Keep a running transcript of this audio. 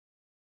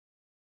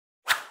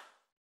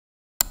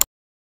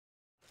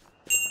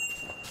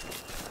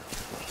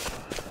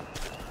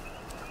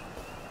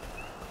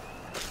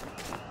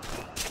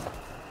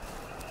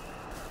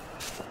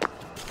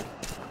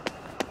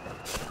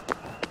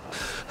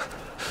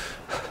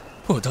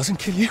Oh, it doesn't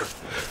kill you.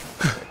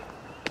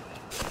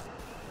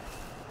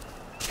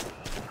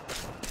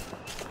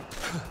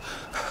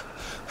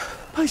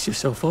 Pace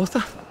yourself,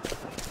 Arthur.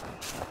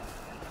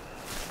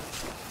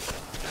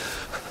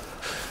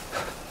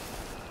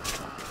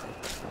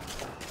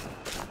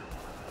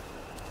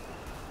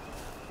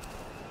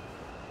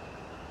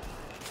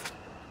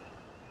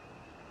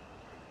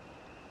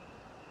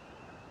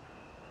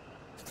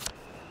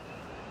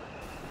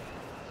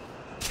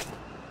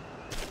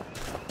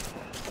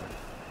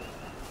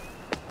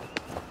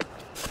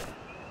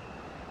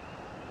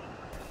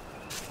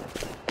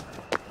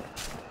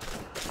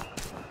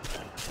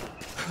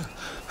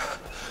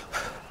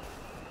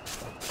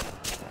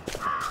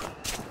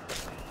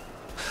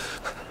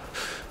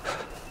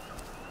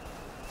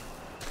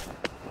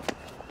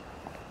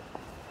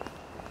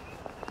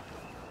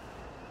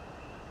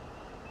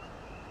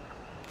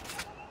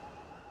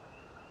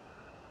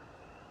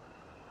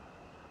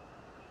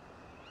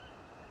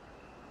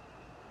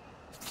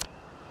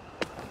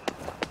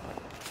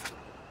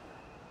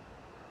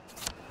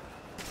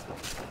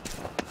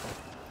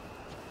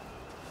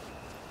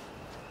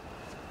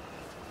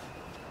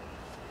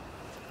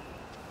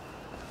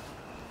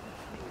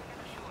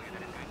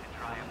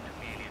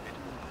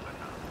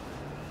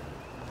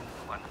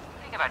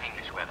 About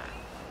English weather.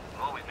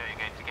 You always know you're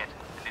going to get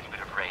a little bit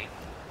of rain,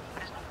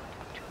 but it's not going to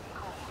be too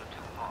cold or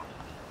too hot.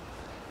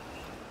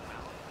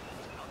 Well,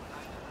 it's not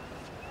nice.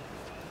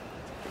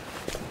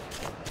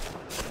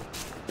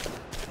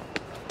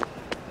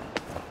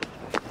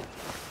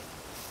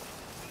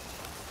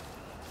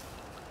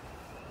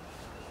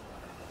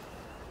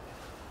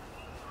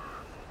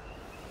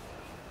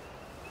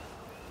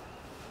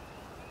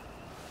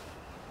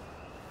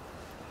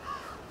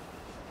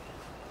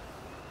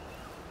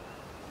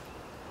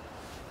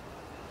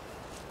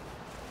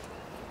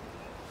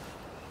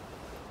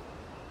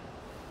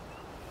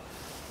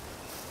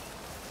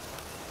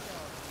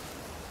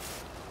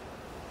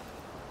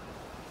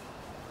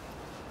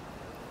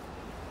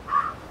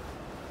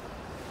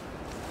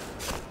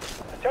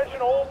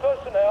 Attention all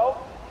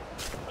personnel.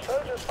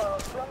 Soldiers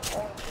found drunk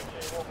on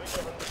duty will be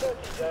given 30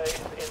 days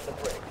in the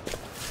brig.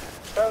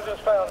 Soldiers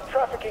found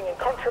trafficking in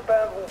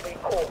contraband will be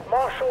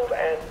court-martialed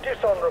and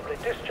dishonorably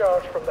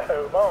discharged from the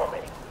Home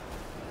Army.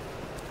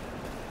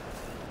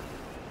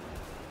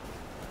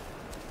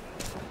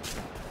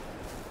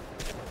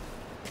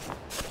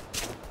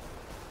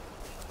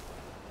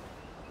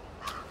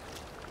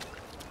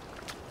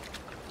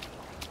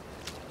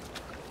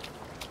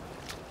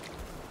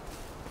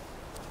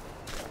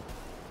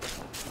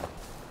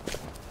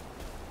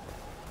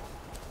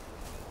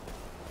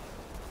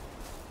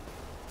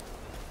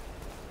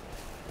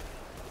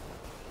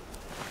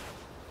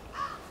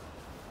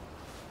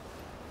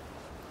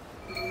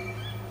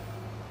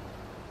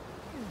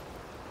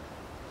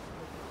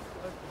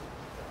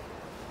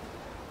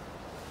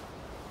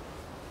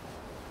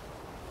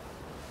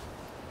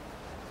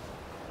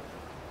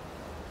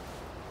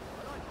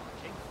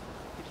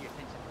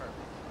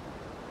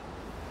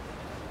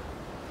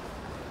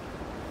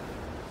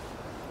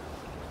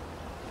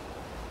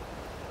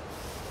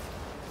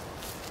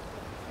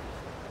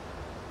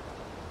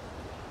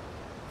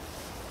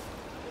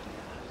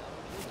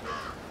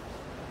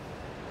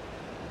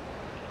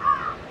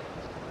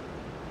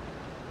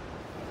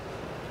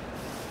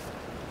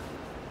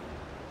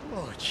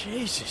 Oh,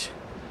 Jesus.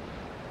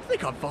 I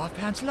think I'm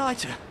 £5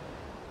 lighter.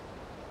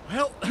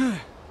 Well,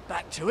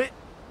 back to it.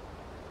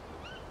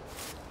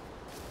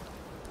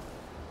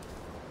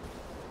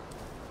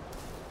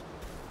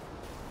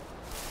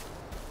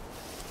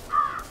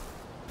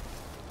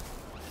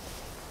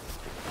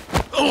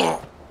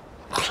 Oh,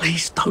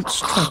 please don't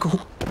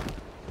struggle.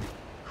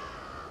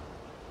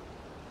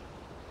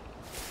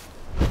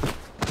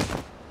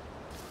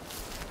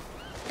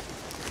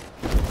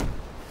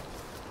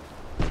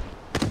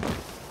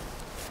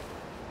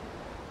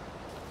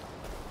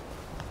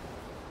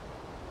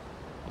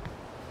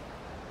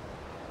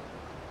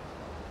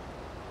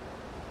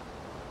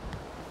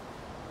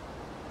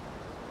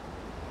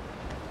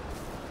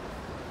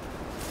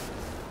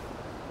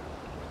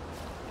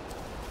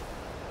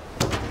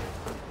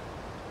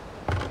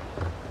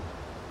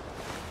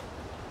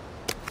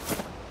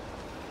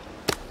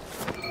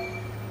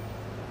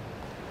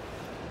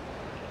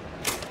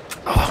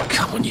 Oh,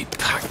 come on, you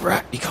pack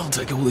rat. You can't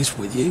take all this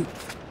with you.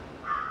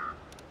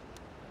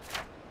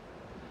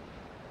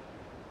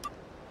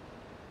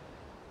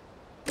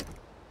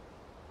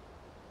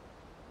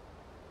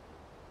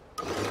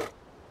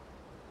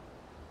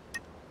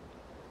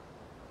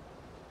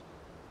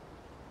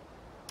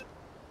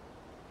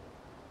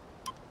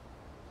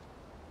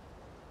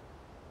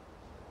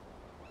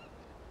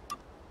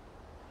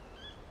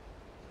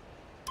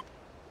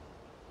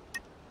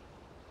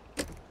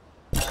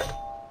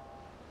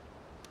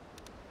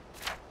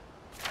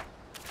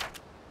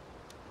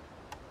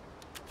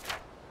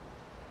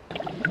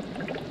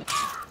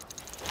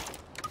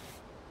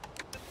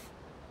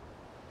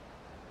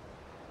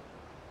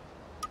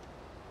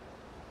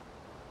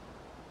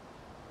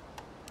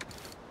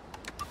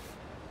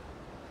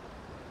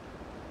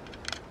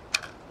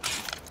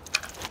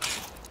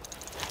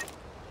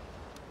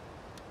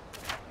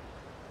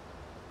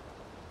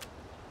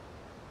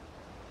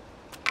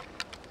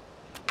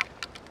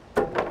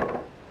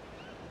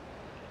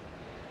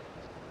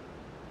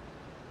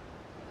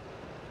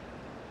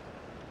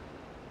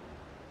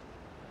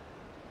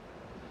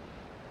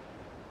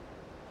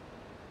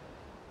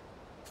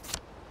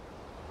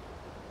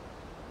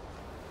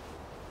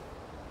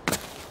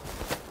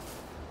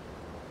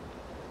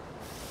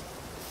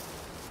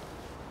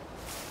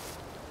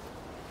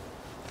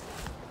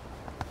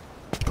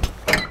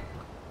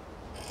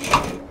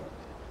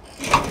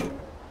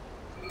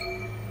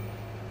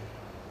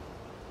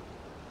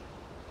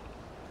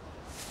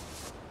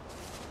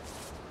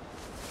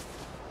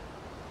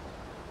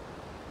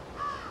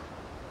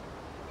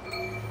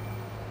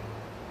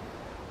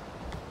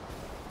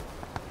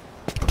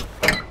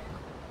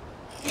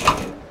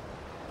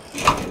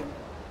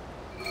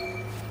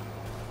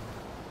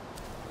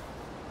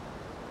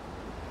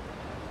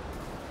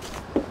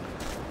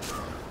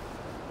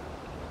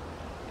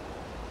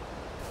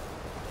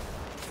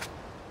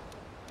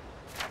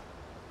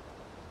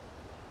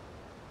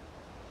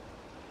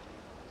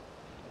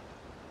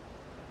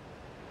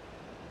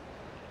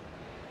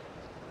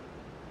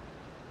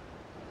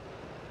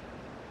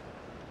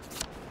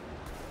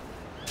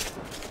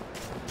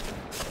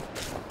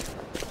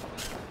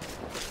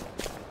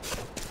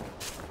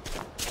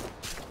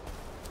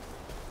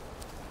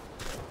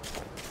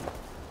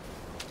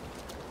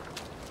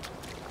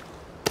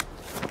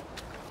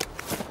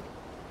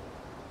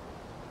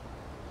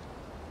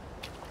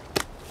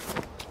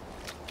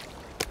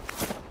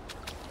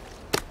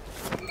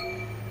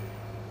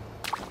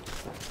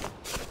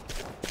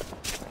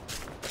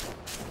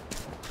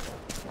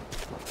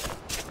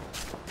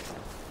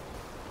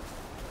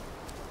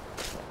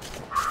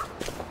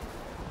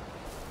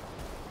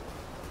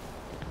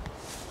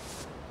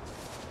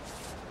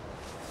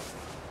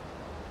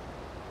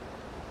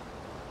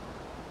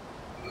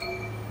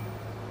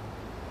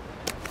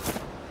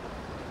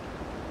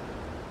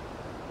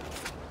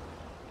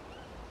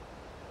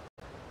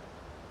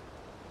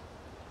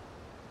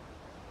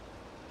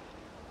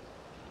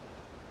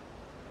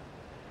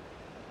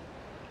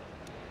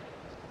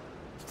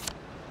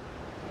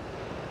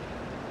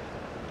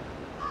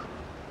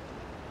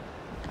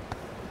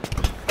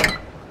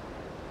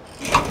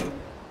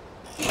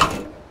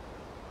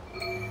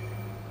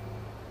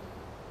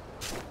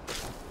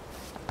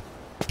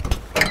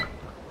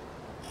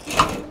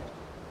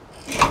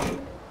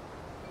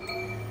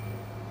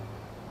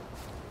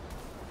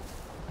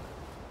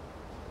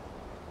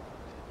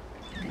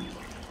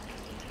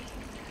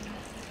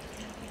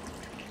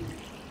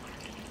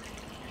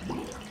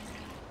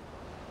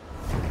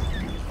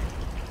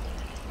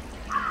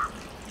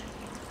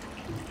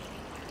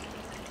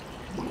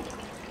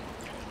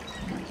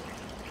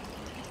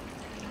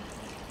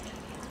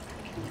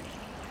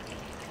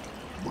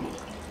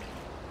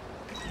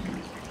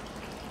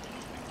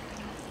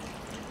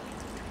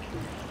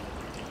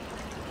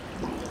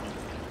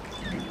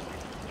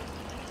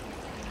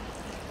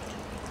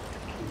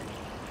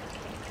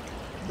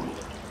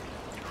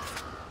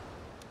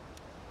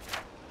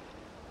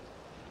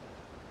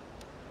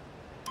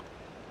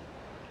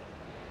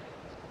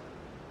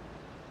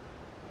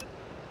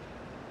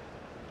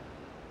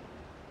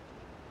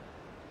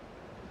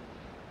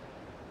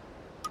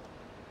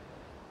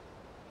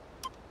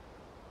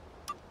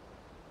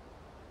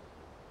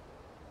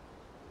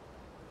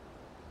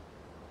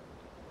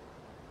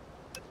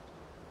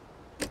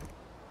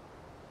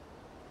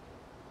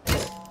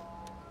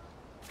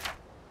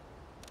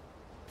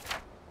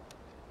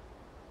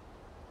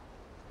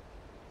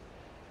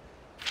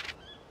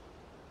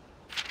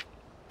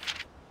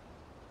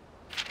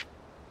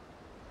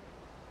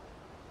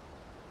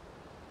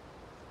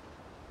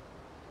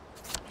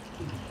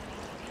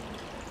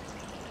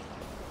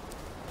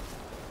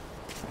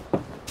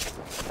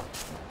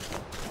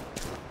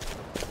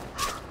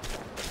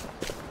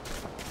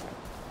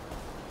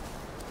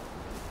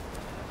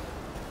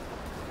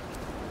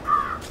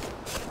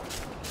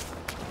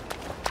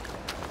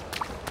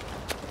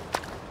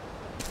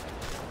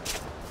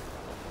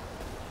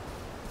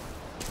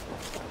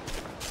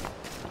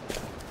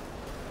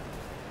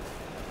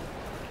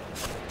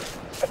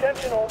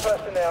 Attention all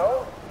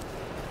personnel.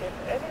 If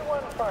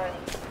anyone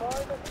finds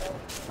private health...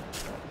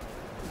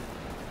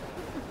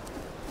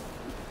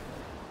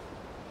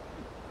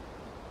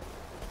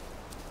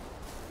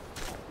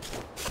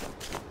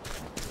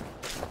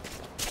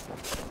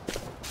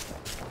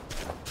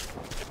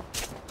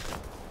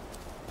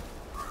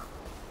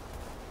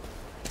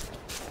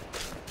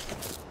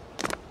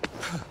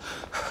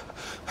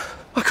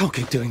 I can't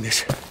keep doing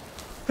this.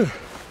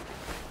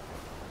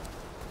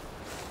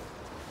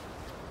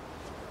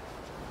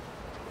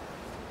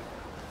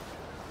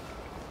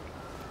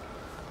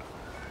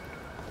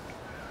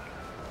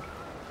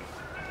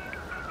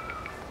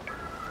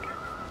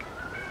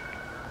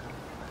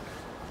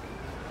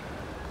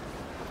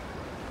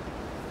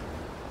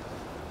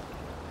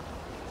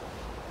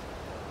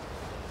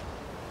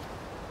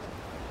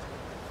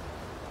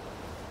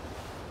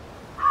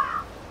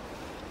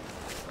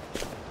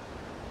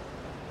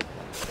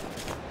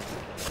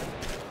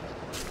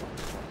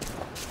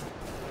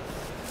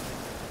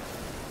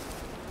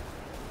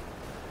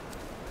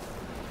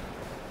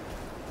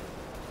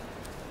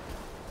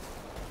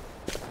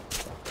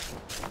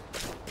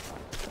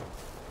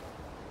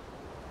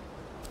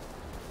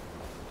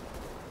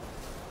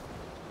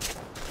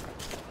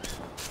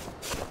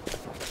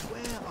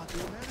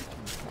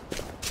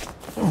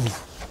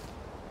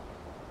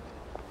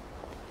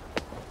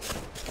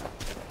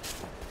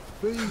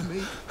 Feed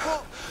me.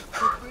 Oh,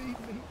 feed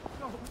me.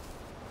 No.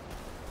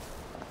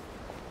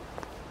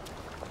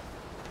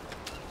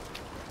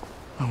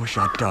 I wish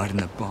I'd died in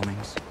the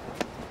bombings.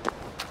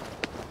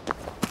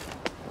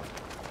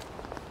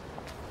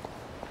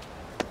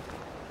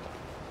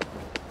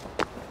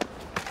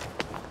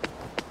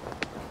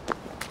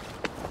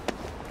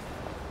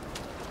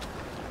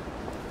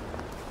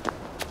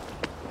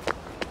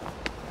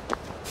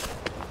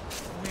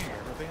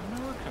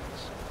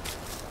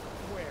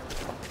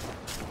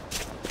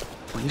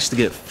 I used to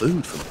get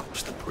food from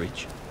across the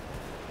bridge.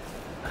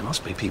 There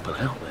must be people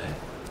out there.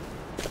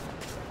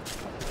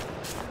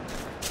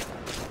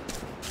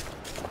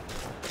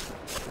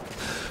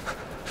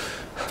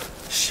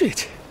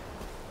 Shit!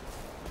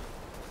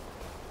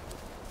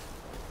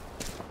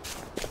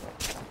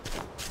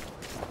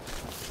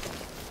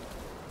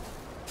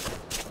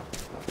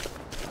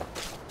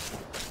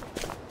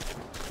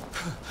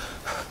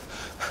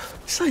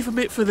 Save a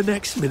bit for the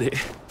next minute.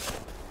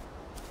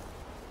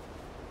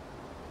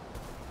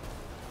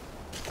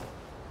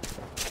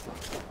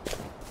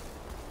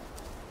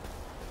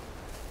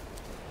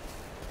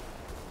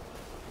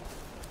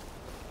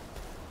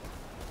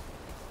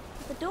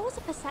 The doors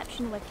of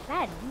perception were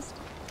cleansed.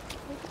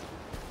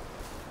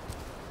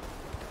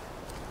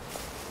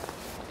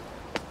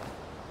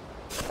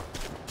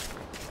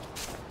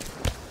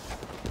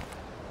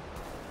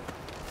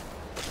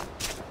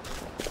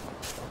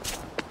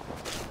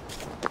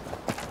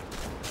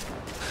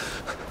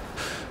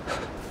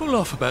 We'll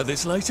laugh about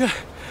this later.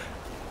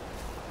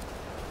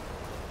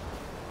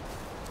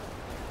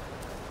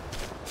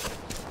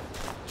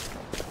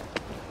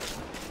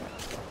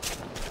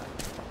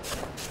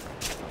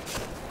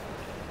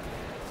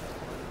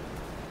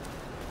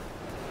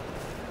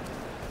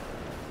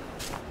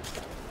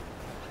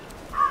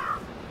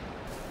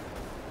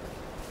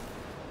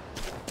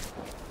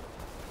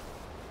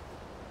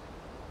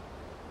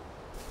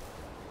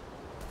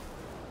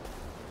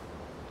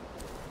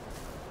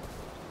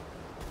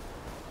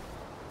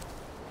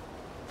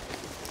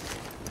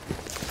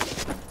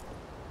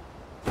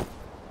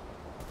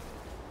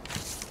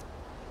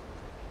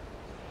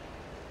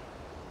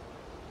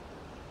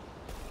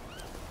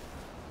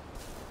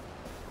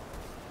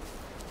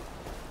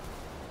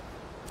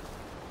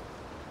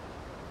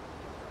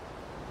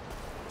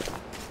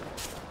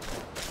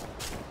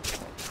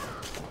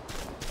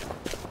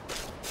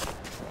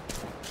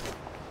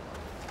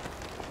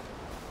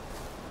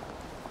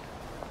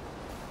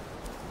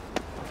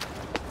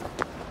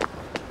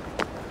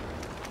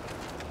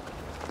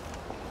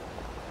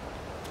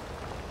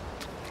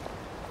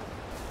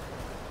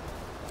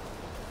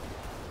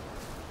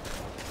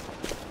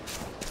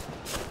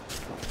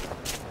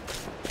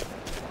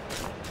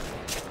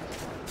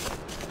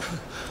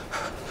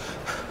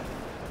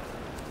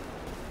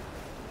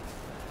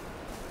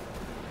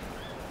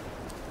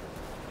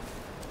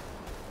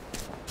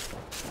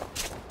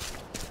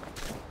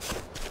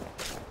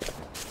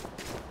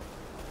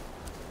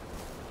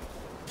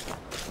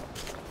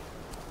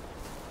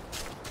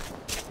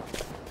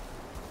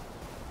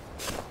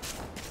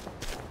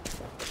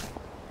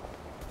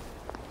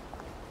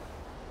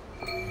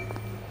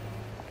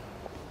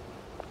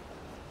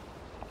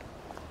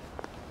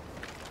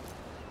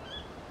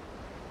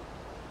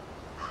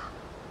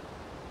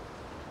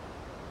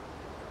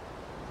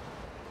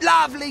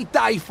 lovely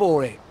day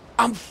for it.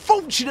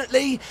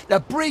 Unfortunately, the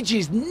bridge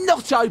is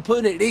not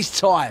open at this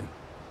time.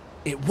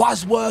 It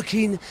was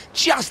working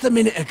just a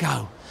minute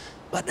ago,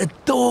 but the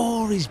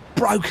door is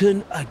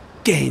broken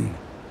again.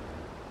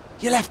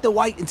 You'll have to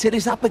wait until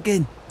it's up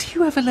again. Do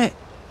you ever let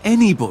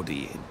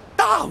anybody in?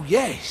 Oh,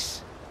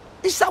 yes.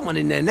 There's someone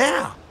in there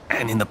now.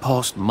 And in the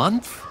past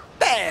month?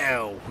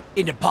 Well,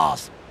 in the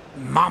past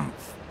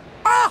month.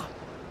 Ah!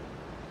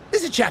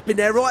 There's a chap in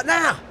there right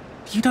now.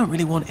 You don't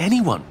really want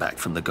anyone back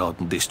from the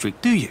Garden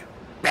District, do you?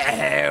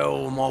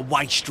 Well, my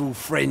wastrel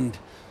friend.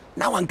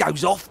 No one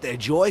goes off their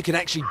joy can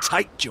actually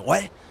take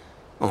joy.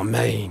 I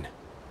mean,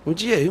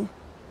 would you?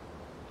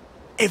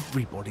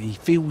 Everybody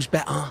feels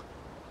better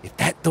if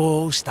that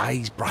door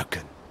stays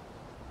broken.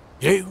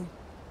 You,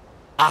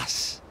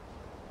 us,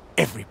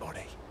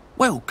 everybody.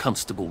 Well,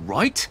 Constable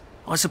Wright,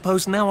 I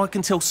suppose now I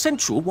can tell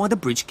Central why the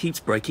bridge keeps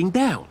breaking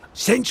down.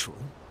 Central?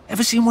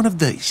 Ever seen one of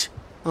these?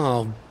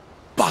 Oh,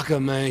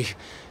 bugger me.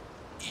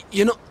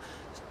 You're not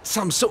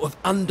some sort of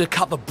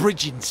undercover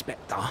bridge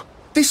inspector?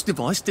 This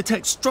device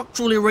detects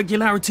structural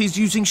irregularities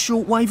using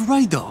shortwave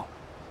radar.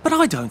 But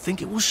I don't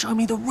think it will show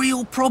me the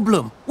real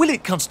problem, will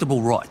it,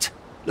 Constable Wright?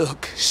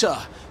 Look, sir,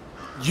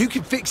 you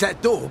can fix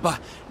that door, but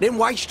them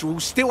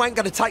wastrels still ain't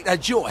gonna take their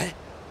joy.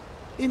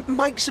 It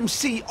makes them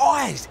see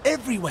eyes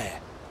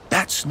everywhere.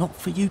 That's not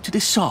for you to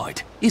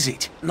decide, is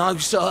it? No,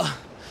 sir.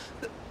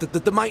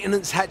 The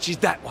maintenance hatch is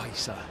that way,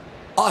 sir.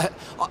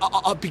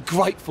 I'd be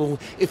grateful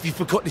if you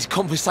forgot this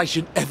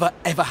conversation ever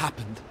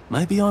happened.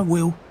 Maybe I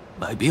will,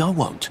 maybe I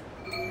won't.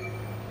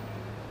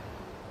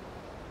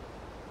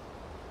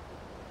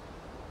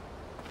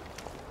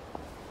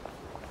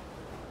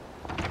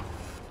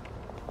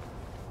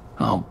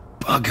 Oh,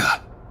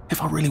 bugger.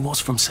 If I really was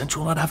from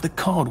Central, I'd have the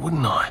card,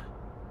 wouldn't I?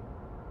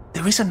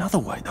 There is another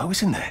way, though,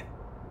 isn't there?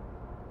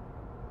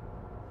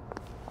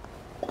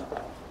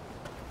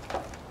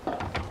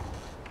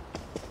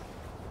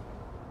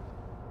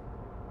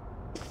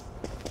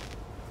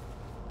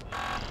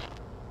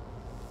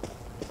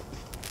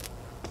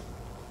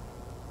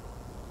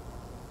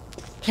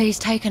 Please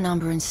take a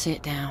number and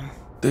sit down.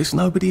 There's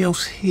nobody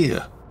else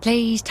here.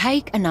 Please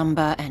take a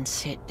number and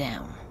sit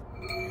down.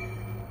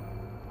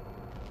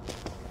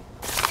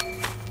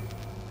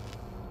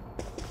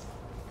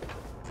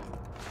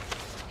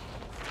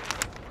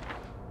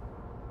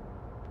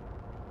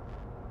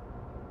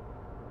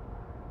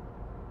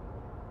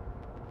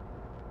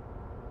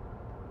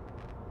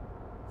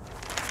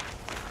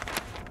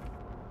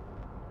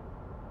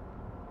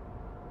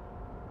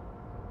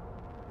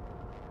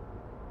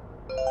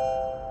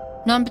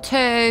 Number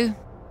 2.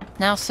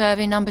 Now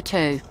serving number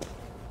 2.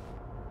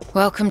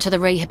 Welcome to the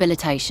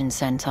Rehabilitation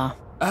Centre.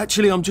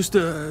 Actually, I'm just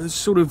a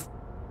sort of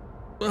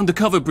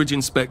undercover bridge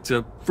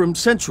inspector from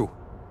Central.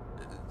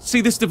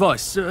 See this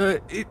device?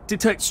 It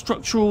detects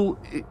structural...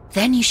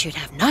 Then you should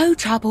have no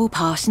trouble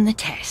passing the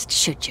test,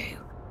 should you?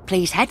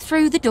 Please head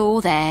through the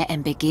door there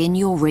and begin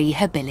your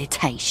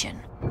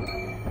rehabilitation.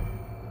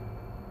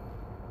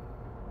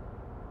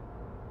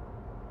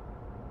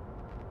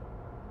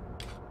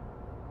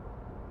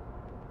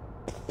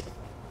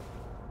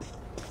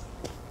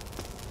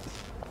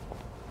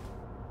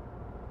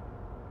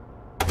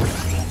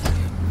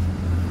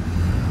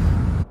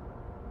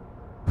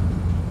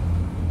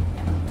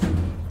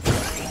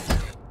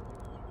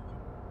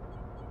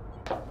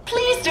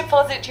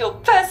 Deposit your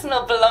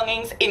personal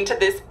belongings into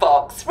this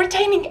box,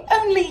 retaining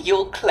only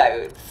your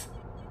clothes.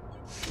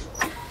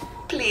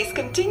 Please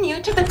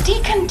continue to the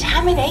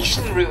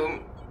decontamination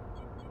room.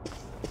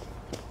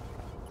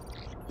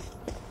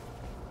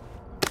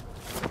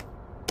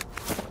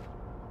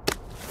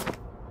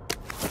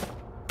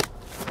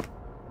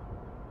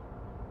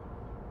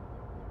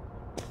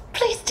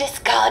 Please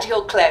discard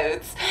your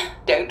clothes.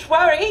 Don't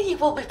worry, you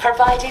will be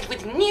provided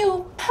with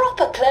new,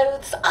 proper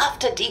clothes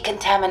after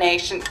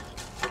decontamination.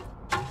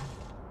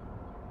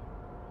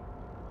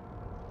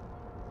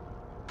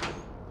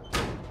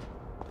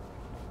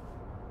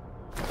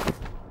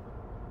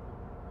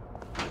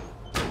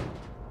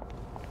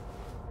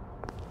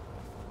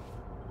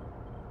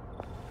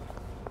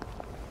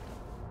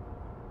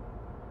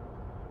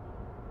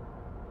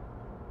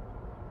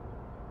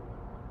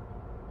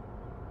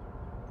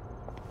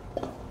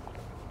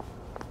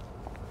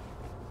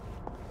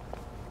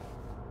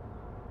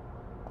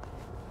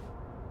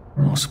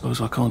 I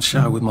suppose I can't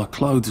shower with my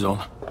clothes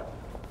on.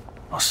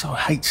 I so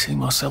hate seeing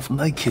myself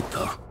naked,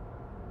 though.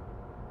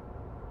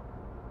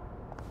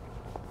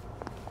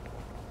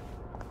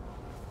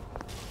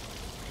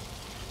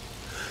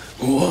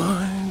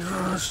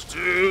 Winder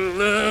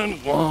still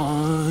and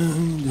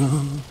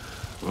winder.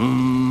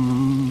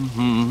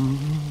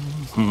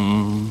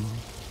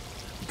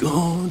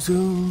 God to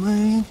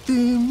make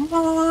thee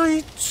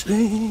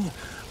mighty,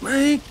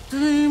 make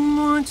thee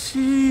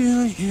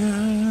mightier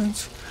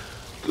yet.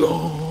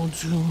 God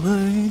to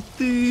make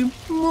thee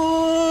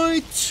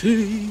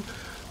mighty,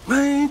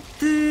 make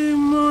thee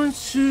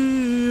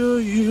mightier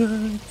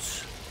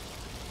yet.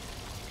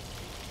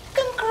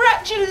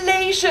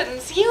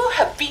 Congratulations, you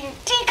have been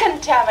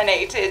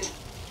decontaminated.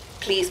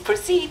 Please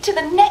proceed to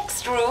the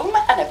next room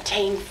and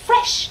obtain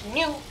fresh,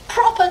 new,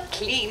 proper,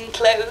 clean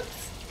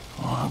clothes.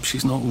 I hope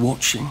she's not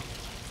watching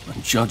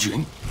and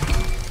judging.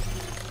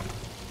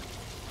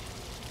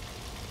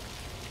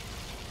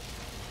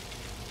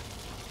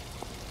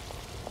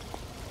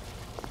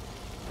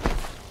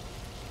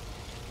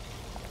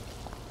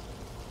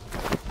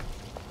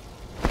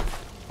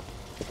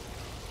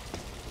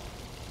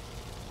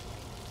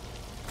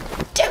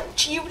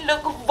 Don't you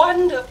look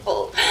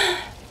wonderful?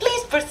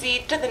 Please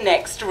proceed to the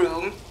next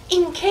room.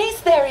 In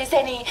case there is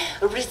any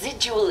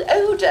residual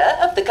odor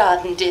of the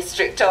garden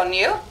district on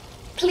you,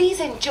 please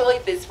enjoy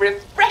this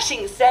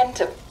refreshing scent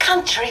of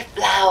country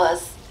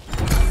flowers.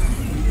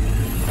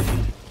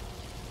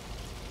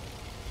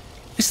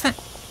 Is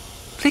that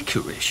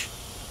licorice?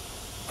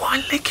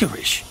 Why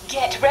licorice?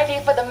 Get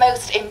ready for the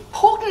most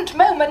important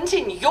moment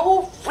in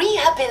your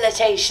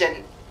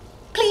rehabilitation.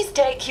 Please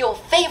take your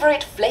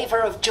favorite flavor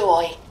of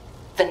joy.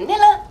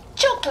 Vanilla,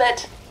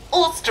 chocolate,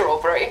 or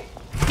strawberry.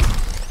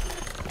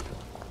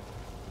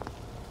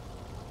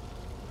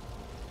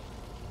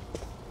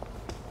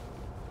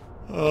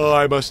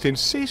 I must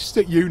insist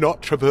that you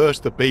not traverse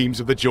the beams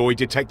of the joy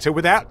detector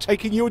without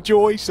taking your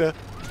joy, sir.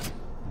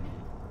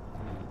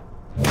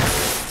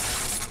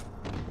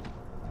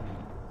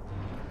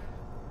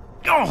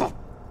 Oh,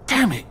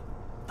 damn it.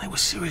 They were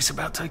serious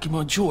about taking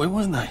my joy,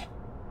 weren't they?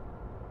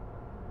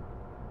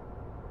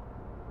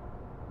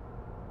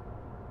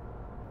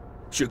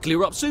 Should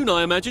clear up soon,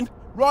 I imagine.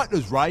 Right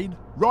as rain,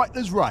 right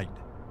as rain.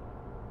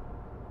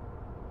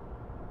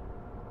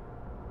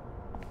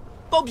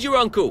 Bob's your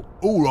uncle.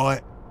 All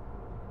right.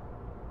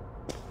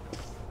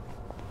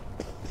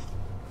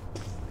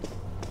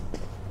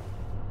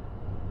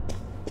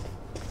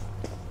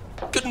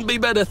 Couldn't be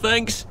better,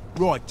 thanks.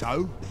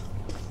 Righto.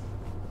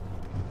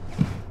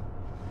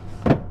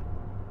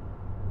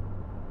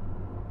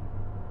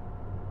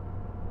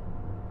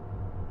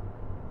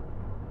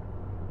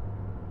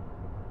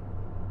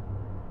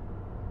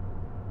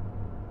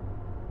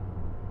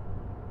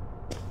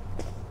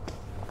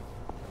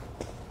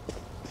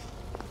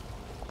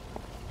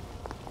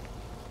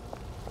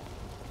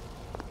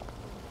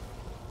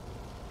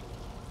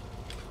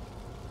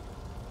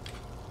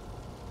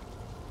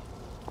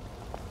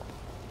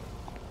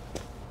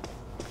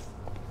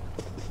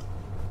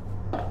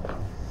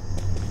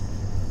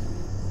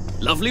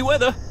 Lovely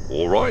weather.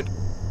 All right.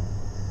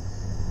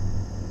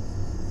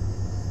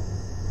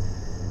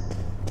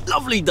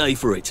 Lovely day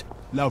for it.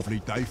 Lovely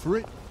day for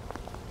it.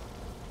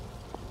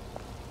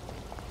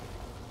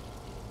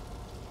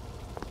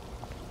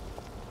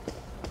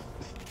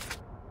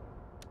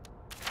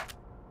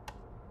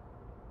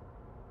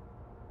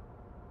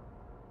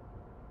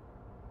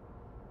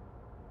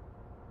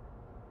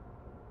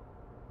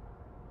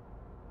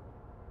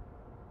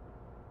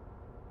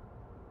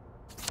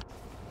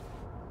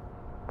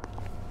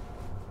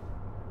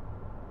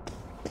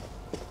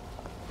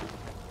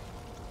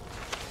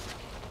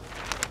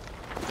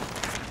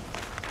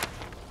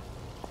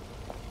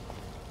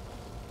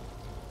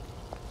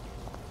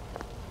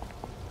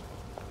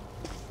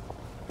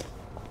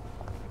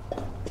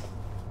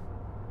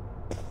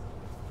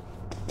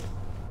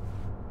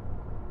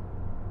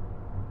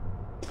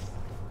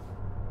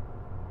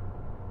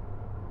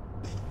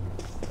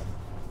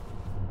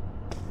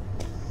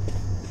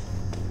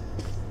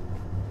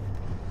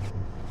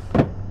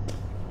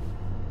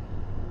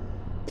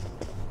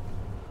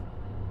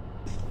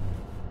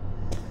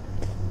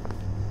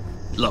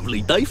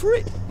 Lovely day for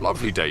it.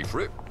 Lovely day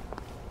for it.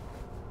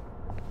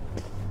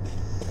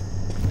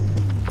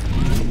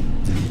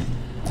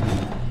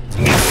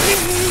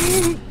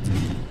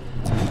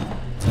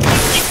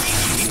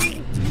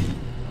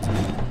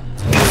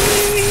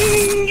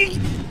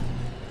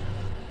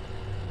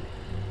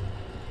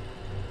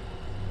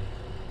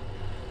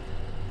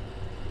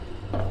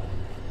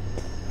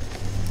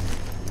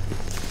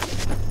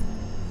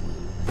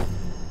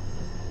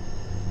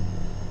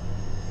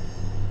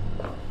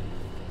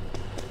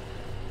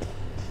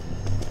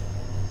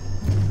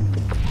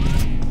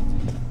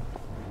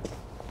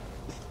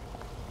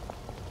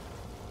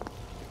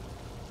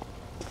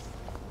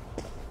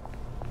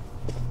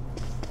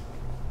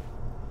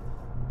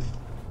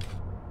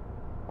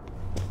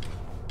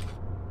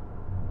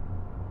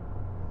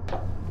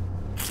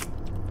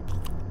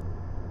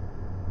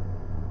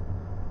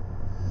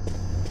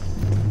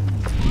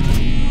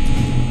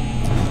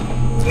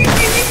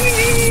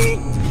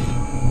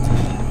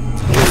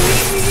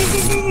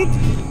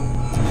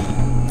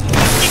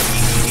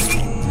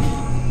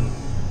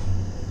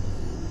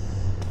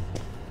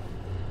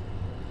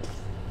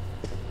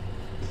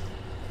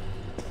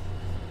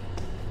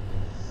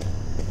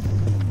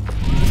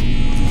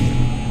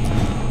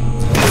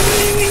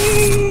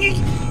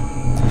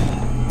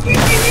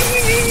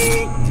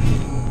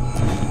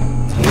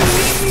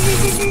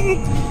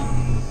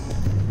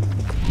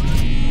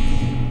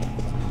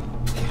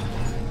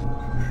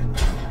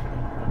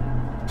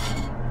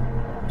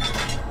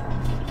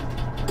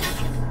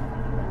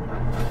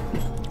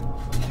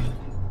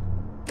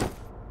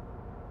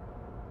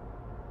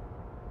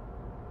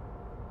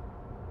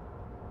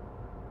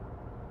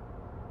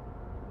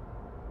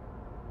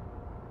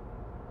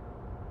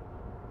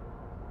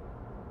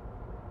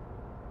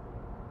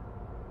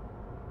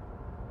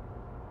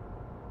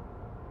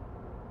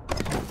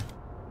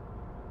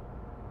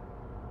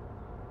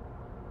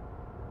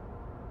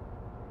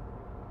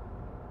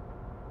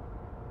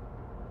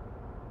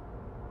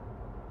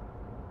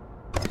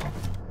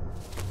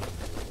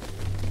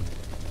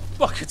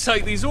 I could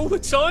take these all the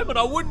time and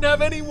I wouldn't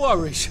have any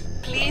worries.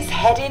 Please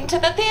head into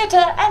the theatre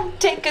and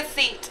take a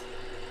seat.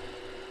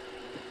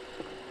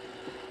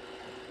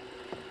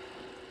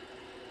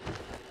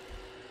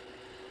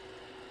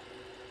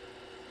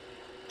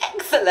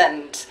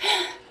 Excellent.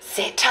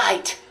 Sit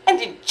tight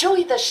and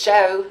enjoy the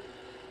show.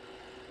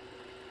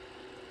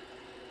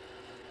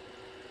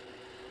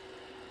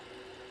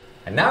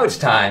 And now it's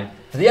time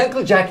for the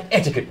Uncle Jack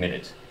Etiquette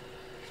Minute.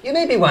 You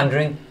may be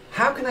wondering,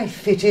 how can I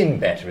fit in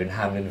better in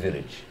Hamlin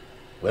Village?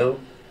 Well,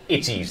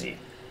 it's easy.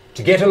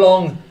 To get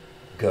along,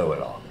 go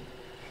along.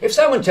 If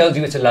someone tells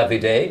you it's a lovely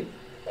day,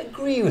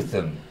 agree with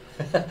them.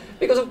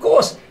 Because of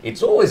course,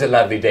 it's always a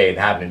lovely day in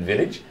Hamlin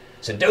Village,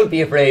 so don't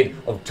be afraid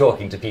of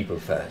talking to people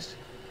first.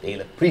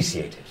 They'll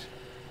appreciate it.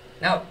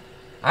 Now,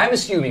 I'm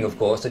assuming, of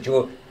course, that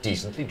you're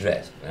decently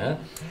dressed.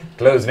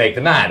 Clothes make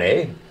the man,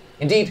 eh?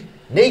 Indeed,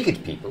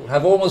 naked people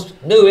have almost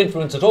no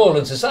influence at all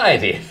in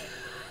society.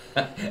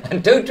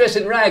 And don't dress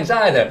in rags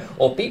either,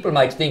 or people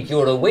might think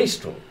you're a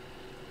wastrel.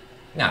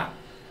 Now,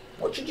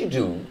 what should you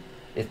do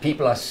if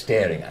people are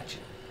staring at you?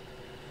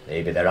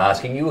 Maybe they're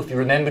asking you if you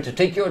remember to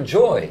take your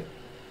joy.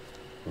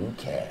 Who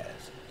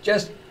cares?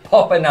 Just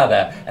pop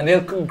another, and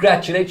they'll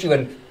congratulate you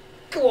and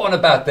go on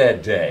about their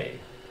day.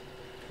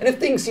 And if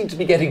things seem to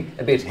be getting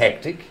a bit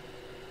hectic,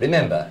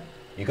 remember,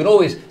 you can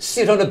always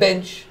sit on a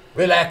bench,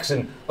 relax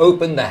and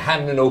open the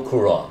Hamlin au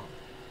Courant.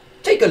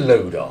 Take a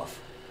load off.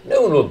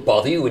 No one will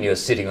bother you when you're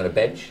sitting on a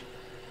bench.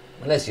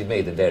 Unless you've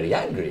made them very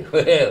angry.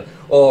 Well,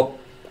 or,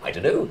 I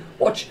don't know,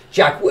 watch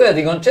Jack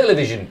Worthing on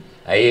television.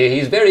 I hear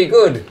he's very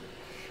good.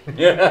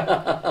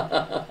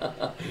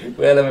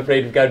 Well, I'm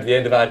afraid we've come to the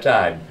end of our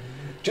time.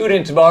 Tune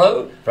in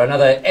tomorrow for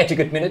another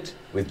Etiquette Minute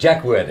with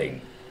Jack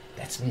Worthing.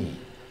 That's me.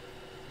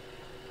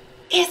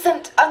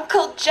 Isn't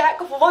Uncle Jack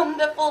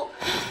wonderful?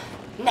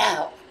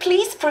 Now,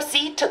 please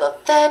proceed to the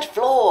 3rd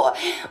floor,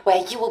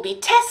 where you will be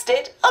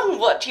tested on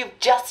what you've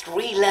just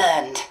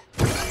relearned.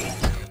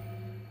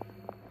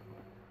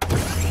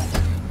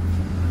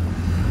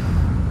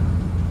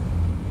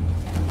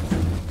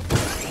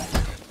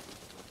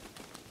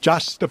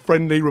 Just a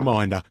friendly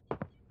reminder.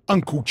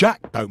 Uncle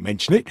Jack don't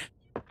mention it,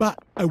 but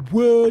a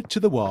word to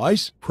the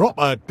wise,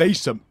 proper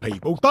decent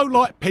people don't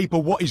like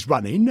people what is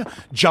running,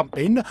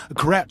 jumping,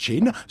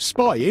 crouching,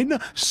 spying,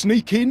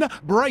 sneaking,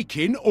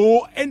 breaking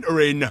or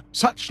entering.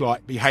 Such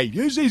like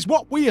behaviours is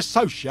what we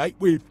associate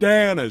with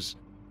downers.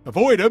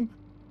 Avoid them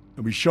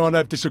and we shan't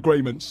have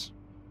disagreements.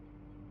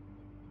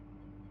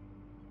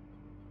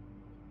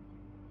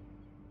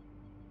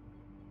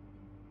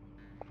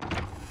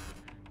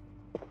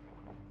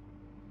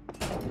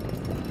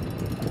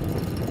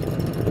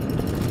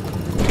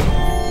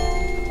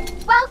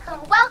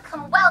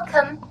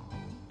 Welcome.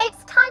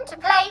 It's time to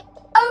play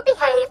Oh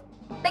Behave,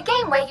 the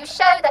game where you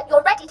show that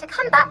you're ready to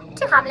come back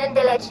to Hamlin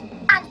Village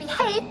and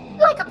behave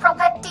like a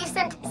proper,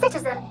 decent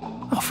citizen.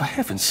 Oh, for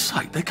heaven's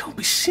sake, they can't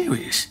be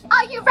serious.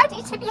 Are you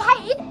ready to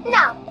behave?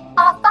 Now,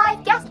 our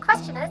 5 guest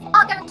questioners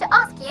are going to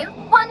ask you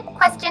 1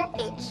 question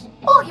each.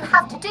 All you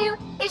have to do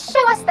is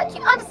show us that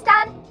you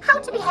understand how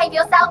to behave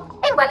yourself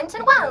in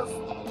Wellington, Wales.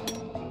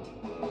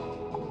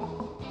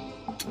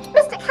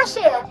 Mr.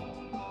 Cashier,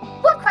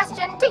 what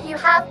question do you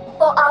have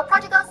for our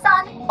prodigal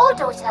son or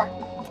daughter?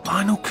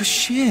 Lionel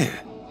Cashier.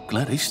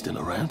 Glad he's still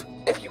around.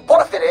 If you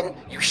want to fit in,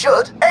 you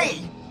should. A.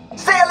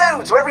 Say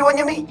hello to everyone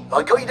you meet,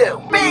 like we do.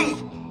 B.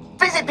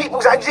 Visit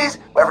people's houses,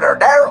 whether they're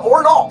there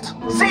or not.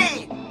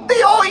 C.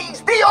 The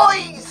eyes! The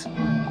eyes!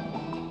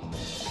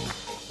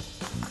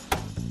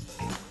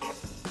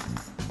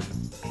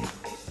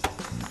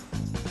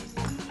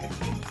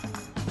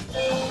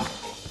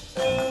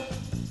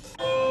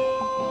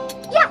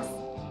 Yes,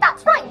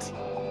 that's right.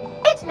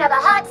 It never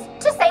hurts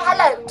to say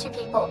hello to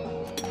people.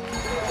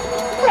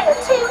 Player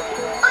 2,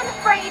 I'm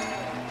afraid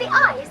the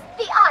eyes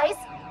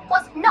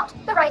was not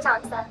the right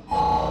answer.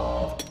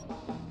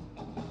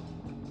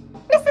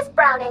 Mrs.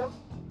 Browning,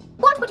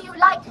 what would you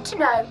like to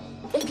know?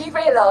 If you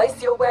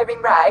realise you're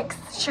wearing rags,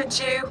 should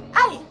you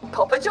A.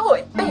 pop a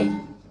joy, B.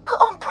 put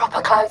on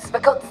proper clothes for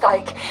God's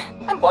sake,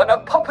 and why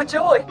not pop a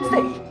joy,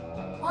 C.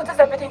 why does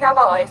everything have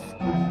eyes?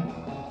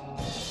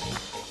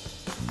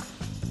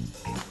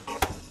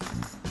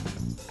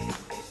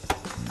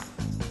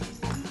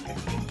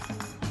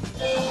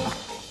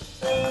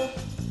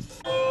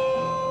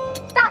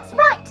 That's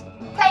right,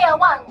 Player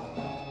 1.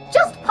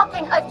 Just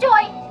popping a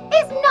joy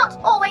is not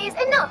always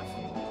enough.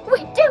 We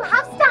do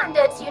have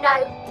standards, you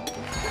know.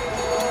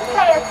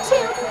 Player 2,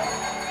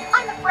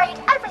 I'm afraid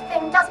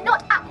everything does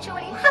not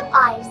actually have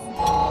eyes.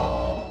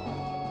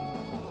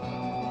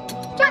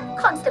 Jack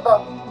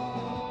Constable.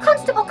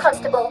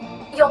 Constable,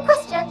 your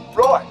question?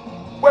 Right,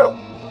 well,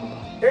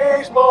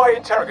 here's my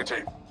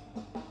interrogative.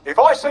 If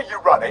I see you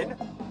running,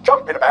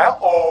 jumping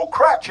about or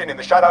crouching in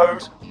the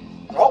shadows,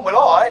 what will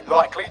I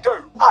likely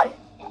do? A.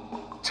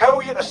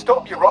 Tell you to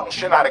stop your rotten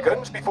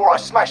shenanigans before I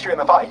smash you in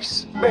the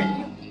face. B.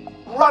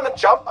 Run and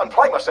jump and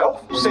play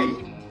myself. C.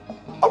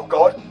 Oh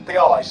God, the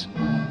eyes.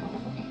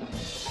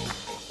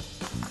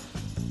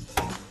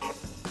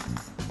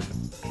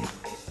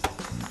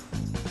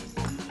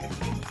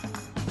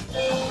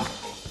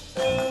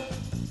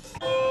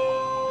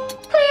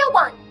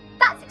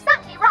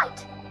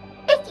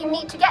 you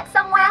need to get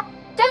somewhere,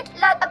 don't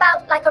lurk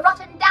about like a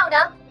rotten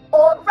downer,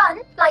 or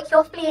run like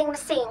you're fleeing the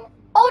scene,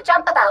 or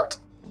jump about.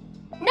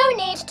 No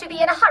need to be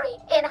in a hurry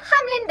in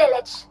Hamlin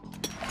Village.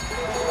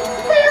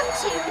 Player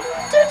 2,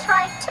 do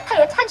try to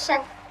pay attention.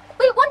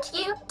 We want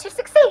you to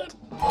succeed.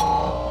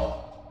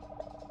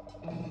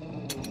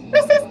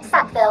 Mrs.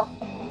 Sackville,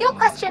 your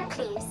question,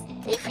 please.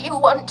 If you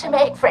want to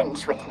make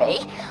friends with me,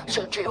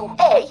 should you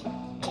A.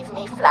 give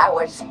me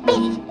flowers,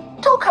 B.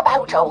 talk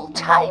about old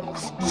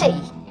times, C.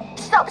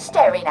 stop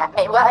staring at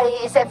me, why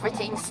is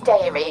everything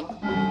staring?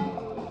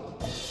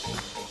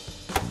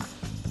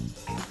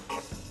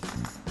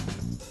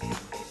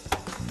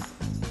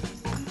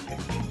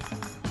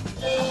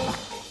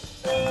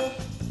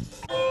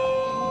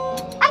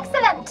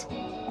 Excellent!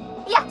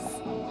 Yes,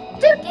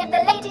 do give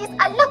the ladies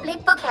a lovely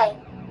bouquet.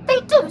 They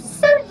do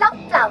so love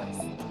flowers.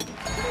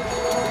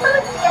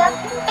 Oh dear,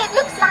 it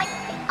looks like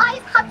the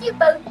eyes have you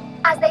both,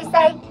 as they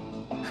say.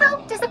 How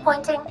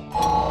disappointing.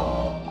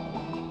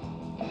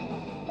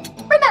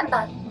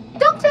 Remember,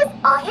 doctors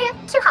are here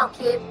to help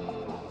you.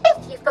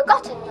 If you've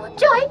forgotten your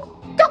joy,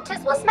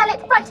 doctors will smell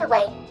it right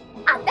away,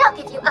 and they'll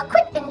give you a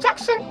quick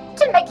injection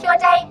to make your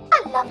day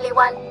a lovely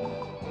one.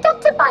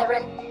 Dr.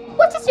 Byron,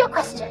 what is your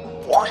question?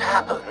 What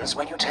happens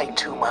when you take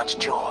too much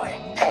joy?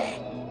 A.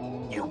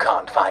 You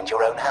can't find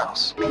your own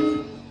house.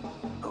 B.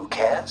 Who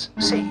cares?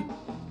 C.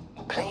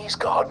 Please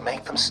God,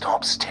 make them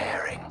stop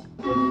staring.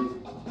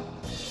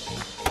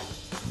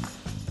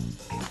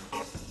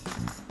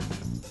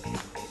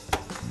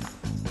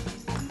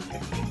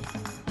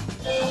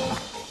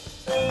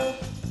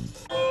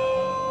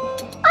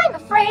 I'm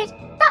afraid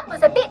that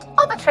was a bit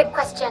of a trick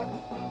question.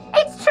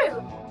 It's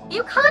true,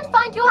 you can't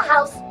find your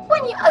house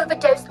when you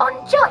overdose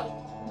on joy.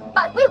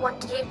 But we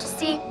want you to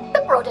see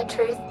the broader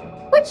truth,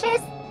 which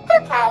is,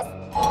 who cares?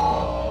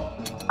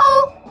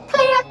 Oh,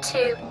 player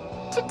 2,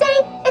 today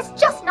is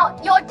just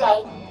not your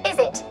day, is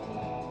it?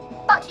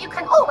 But you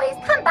can always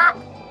come back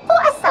for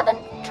a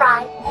 7th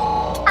try.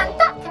 And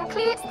that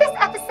concludes this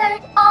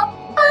episode of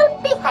Oh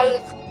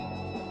Behave.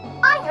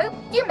 I hope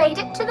you made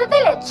it to the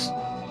village.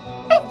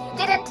 If you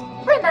didn't,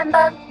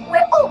 remember,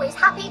 we're always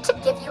happy to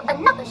give you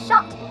another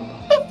shot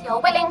if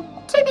you're willing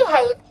to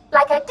behave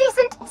like a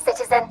decent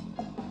citizen.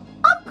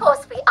 Of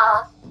course we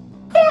are.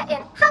 Here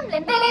in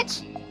Hamlin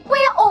Village,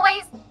 we're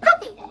always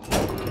happy.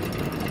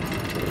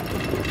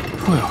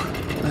 Well,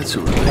 that's a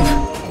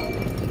relief.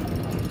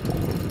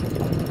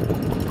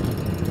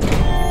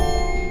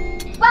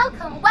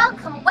 Welcome,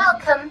 welcome,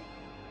 welcome.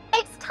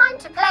 It's time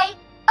to play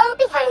Oh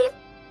Behave,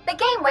 the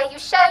game where you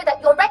show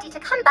that you're ready to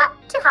come back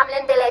to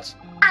Hamlin Village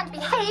and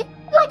behave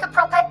like a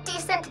proper,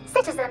 decent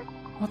citizen.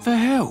 What the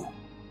hell?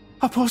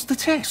 I passed the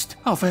test.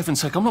 Oh, for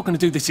heaven's sake, I'm not going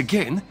to do this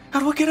again. How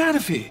do I get out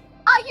of here?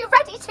 Are you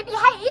ready to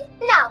behave?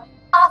 Now,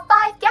 our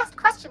 5 guest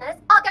questioners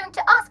are going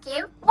to ask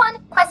you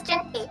 1 question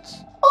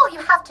each. All you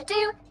have to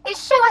do is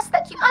show us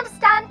that you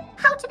understand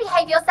how to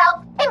behave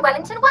yourself in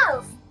Wellington,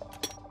 Wales.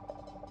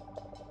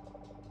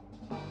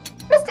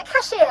 Mr.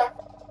 Cashier,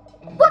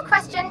 what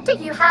question do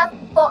you have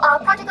for our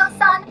prodigal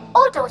son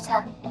or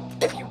daughter?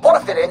 If you want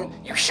to fit in,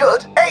 you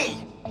should. A.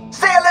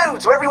 Say hello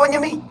to everyone you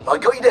meet,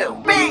 like how you do.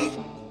 B.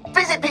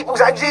 Visit people's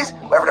houses,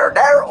 whether they're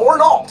there or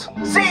not.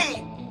 C.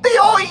 The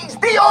eyes!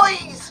 The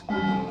eyes!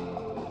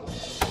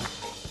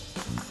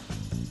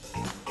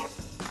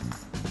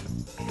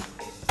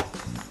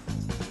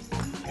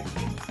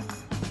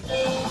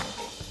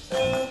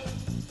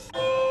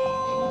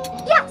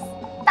 Yes,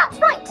 that's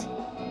right.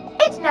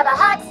 It never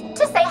hurts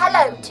to say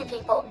hello to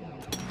people.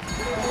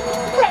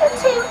 Player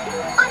 2,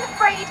 I'm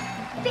afraid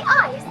the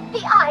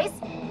eyes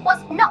was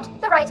not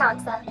the right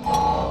answer.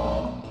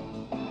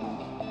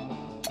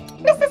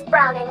 Mrs.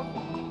 Browning,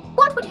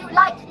 what would you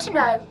like to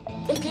know?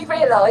 If you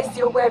realise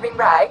you're wearing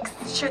rags,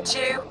 should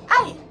you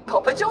A.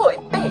 pop a joy,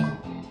 B.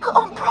 put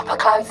on proper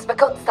clothes for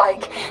God's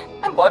sake,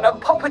 and why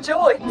not pop a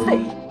joy, C.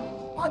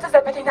 why does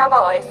everything have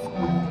eyes?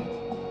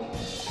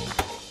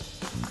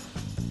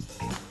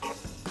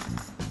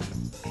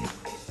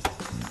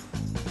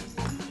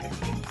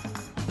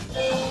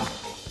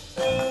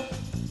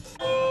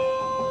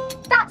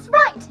 That's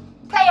right,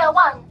 player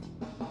 1.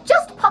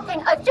 Just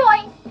popping a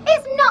joy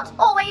is not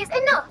always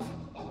enough.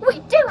 We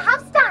do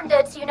have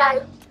standards, you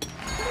know.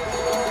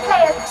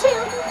 Player 2,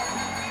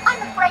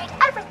 I'm afraid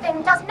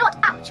everything does not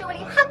actually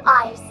have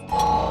eyes.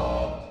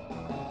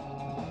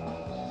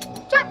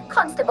 Jack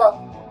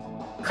Constable.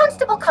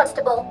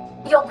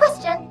 Constable, your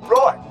question?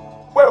 Right.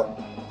 Well,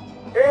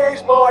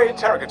 here's my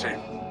interrogative.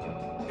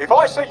 If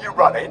I see you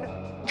running,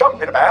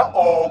 jumping about,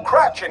 or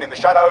crouching in the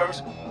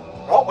shadows,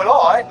 what will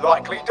I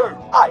likely do?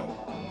 A.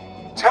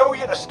 Tell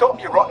you to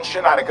stop your rotten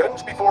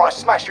shenanigans before I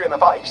smash you in the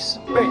face.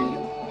 B.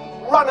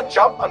 Run and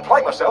jump and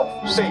play myself.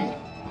 C.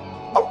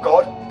 Oh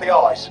God, the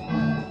eyes.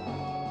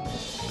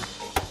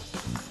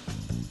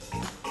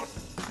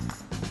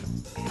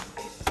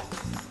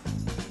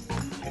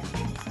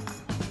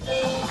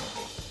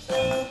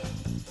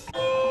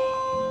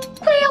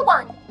 Player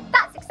 1,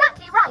 that's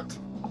exactly right.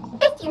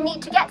 If you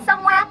need to get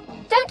somewhere,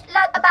 don't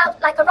lurk about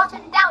like a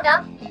rotten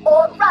downer,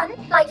 or run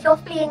like you're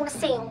fleeing the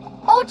scene,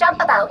 or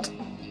jump about.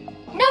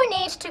 No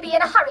need to be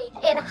in a hurry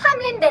in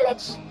Hamlin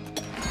Village.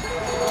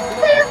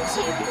 Player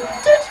 2,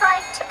 do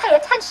try to pay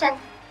attention.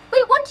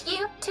 We want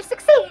you to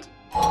succeed.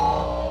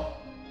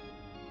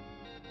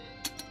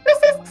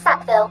 Mrs.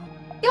 Sackville,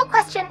 your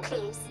question,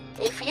 please.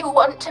 If you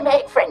want to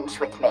make friends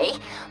with me,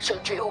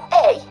 should you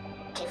A.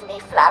 give me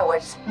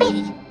flowers,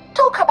 B.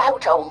 talk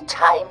about old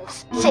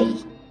times,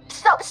 C.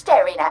 stop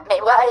staring at me,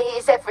 why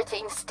is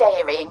everything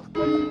staring?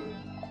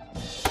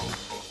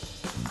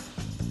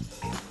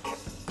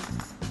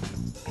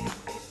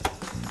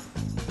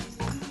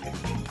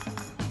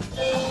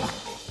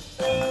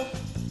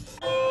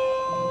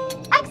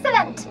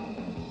 Excellent!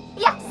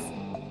 Yes,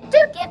 do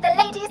give the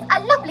ladies a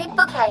lovely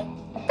bouquet.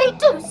 They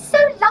do so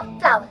love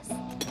flowers.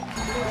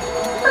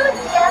 Oh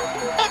dear,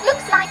 it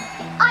looks like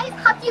the eyes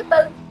have you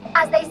both,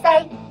 as they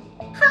say.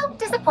 How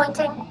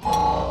disappointing.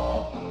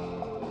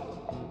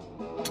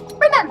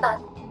 Remember,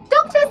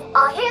 doctors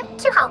are here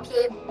to help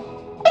you.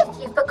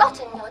 If you've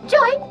forgotten your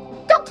joy,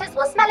 doctors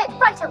will smell it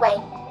right away,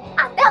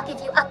 and they'll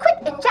give you a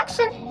quick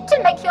injection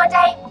to make your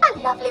day a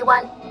lovely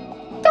one.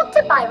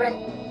 Dr.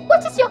 Byron,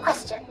 what is your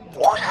question?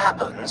 What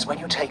happens when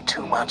you take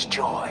too much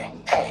joy?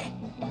 A.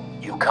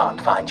 You can't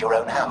find your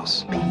own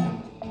house. B.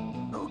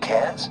 Who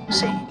cares?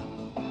 C.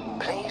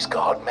 Please,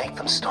 God, make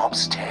them stop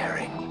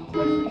staring.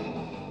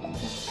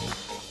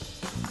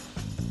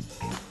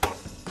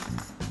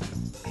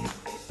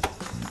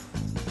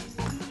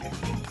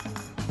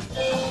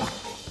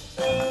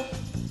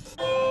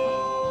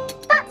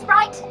 That's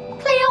right,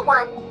 player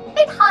 1.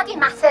 It hardly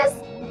matters.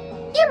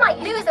 You might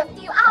lose a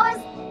few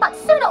hours, but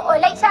sooner or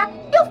later,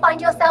 you'll find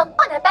yourself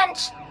on a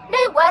bench,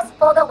 no worse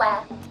for the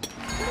wear.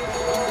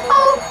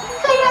 Oh,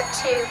 player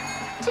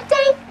 2,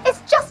 today is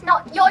just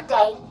not your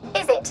day,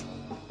 is it?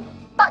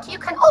 But you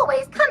can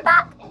always come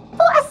back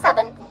for a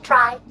 7th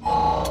try.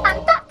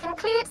 And that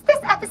concludes this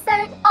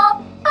episode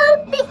of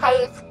Oh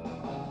Behave.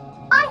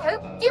 I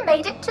hope you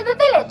made it to the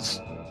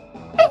village.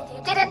 If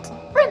you didn't,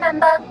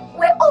 remember,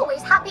 we're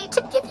always happy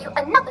to give you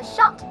another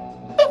shot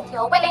if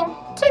you're willing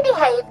to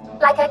behave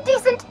like a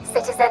decent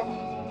citizen.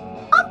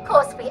 Of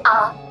course we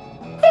are.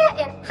 Here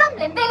in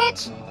Hamlin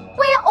Village,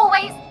 we're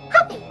always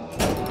happy.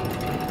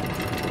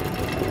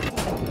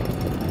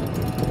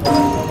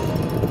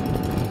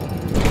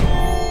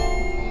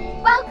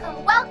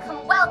 Welcome,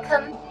 welcome,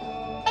 welcome.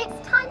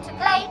 It's time to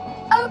play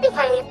Oh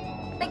Behave,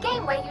 the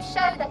game where you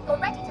show that you're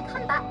ready to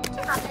come back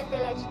to Hamlin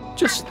Village.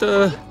 Just,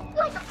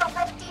 Like a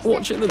proper decent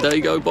watching the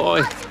day go by. Are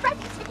you ready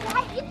to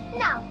behave?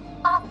 Now,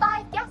 our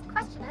 5 guest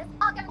questioners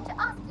are going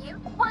to ask you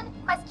 1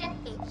 question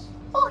each.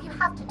 All you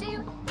have to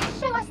do is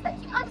show us that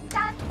you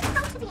understand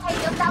how to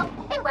behave yourself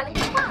in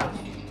Wellington Wells.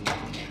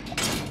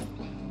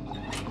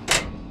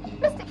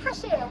 Mr.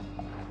 Cashier,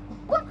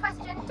 what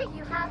question do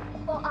you have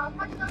for our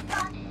prodigal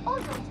son or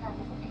daughter?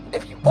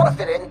 If you want to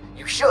fit in,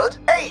 you should.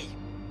 A.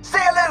 Say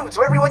hello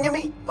to everyone you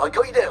meet, like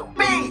how you do.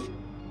 B.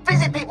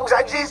 Visit people's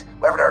houses,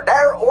 whether they're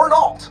there or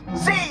not.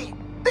 C.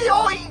 The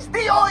eyes!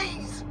 The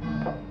eyes!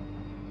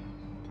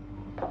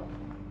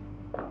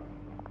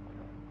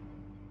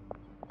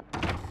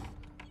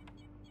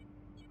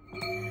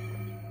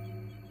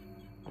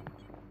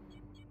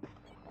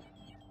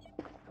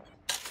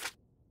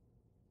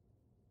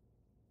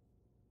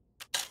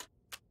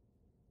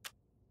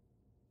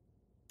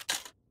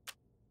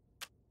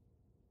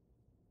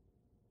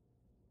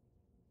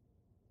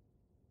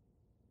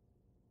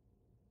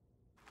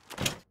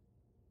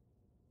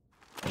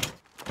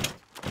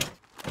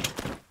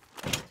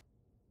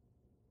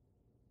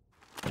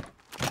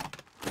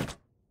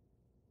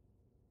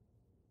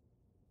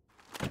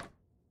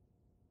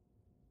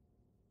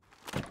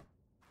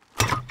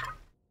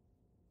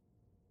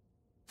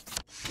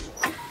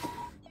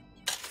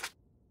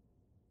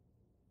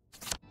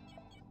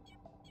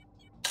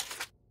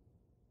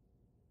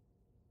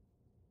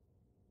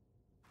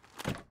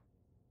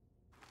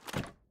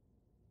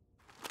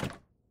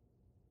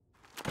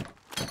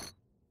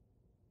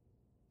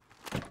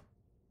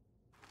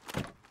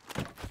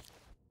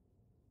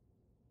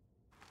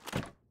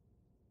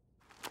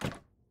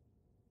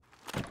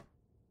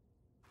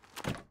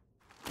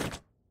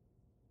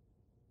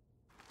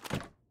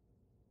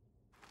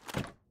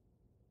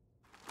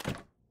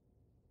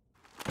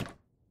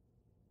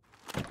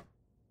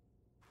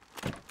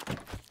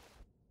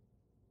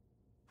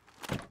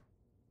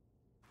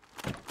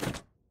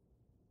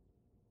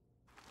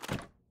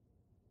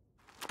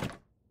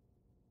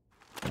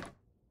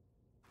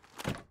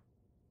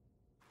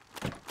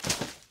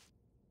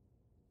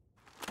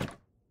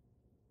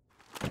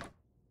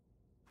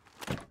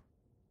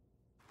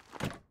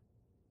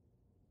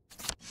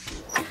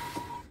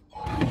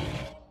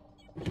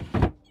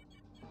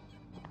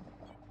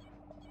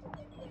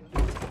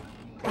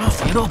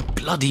 You're not a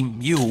bloody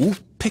mule.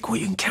 Pick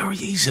what you can carry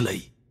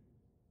easily.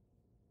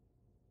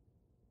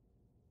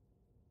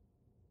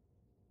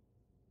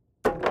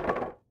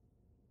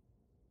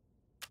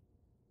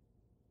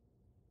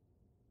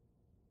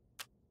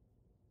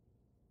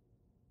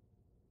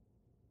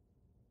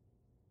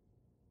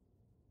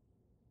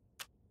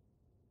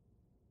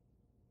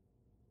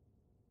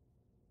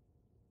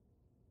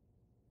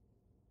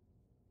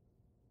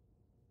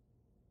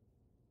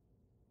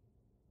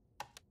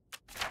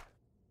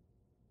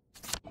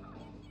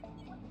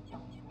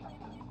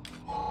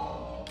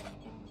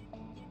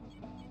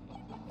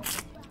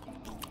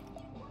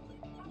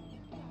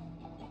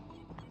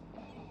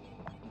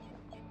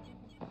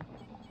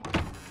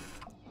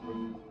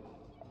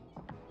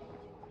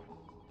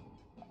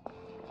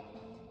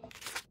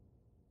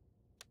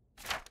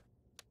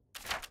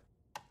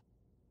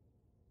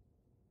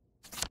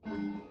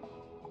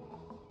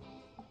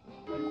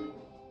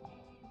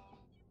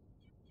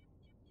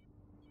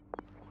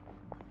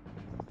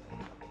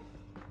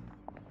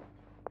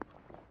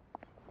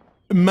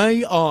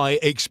 May I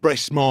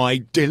express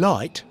my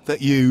delight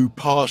that you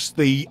passed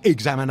the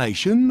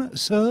examination,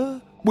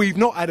 sir? We've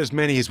not had as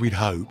many as we'd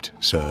hoped,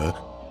 sir.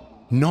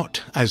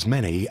 Not as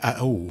many at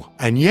all.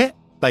 And yet,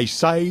 they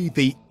say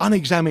the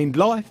unexamined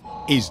life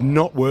is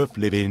not worth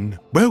living.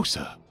 Well,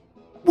 sir,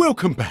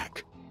 welcome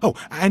back. Oh,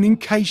 and in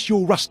case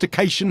your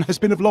rustication has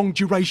been of long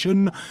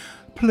duration,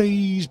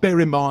 please bear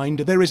in mind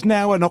there is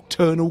now a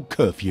nocturnal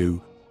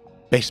curfew.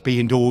 Best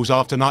be indoors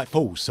after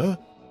nightfall, sir.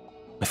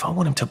 If I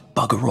want him to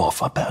bugger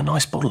off, I bet a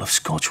nice bottle of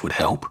scotch would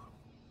help.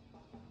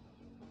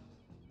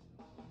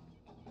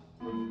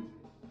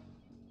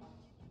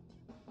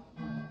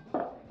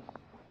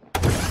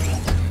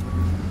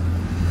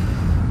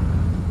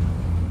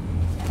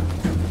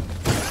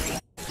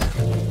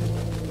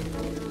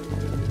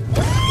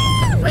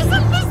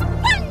 Isn't this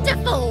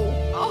wonderful?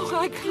 Oh,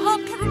 I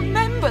can't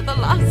remember the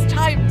last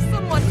time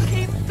someone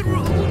came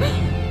through.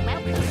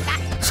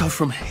 So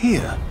from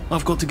here,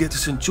 I've got to get to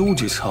St.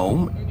 George's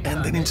home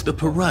and then into the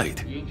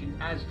parade.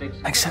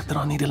 Except that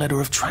I need a letter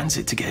of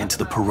transit to get into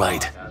the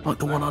parade, like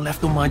the one I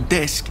left on my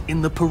desk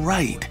in the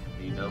parade.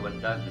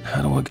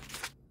 How do I...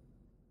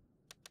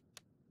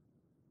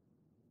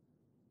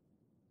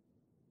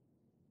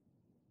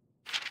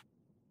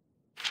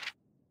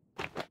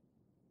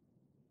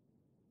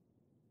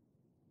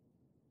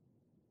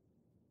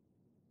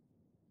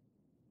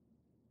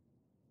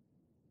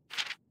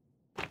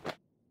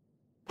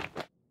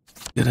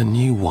 Get a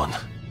new one.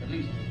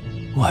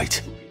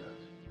 Wait,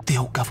 the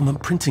old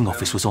government printing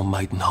office was on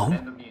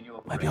Maidenholm.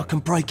 Maybe I can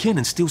break in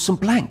and steal some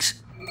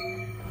blanks.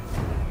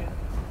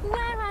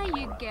 Where are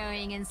you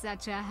going in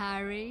such a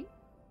hurry?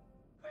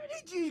 Where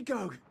did you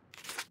go?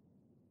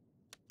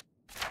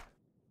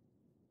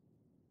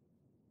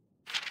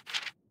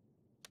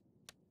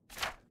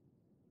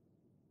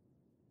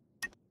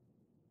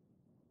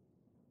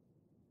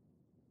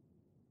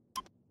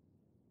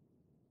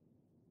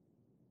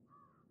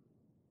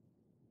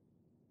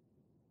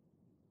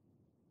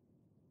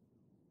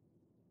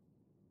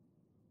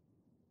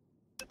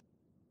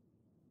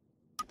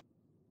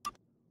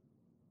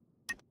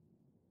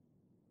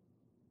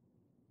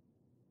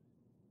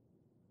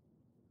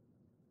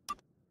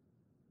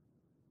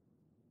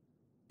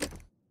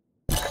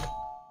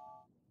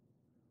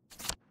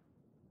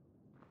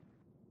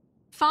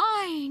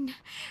 Fine.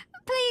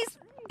 Please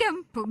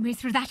don't put me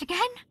through that again.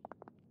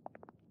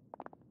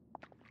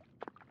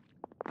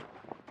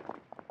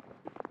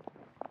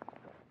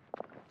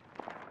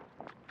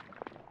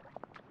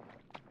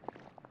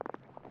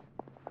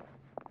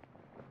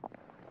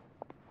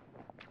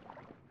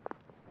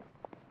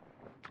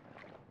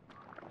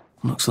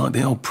 Looks like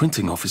the old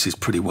printing office is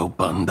pretty well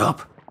buttoned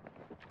up.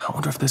 I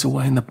wonder if there's a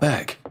way in the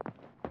back.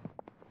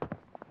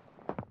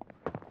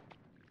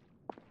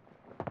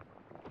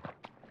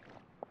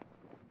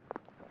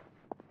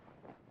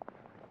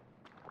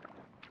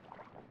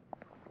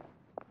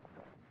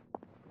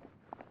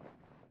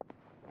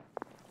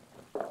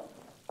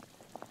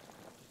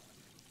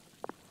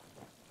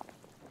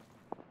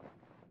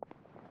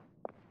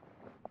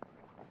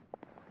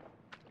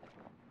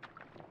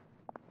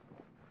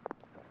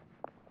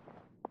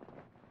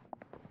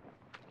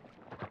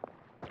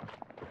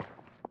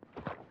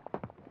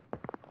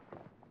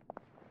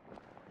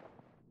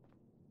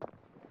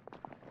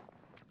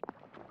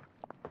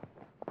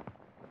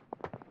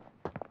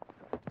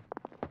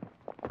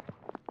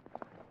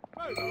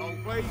 Move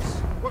along, please.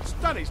 What's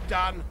done is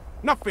done.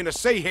 Nothing to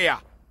see here.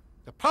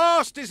 The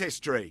past is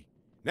history.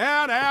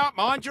 Now,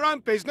 mind your own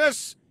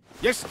business.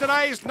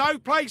 Yesterday is no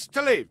place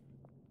to live.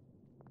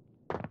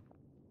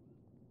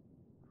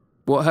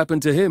 What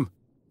happened to him?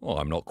 Oh,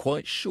 I'm not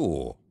quite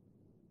sure.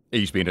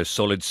 He's been a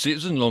solid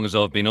citizen long as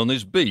I've been on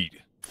this beat.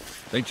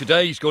 Then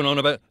today he's gone on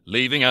about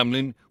leaving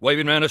Hamlin,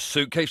 waving around a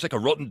suitcase like a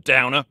rotten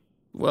downer.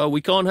 Well,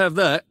 we can't have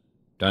that.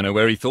 Don't know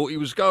where he thought he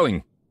was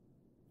going.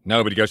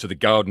 Nobody goes to the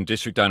Garden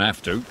District, don't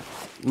have to.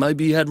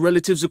 Maybe he had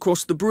relatives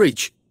across the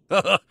bridge.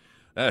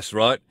 That's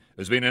right.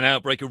 There's been an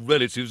outbreak of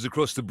relatives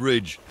across the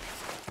bridge.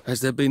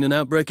 Has there been an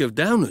outbreak of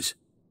downers?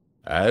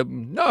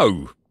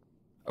 No.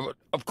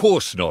 Of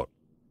course not.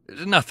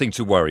 There's nothing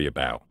to worry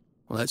about.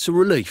 Well, that's a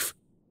relief.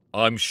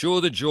 I'm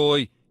sure the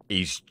joy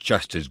is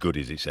just as good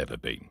as it's ever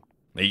been.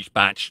 Each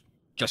batch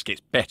just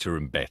gets better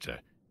and better.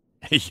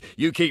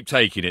 You keep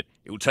taking it,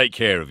 it'll take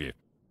care of you.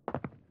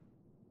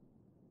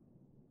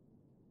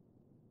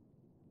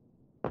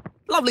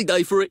 Lovely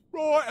day for it.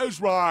 Right as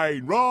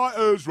rain, right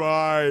as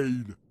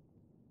rain.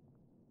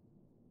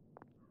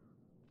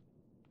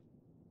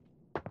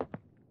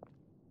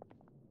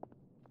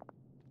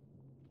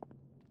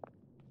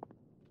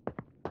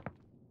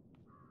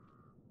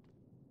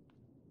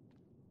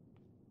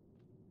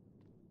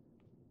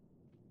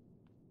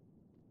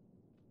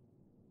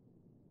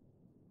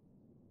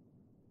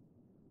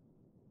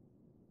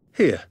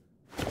 Here,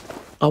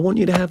 I want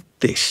you to have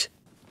this.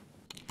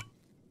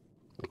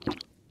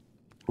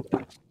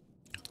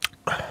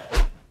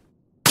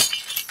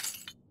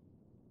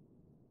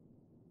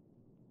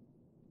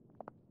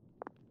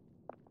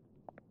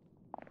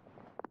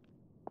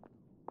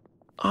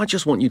 I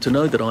just want you to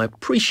know that I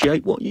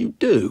appreciate what you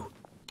do.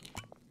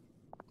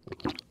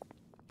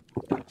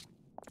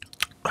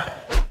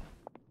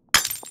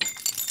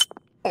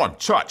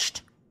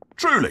 touched.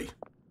 Truly.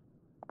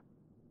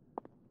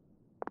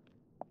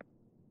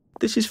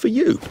 This is for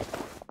you.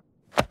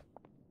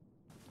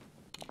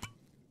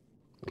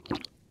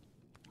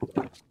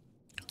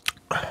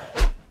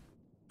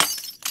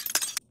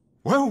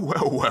 Well,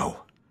 well,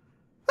 well.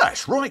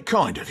 That's right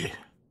kind of you.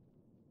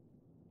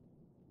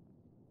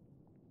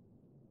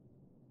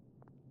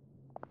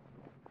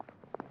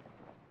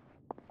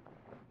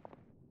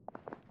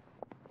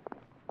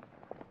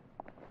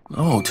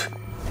 Odd.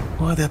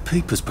 Why are there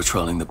peepers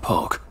patrolling the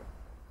park?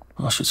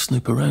 I should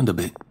snoop around a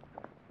bit.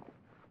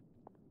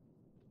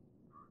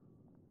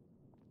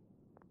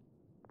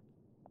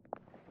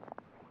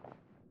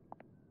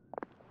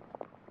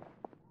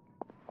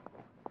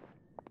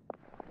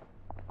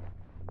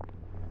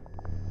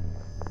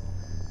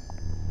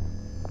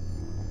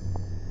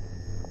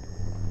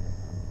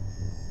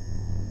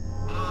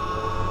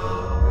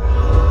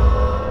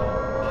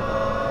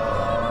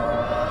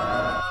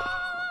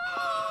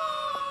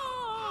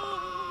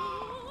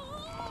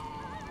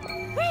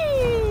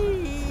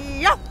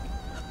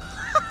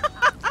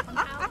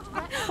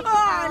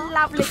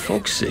 The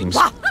fog seems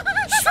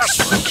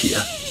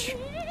smokier.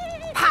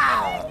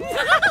 I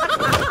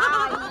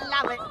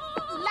love it.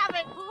 Love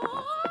it.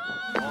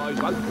 I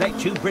won't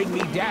let you bring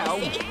me down.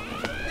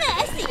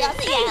 Mercy,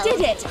 they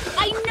did it!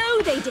 I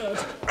know they did!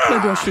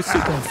 Maybe I should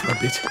sit down for a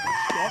bit.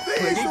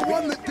 He's the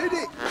one that did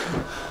it.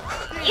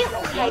 You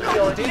will take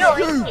your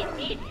choice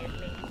immediately.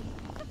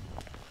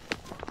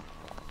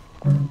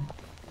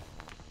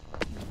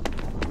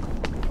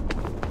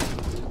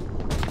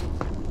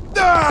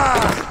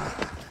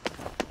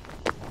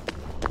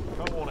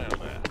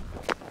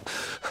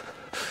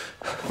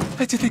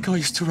 Where do you think I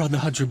used to run the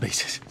 100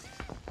 metres?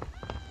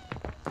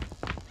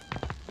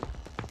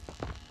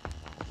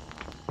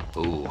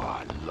 Oh,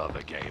 I love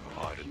a game of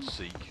hide and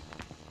seek.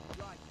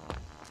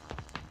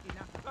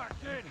 Back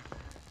in.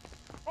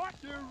 What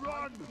you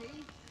run?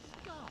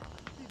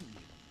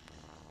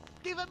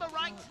 Give him a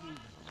right,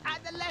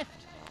 and a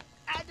left,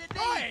 and a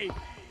knee,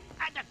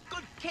 and a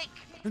good kick.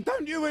 And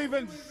don't you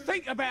even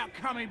think about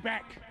coming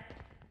back.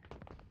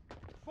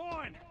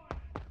 Fine.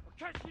 I'll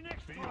catch you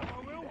next time, I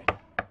will.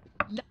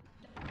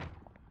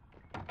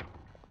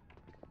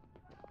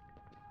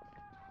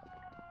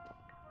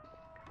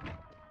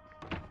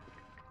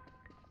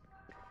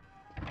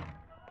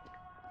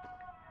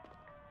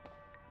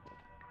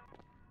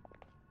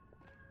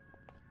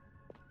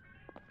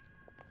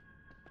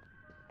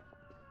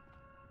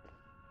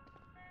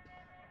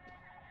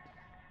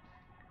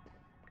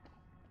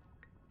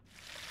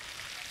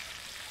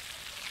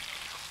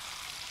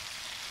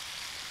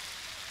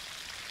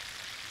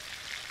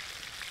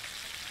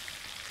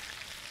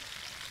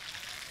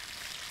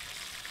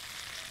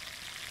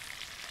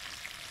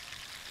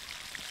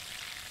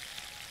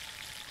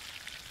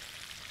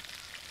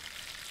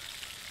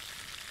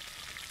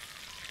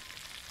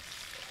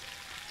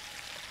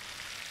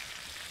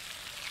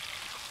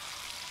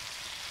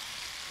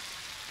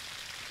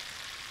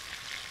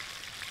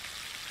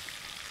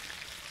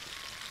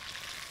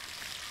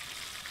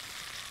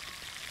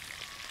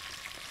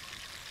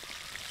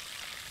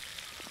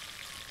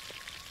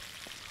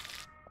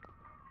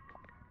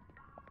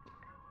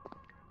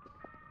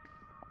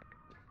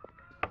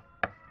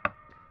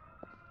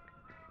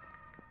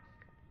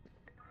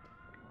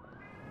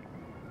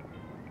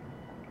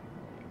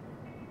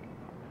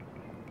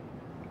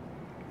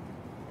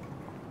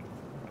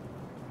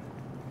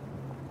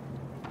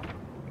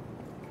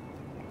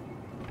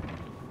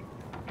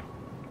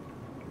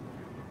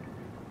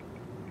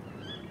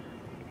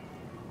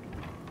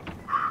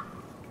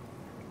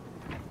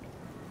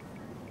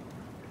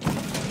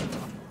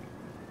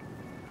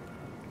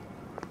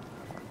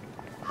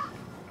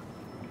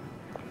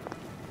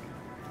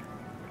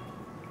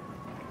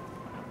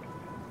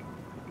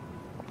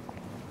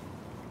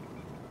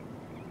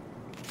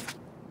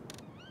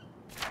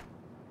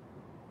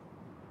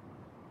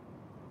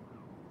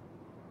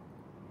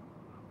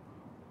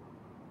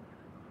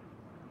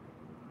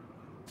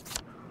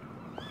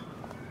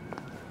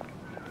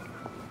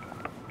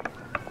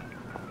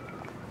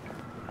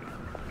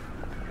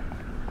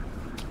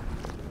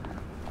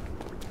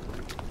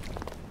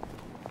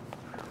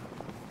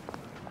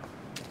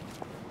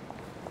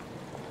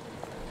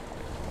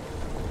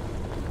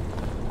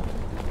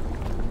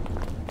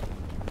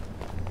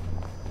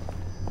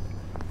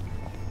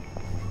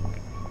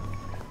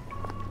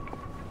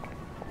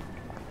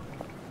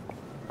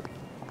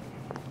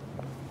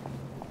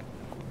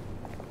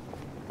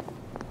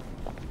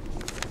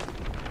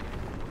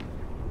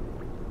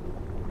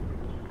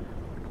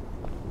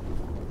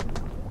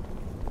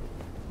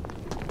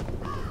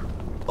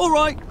 All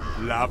right.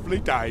 Lovely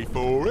day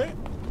for it.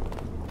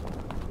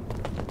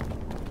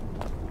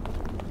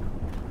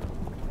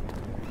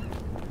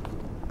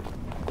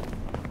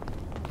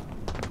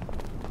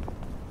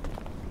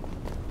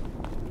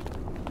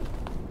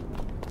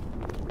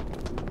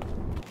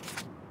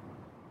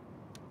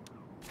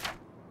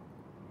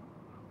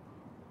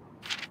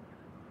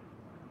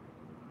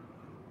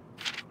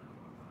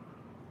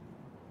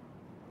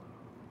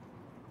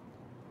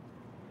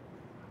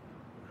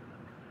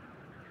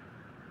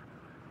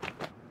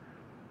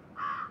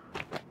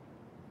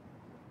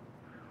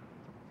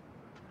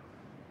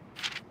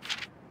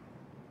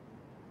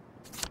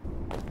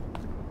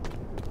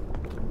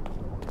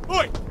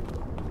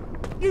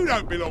 You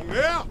don't belong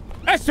there.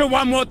 That's the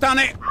one what done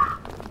it.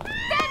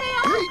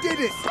 He did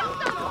it!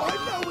 I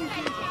know he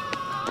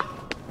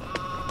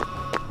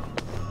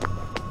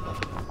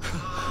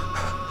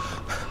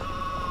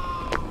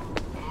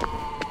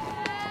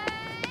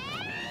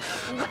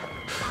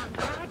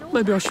did!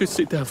 Maybe I should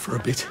sit down for a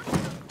bit.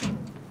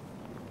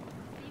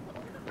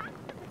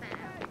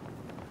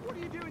 What are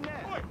you doing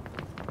there?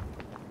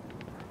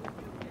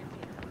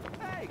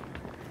 Hey!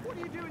 What are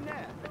you doing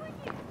there?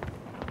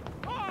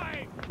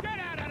 Oi! Get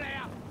out of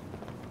there!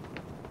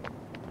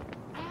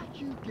 How'd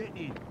you get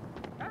in?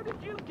 How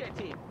did you get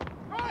in?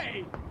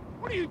 Hey!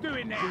 What are you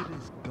doing there? It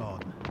is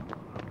gone.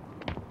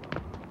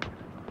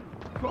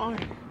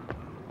 Fine.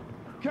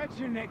 Catch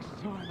you next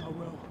time, I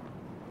will.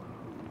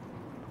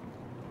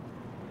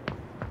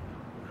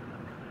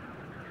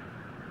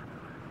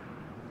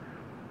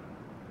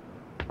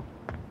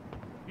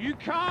 You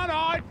can't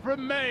hide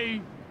from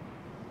me!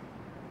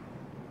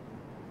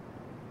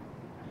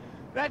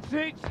 That's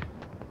it!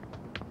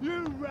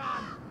 You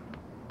run!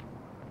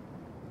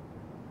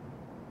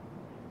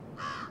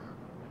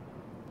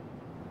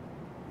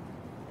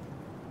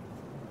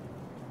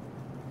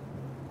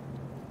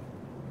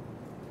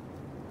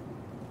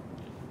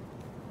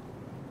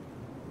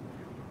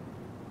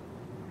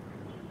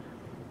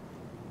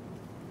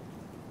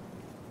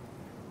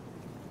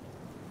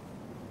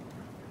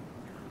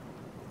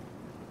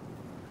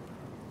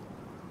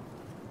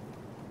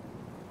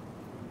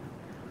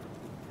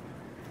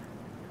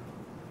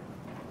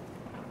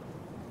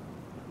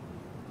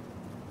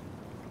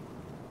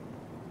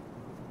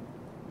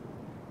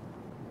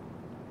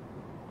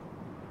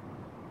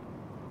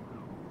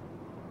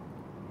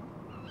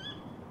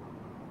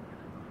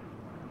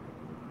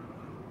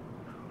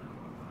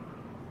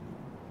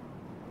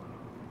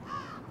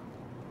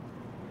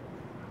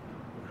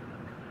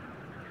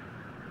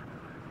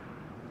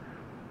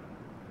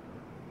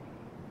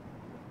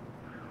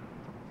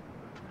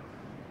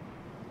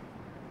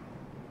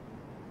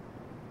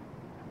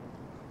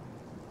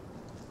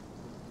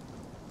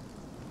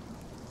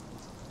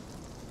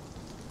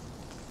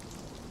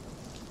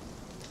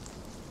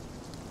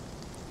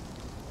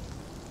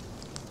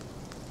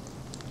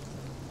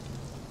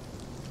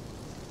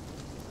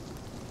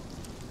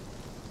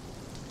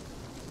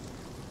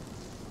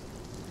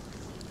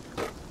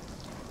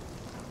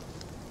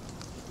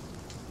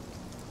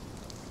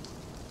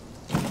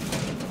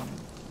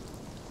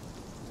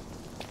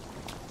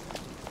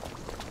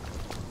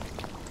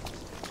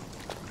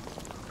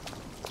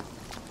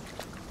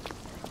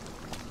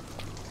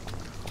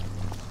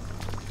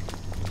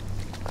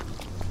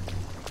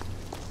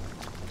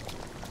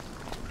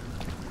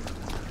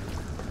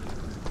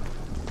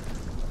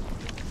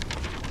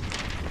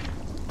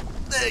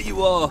 There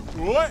you are.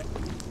 What?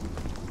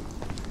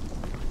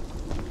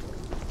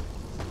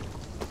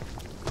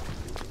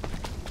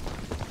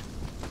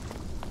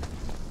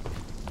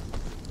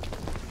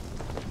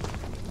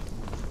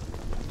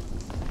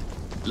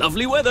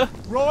 Lovely weather.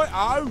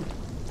 Right-o.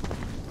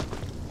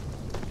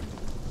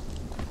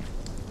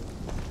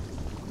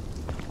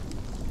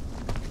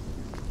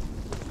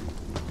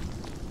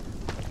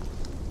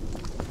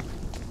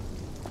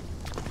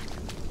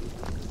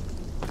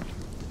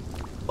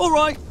 All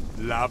right.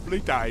 Lovely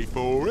day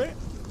for it.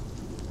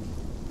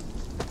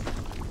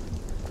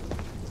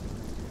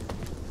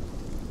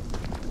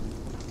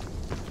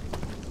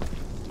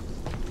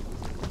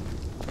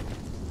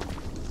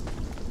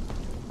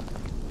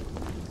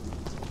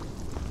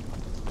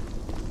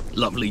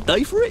 Lovely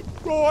day for it.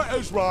 Right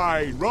as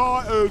rain,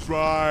 right as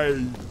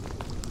rain.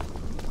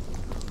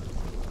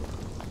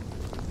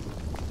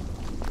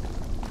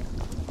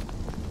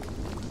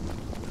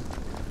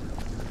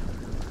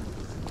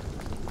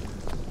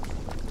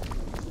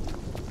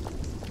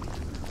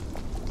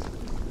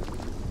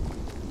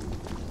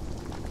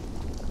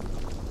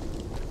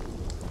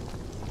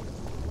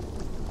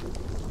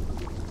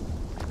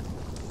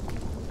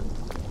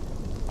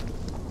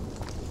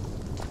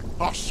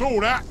 I saw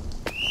that.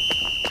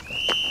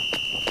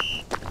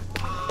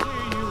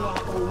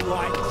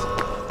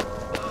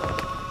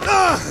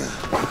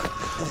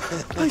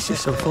 Pace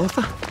yourself,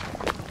 Arthur.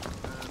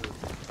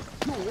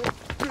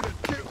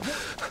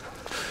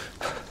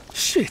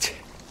 Shit.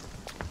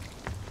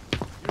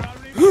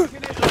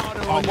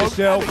 On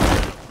yourself.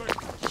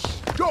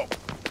 Stop!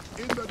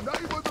 In the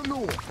name of the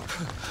law.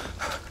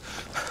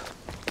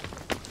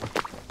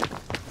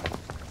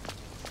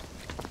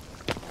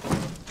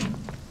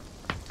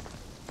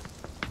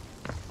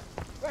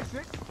 That's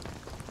it.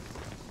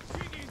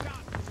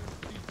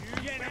 You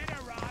get in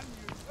a run.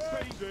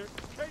 That's it.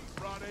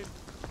 Keep running.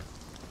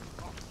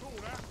 I saw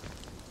that.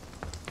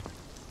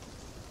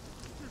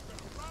 You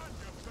better run,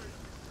 you thief.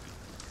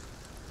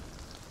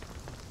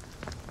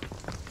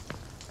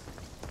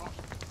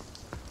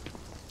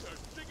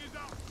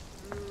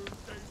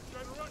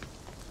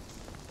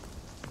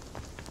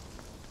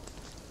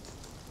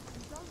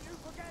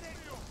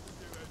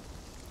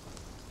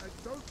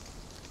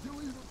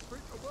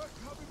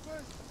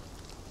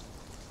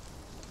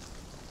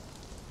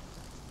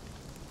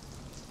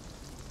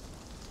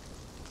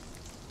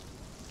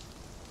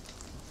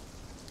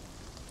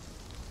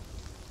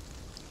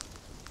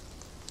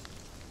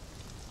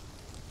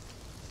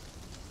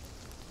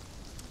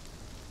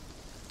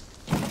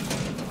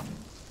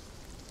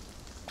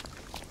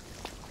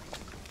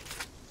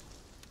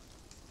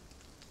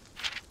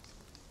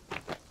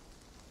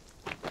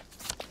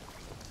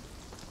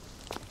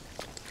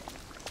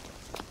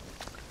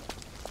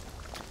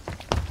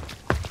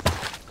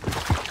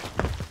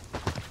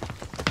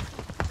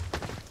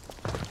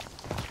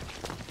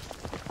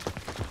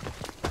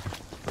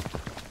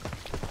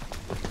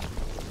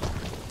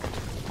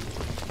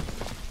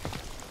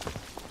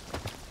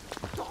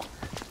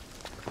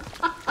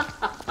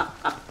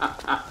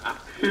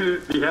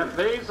 They have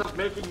ways of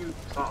making you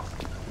talk.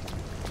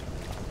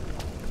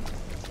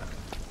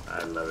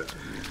 I love it.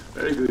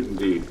 Very good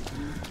indeed.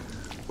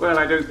 Well,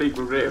 I don't think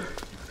we're really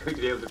going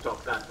to be able to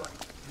top that one.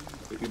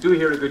 If you do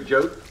hear a good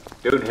joke,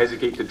 don't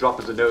hesitate to drop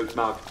us a note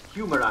marked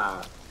Humor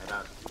Hour at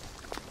our...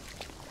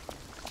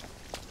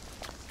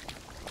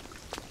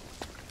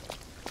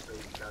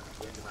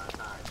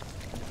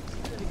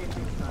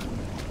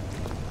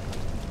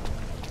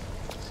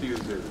 See you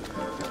soon.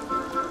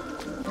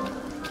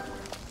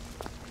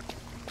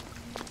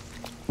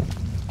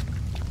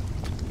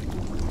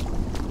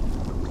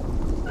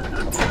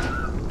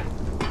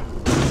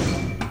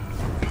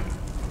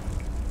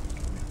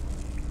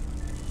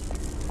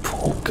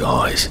 Poor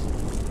guys.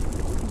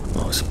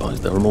 I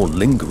suppose there are more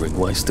lingering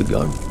ways to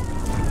go.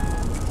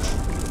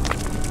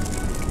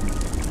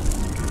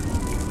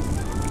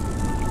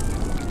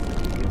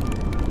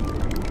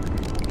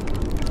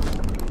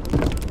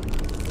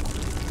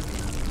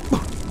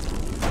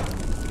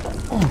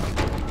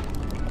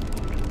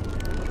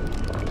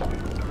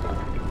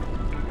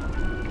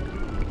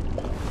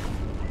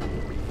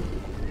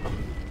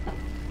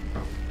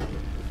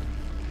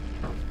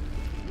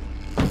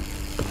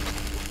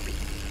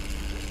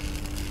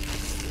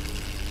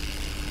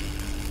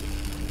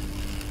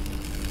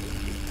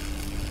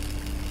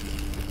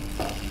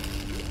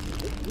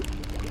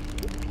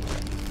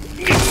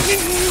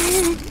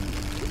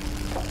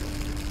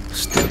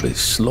 Still a bit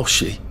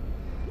sloshy.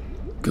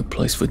 Good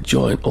place for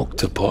giant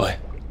octopi.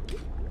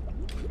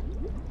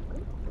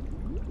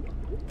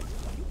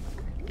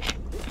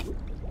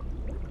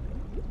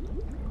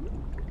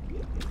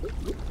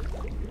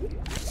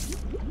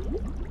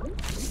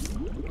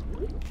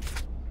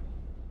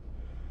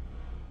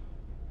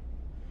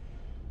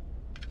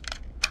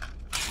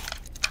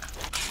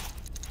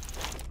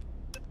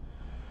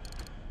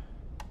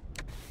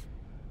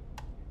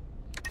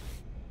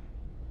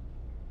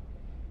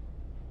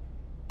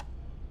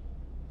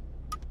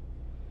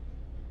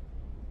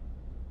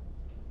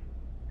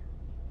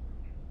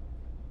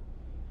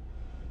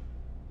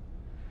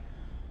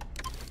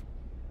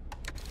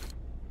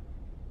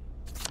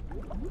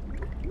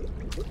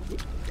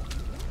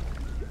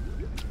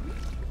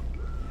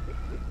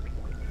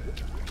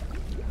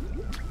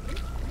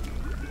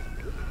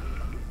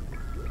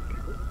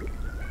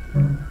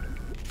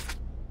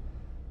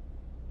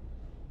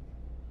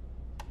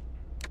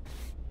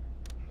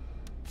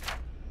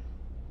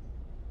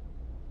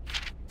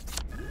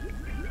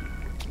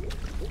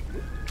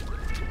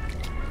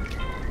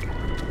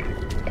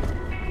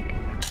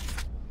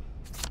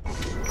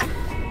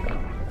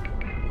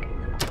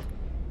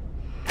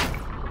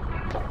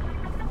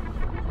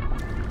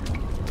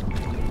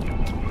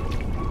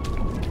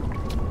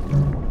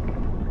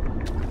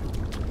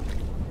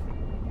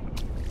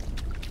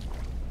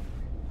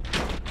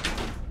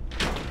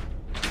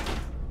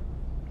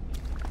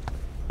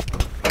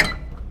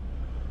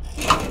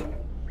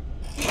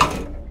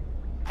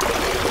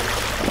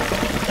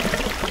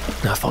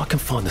 Now, if I can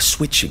find the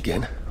switch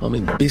again, I'm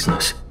in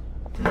business.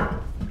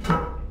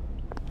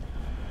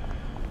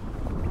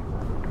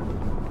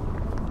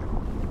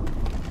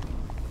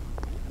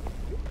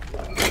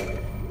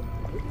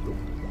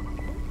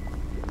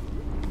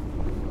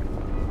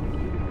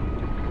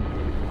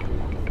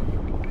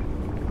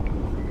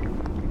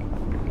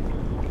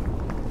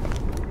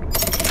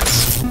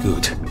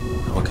 Good.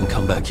 Now I can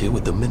come back here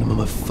with the minimum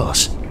of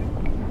fuss.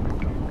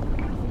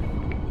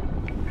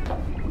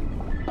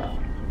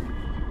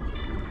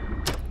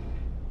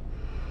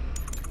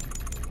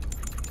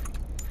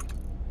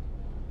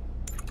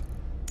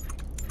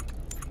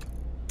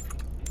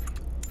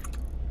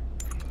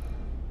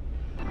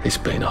 It's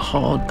been a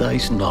hard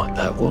day's night,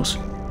 that was.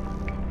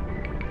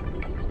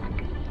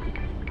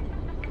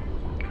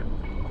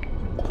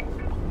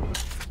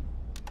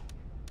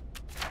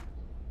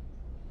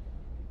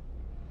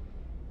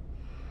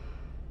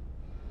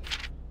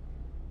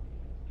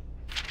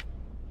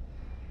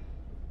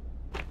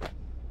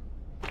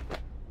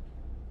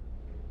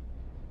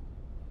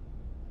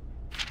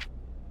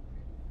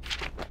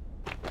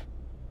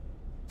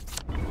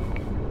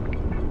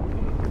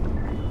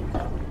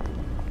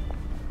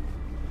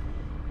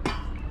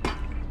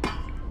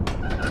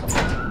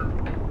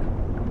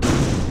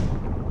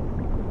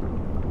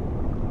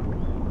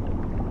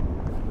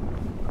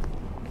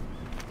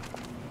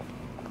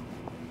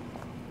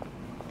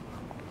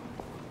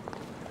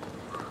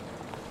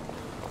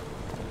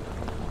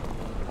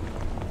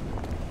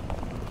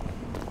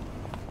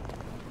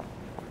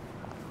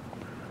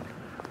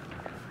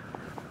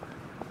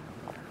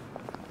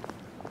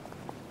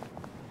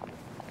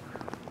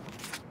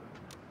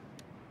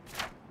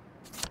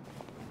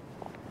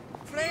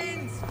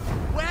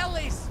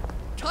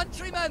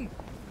 Countrymen,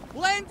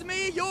 lend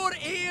me your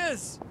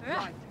ears!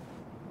 Right.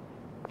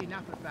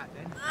 Enough of that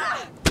then.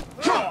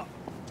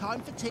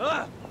 Time for tea.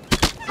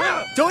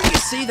 Don't you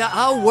see that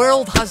our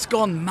world has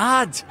gone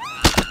mad?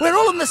 We're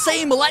all in the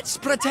same let's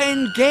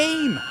pretend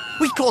game.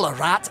 We call a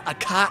rat a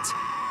cat.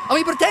 And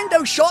we pretend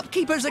our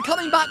shopkeepers are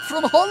coming back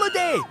from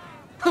holiday.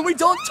 and we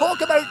don't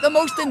talk about the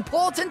most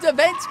important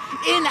event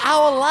in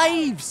our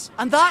lives,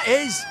 and that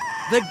is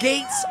the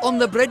gates on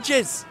the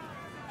bridges.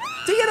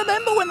 Do you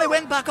remember when they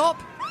went back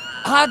up?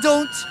 I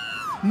don't.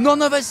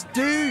 None of us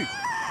do.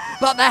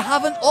 But there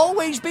haven't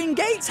always been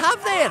gates,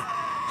 have there?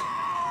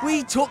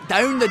 We took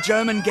down the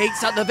German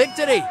gates at the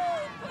Victory.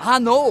 I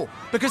know,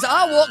 because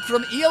I walked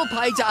from Eel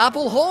Pie to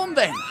Appleholme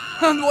then,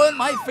 and weren't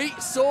my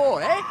feet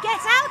sore, eh?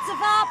 Get out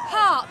of our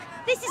park!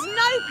 This is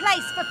no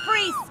place for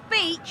free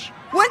speech!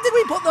 When did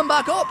we put them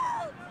back up?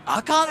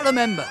 I can't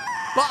remember,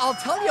 but I'll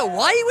tell you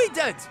why we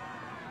did.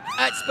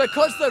 It's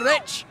because the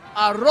rich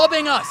are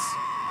robbing us.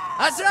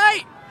 That's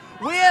right,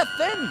 we're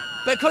thin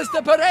because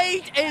the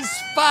parade is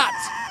fat.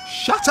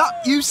 Shut up,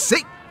 you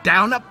sick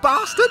downer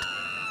bastard!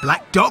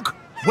 Black dog,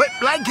 wet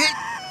blanket!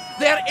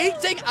 They're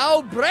eating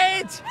our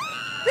bread!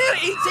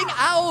 They're eating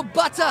our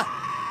butter!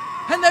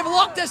 And they've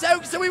locked us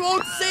out so we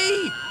won't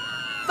see!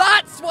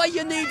 That's why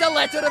you need a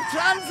letter of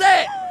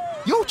transit!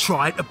 You're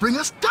trying to bring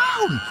us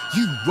down,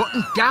 you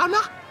rotten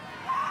downer!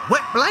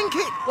 Wet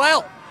blanket!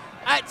 Well,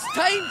 it's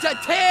time to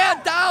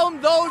tear down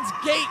those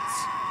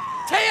gates!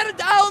 Tear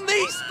down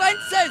these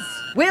fences!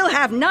 We'll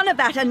have none of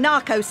that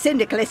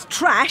anarcho-syndicalist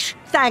trash,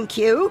 thank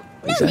you.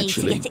 He's No need to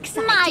actually get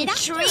excited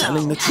after all.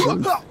 telling the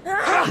truth.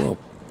 Well,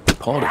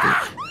 part of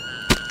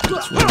it.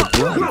 It's really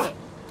brave.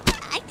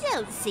 I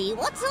don't see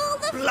what's all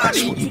the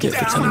That's what you get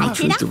for telling the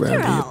truth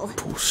around all. here,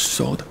 poor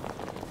sod.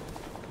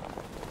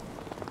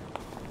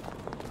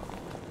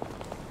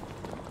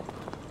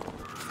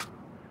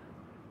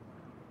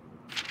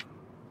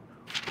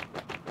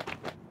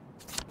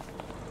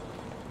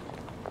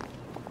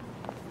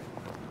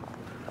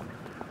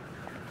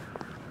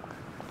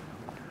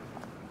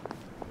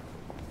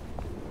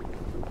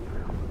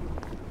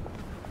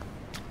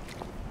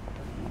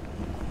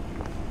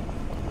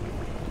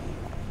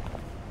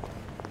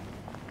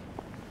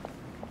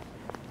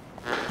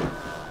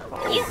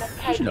 You must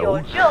take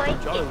your joy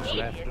in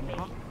left and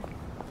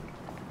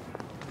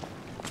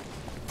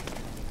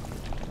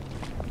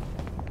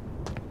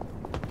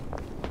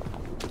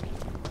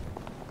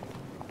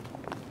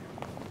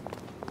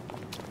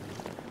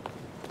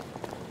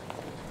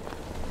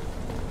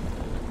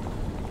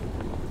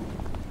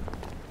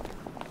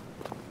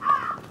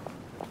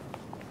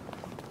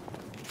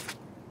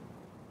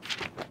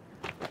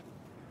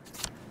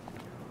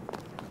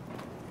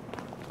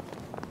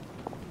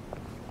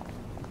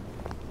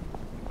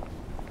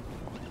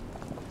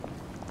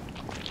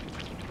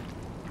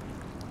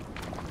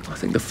I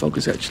think the fog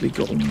has actually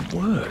gotten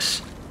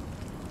worse.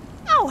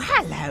 Oh,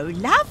 hello,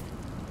 love.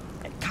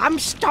 Come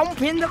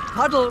stomp in the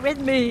puddle with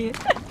me.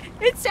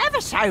 It's ever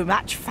so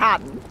much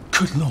fun.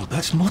 Good Lord,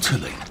 that's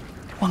Motterling.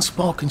 One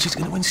spark and she's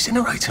going to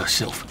incinerate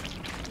herself.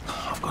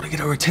 I've got to get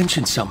her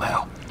attention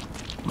somehow.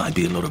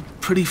 Maybe a lot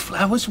of pretty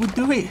flowers would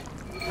do it.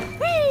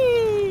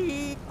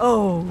 Whee!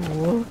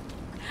 Oh,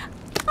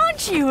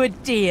 aren't you a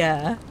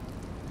dear?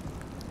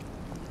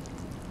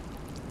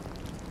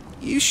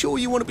 You sure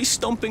you want to be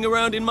stomping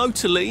around in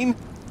Motorline?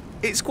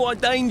 It's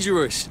quite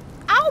dangerous.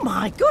 Oh,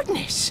 my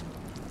goodness.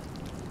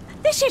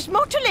 This is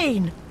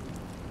Motorline.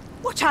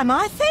 What am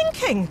I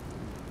thinking?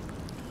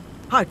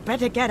 I'd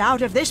better get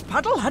out of this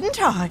puddle,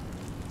 hadn't I?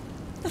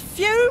 The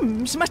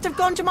fumes must have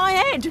gone to my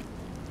head.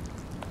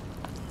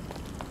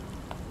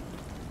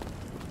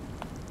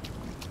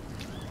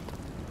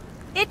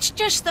 It's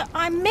just that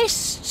I miss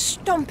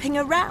stomping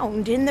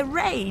around in the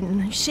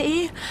rain, you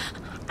see?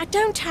 I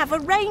don't have a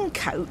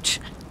raincoat.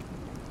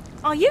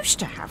 I used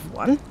to have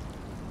one.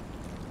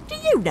 Do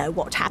you know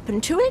what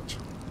happened to it?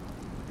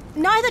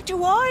 Neither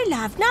do I,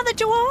 love, neither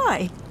do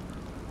I.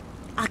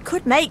 I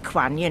could make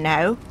one, you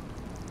know.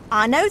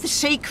 I know the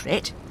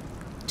secret.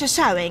 To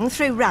sewing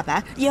through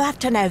rubber, you have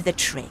to know the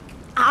trick.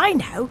 I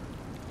know.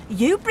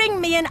 You bring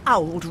me an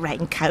old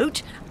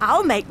raincoat,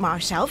 I'll make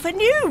myself a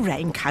new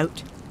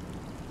raincoat.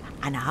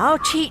 And I'll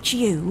teach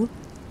you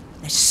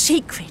the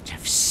secret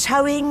of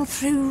sewing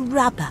through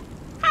rubber.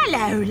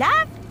 Hello,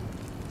 love.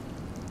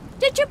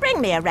 Did you bring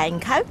me a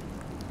raincoat?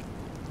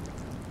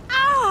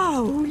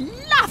 Oh,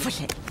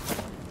 lovely.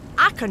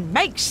 I can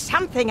make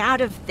something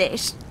out of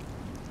this.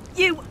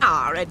 You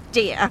are a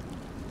dear.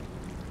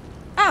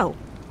 Oh,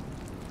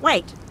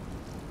 wait.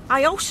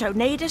 I also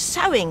need a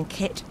sewing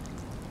kit.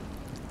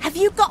 Have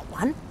you got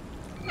one?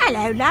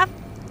 Hello, love.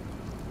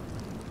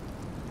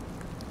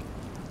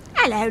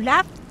 Hello,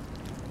 love.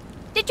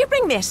 Did you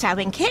bring me a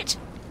sewing kit?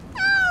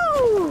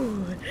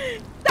 Oh,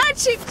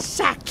 that's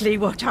exactly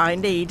what I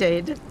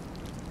needed.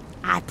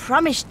 I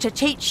promised to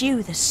teach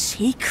you the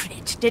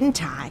secret,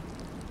 didn't I?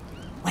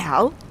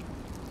 Well,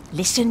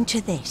 listen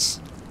to this.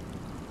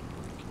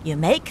 You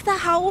make the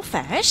hole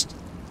first,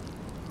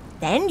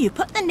 then you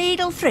put the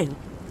needle through.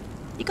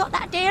 You got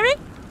that, dearie?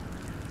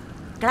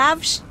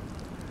 Gloves,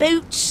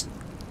 boots,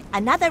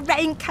 another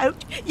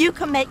raincoat. You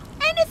can make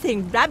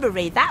anything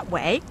rubbery that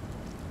way.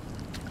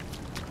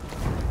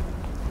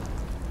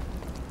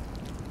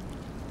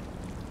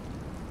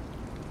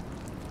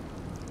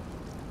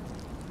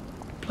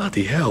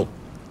 Bloody hell.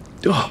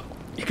 Oh,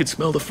 you can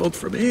smell the fog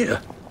from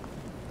here.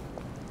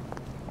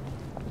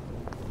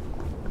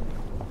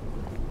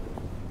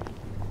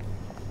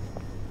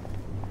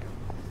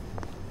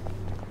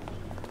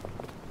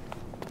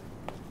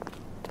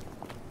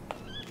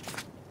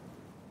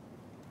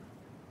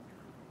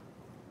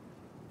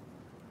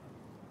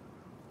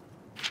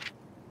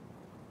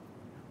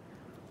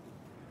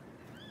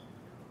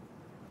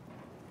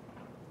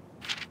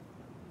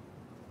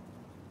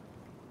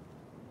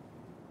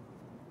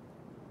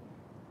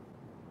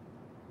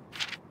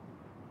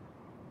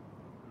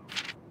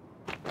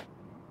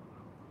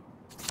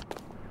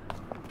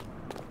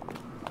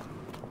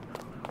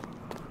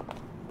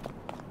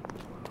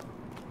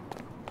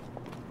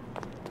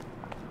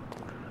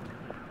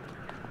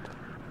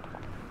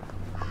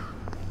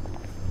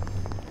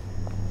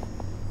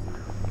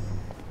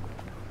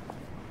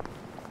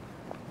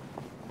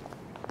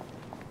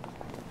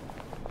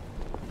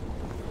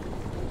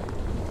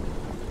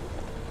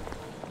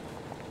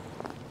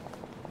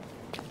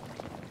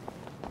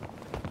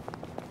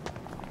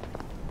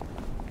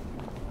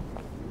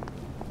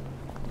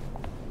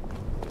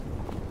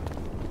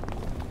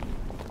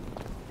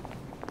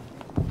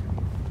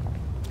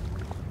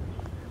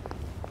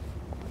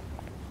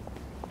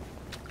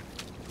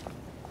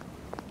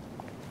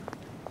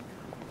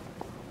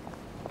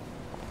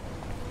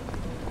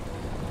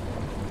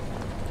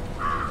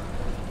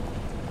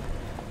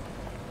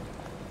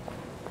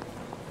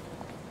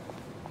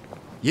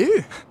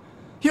 You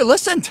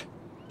listened.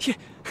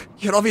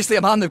 You're obviously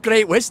a man of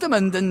great wisdom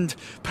and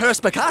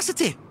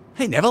perspicacity.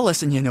 They never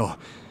listen, you know.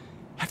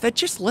 If they'd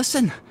just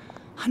listen,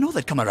 I know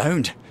they'd come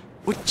around.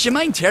 Would you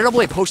mind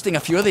terribly posting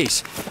a few of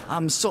these?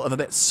 I'm sort of a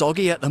bit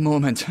soggy at the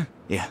moment.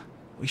 Yeah,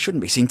 we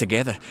shouldn't be seen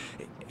together.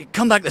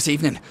 Come back this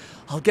evening.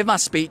 I'll give my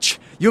speech.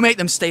 You make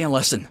them stay and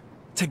listen.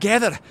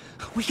 Together,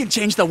 we can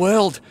change the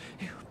world.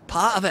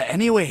 Part of it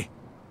anyway.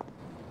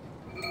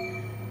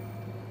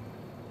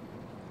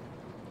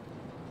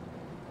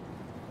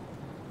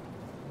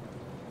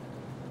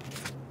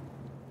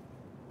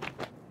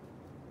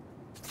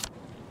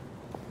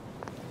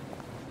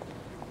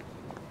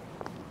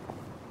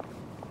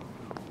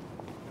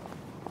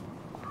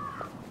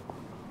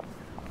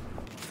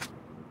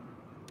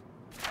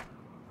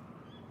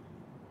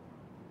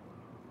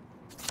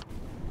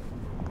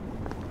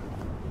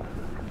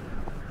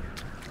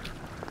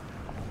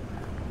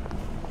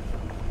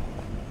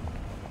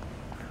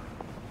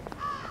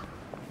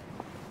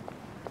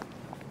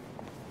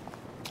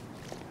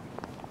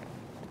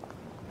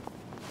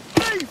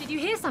 Did you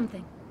hear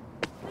something?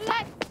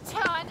 Let's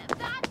turn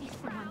that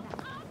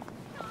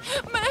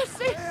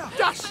Mercy!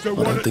 I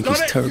don't think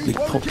he's terribly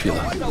popular.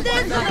 I'll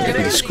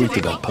be discreet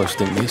about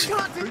posting this.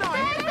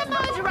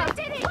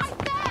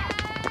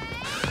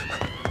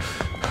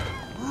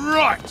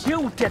 Right!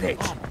 You did it!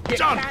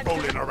 Done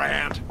fooling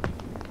around!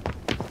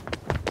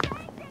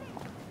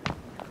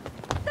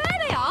 There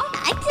they are!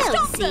 I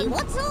don't see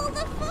what's all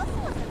the fuss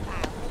was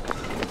about.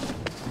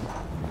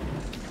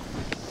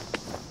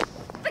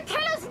 The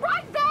killer's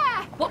right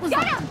there! What was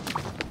Get that? him!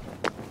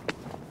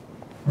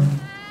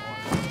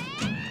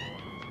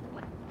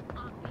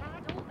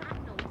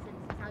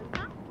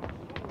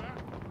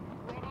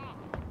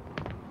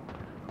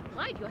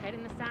 Hide your head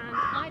in the sand.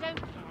 I don't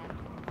care.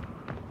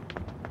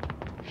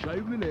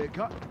 Shaving and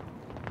haircut.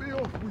 Be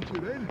off with you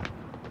then.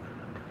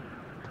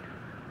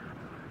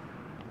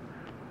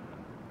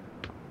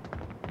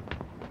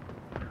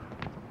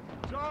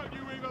 Don't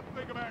you even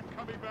think about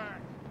coming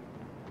back!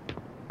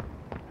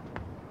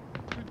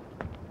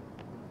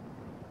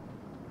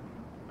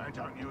 And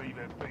don't you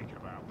even think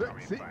about coming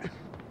That's it. back!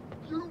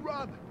 You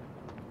run.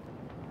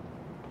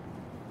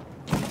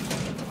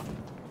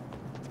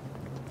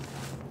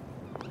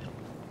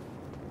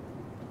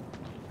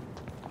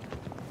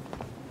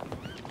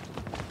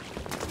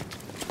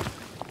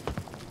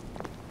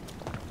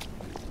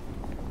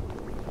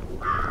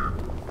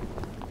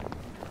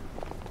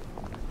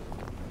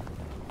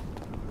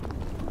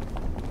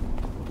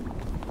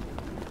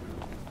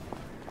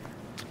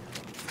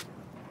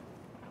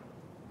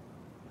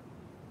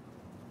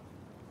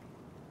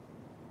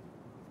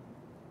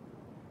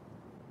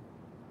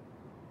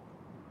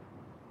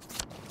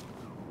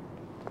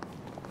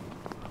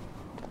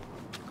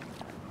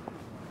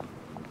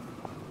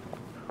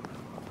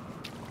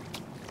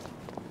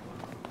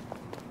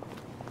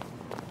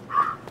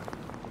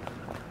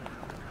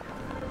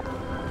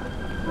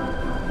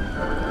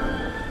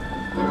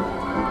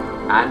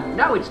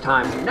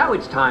 And now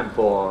it's time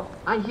for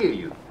I Hear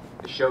You,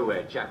 the show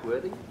where Jack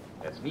Worthy,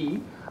 that's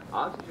me,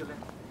 answers your letter.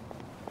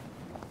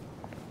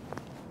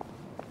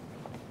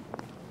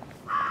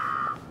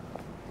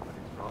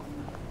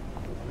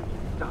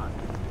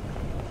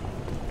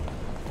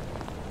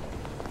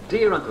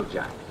 Dear Uncle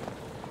Jack,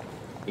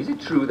 is it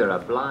true there are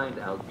blind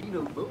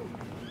albino moles?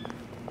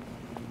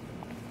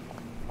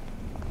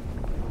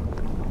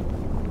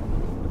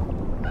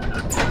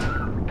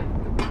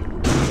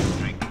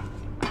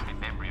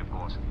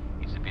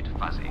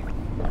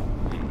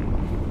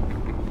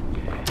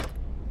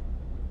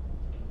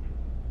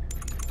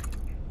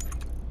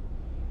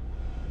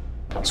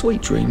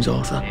 Sweet dreams,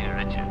 Arthur. Here,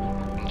 Richard.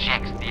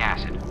 Inject the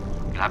acid.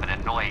 You'll have an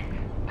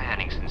annoying,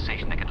 burning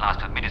sensation that can last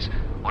for minutes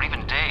or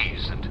even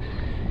days, and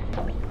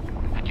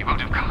you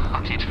won't have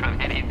got it from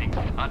anything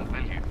fun,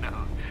 will you?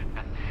 No.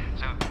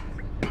 So,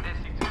 the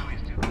best thing to do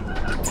is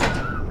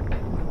to...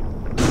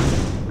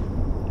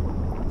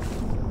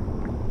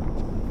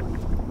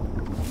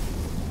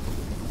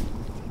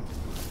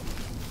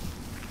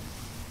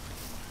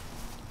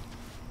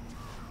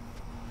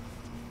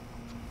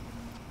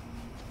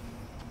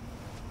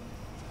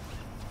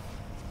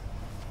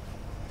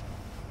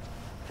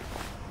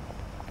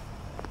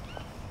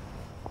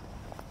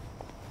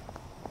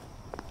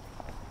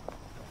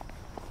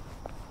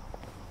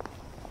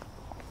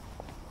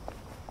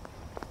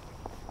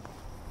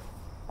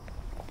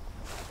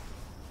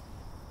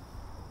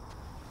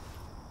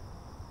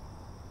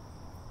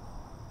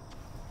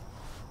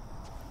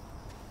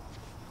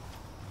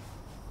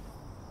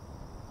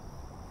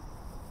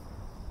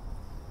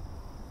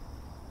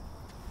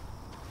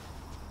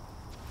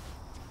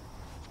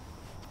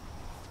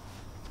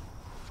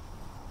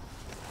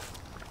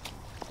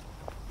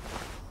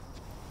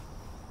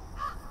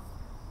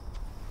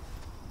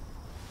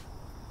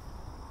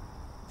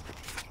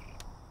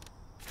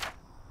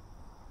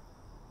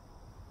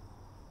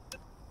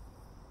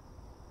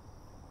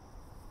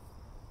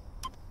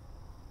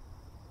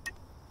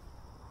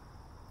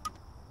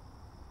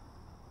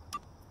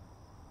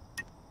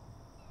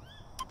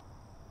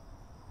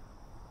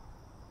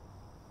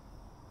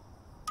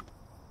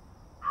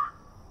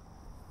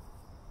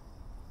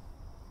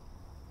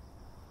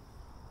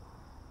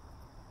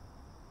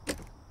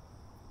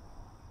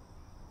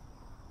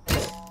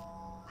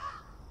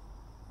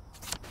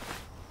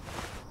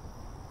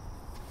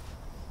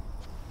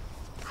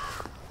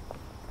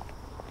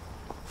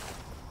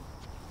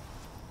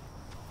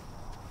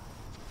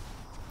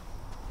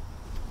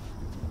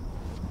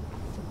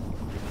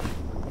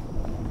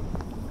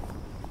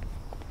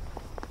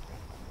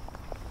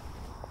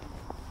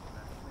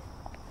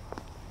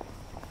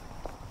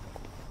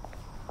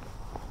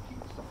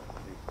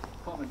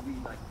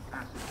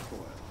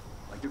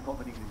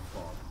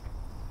 form.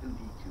 Don't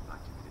eat too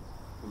much of it.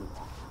 It's full of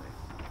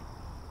oxalates.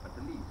 But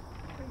the leaves,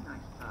 very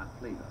nice tart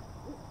flavor.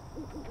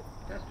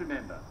 Just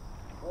remember,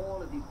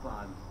 all of these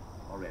plants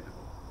are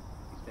edible,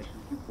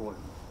 especially if you boil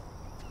them.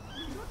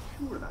 If you're not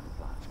sure about a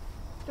plant,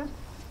 just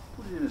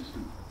put it in a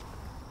soup.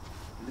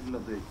 A little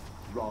of the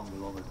wrong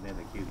will almost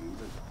never kill you,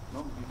 but as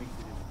long as you mix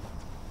it in.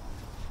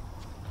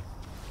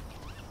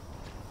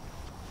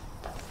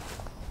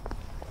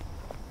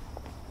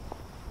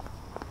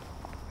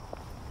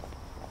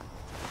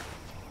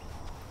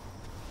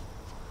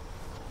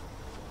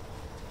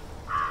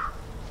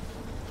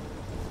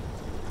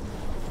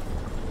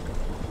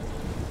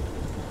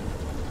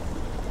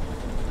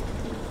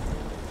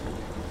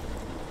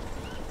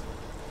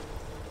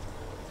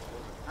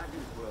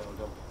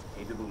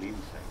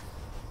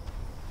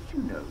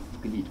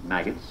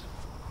 Maggots.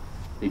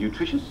 They're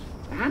nutritious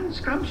and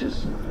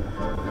scrumptious.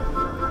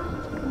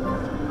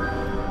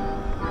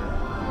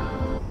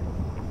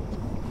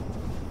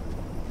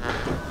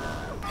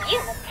 You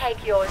must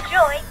take your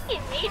joy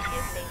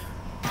immediately.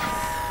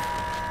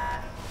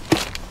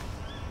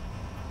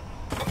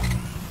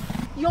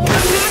 You're a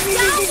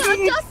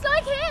just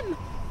like him!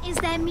 Is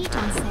there meat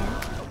on sale?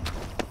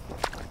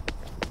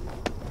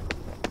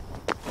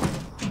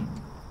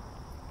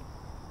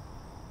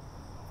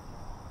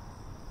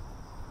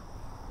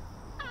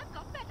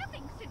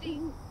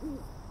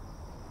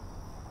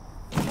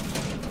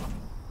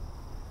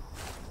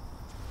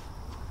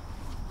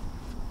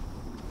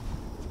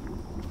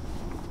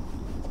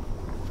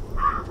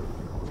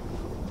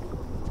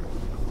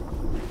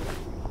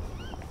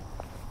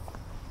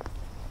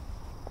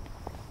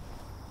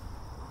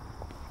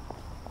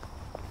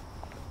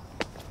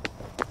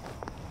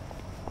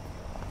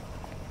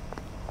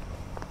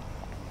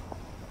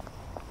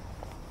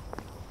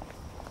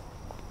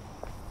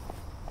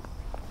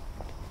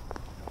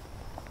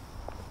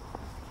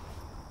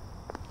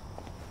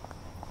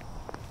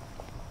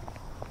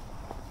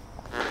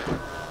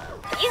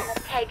 You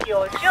must take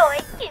your joy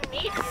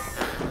immediately.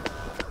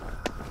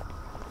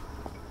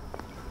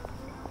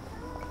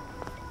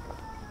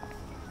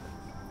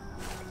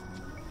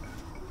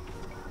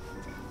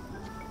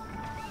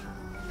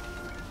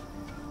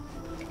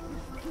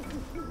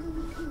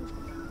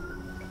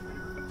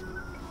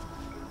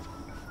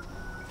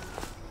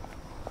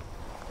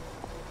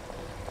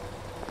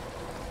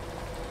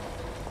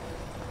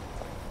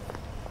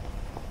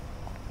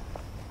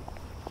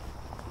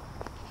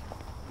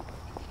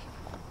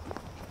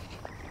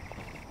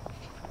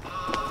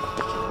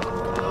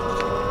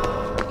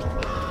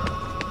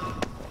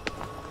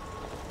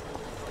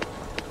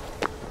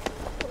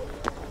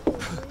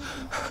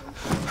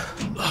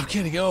 I'm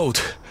getting old.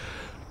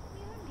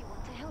 We only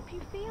want to help you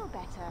feel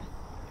better.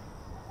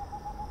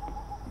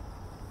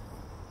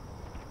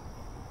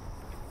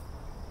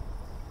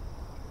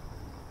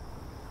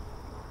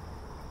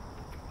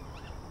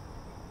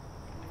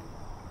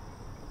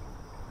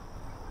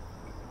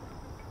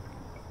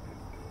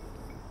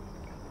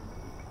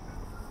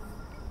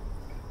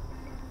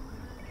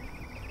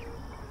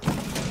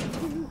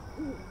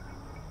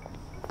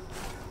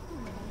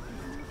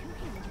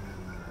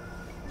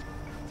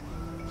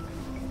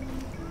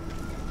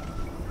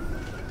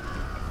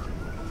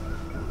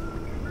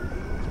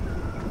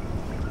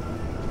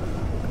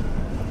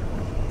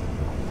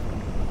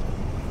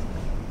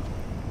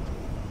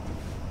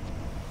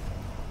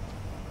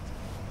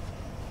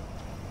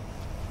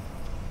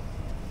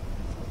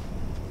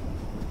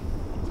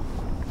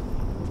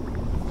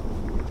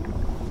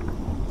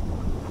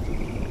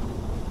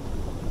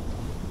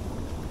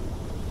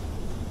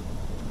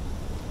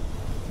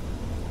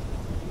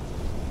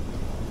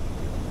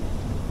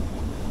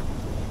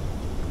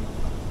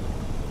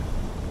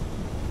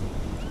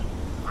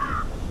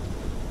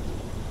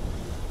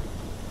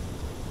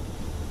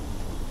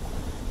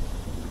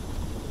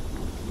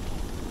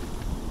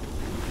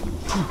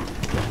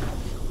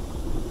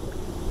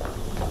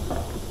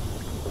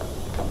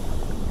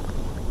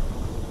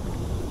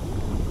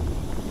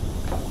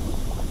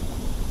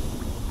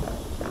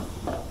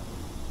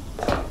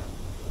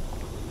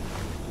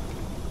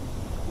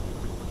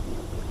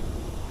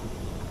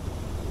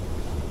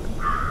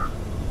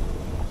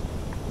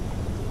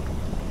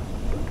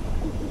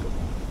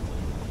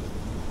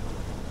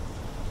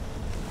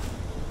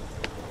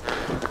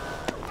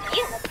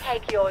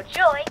 Take your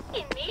joy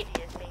immediately.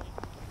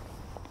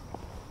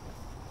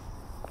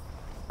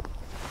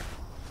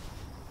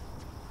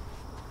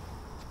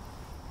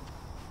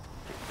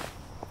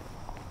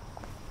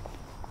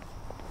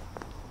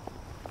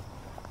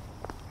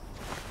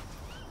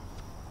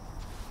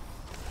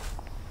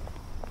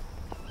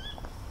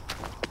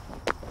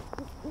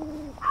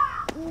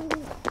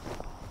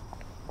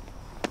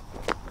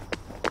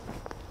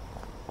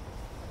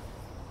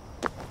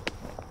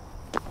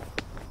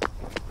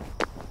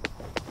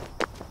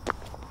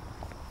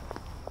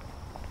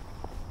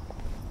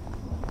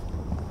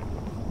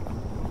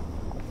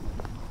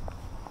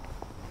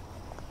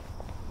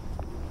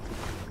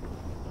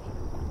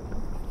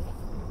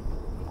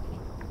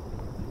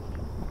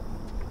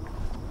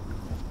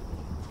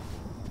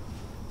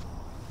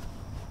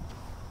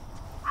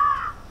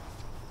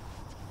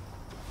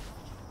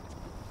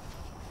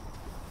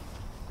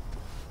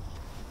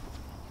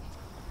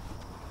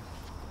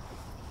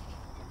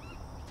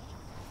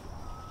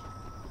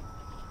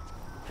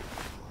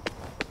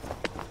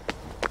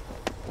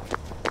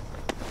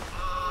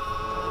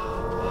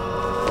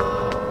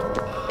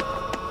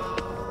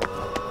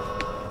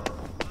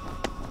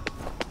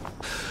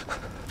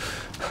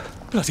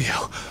 Bloody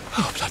hell.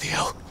 Oh, bloody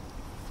hell.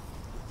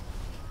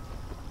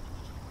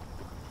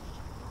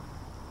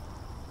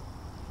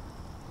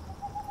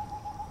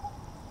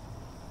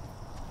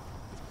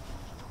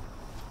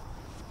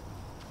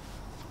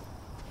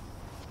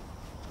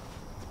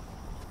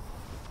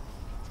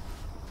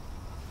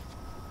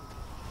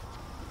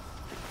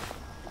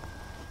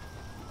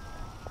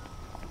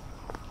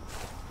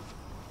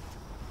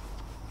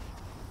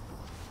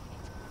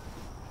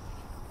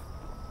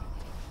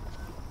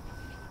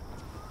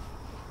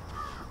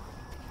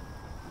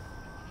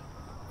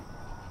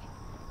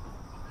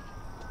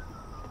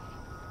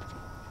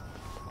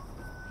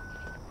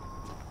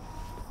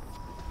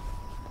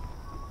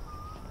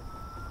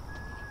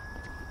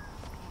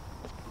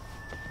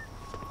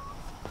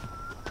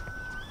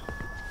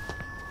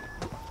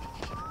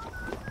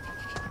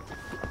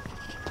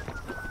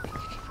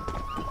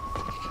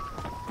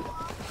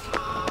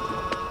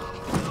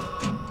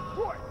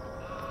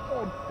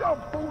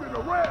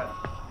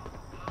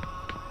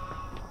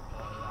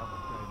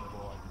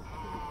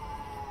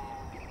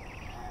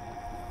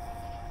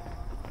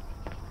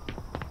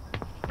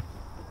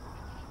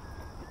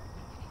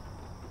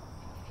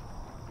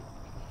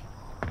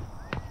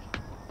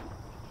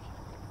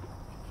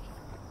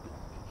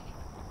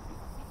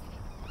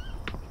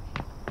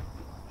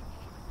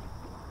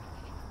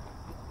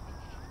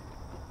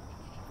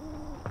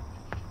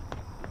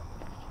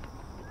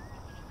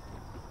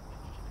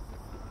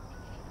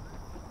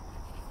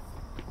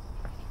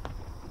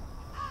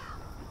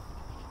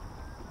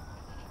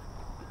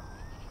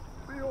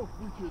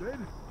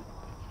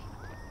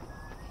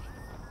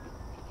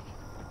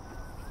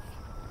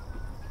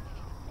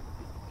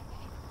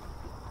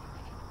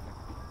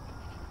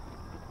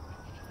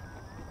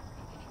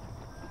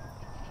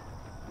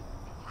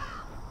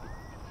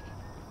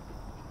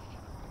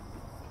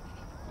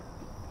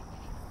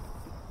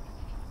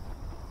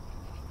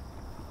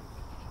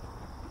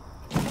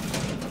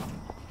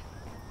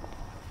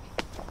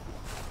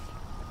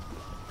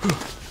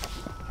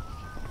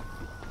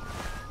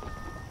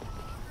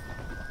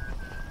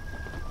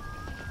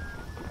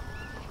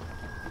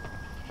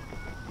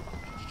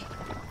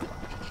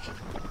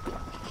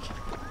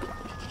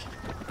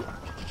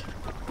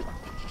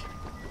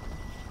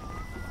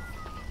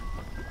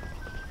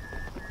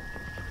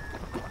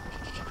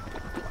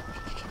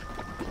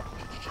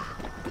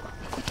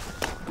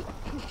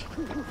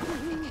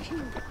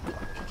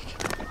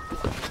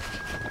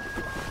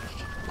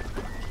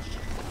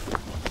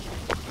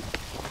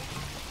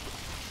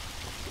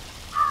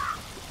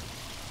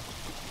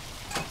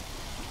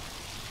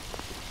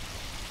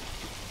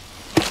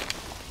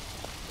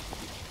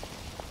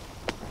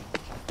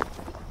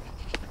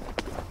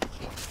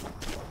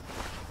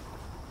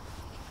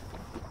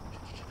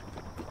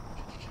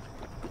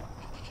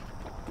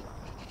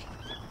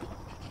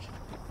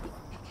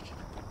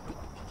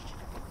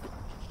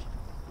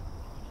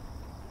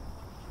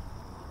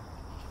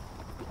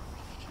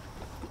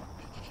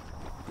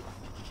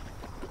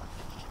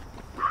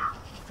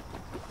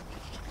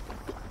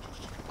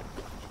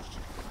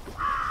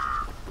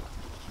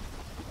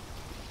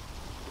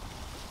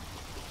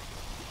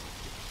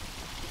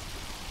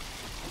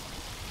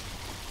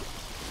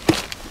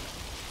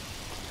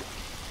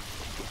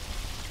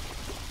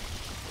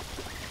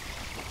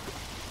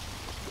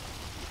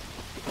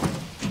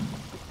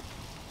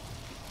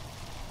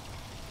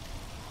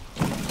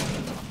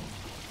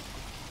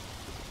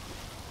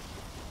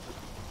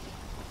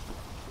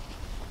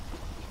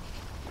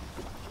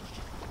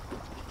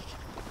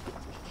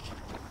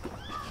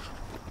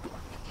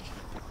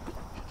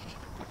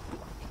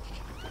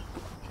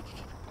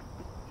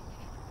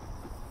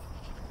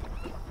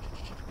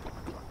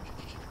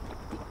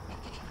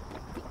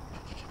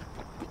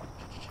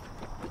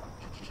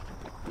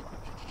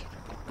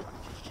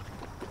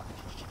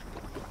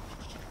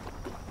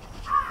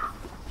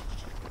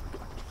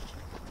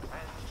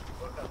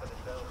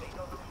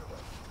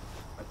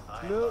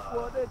 Look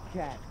what a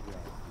cat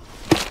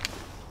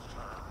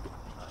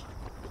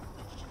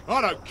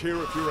I don't care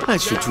if you're a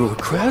That should draw a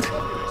crowd.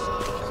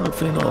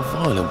 Hopefully not a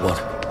violent one.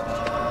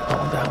 I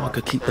wonder how I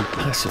could keep them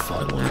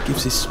pacified while he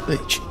gives his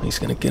speech. He's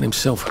going to get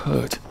himself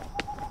hurt.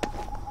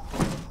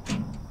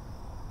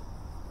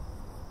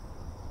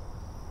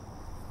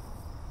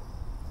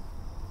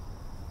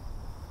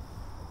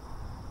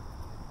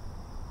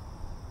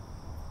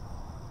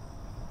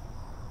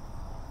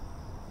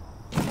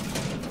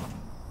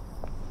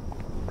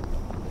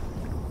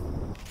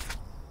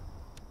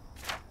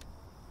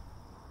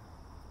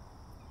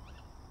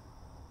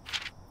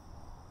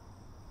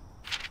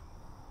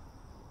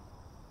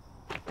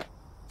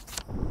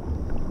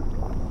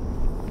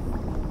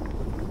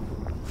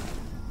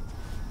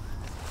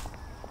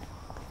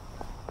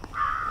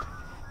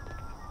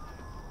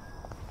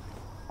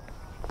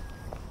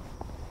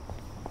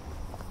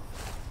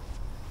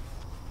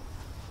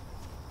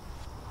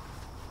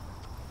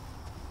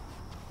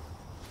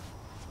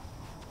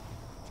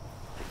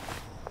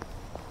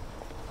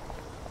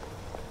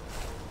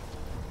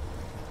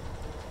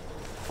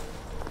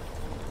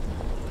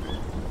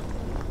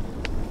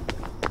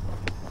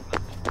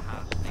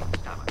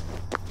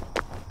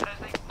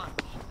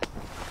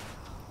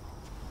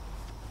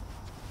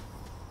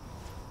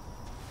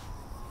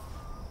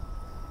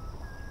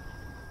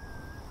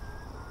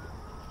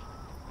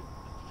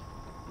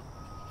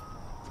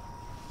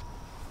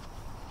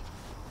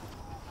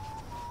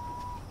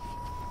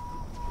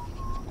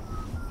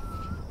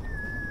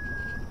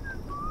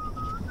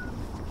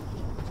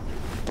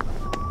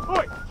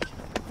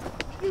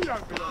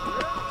 don't belong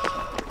here.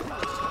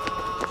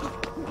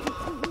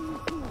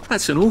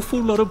 That's an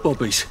awful lot of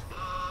bobbies.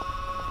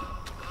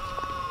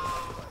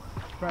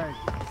 Bang.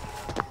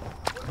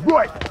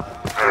 Right.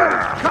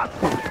 Cut.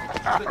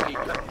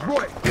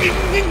 Right.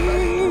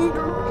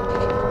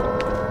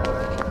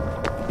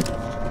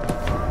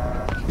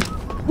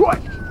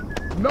 Right.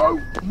 No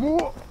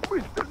more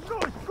Mr.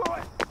 Nice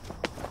Guy.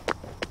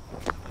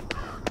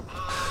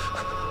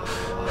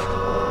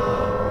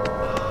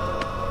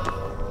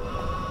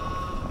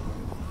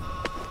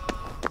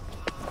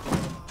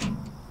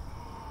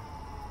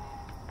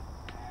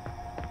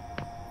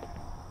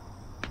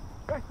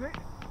 That's it.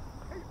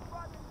 Keep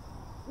running.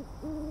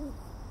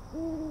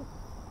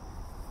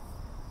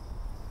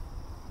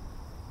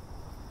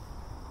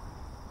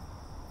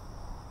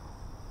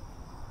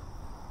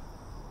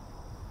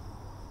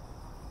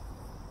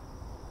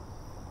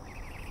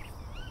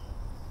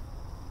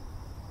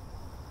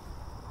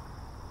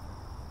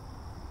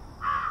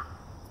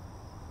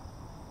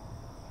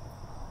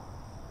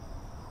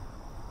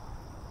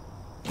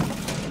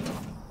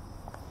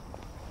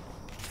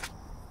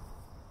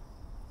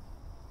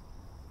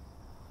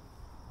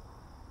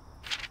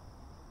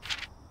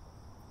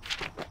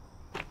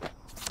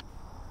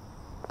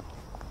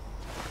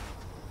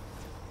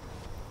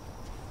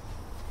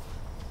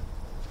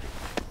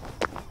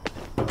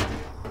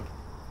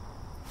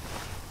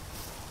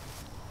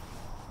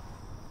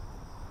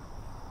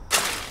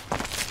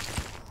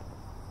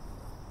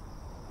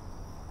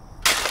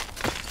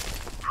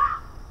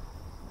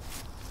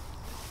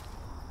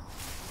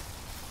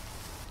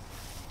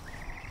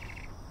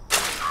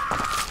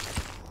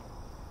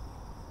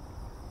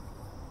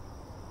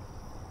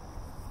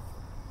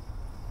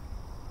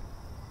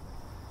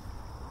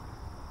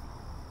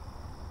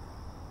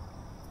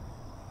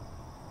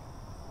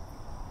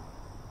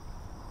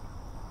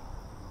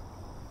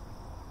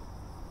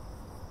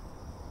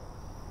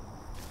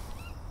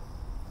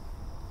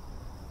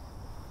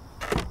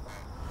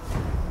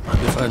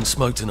 If I hadn't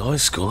smoked in high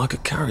school, I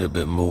could carry a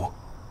bit more.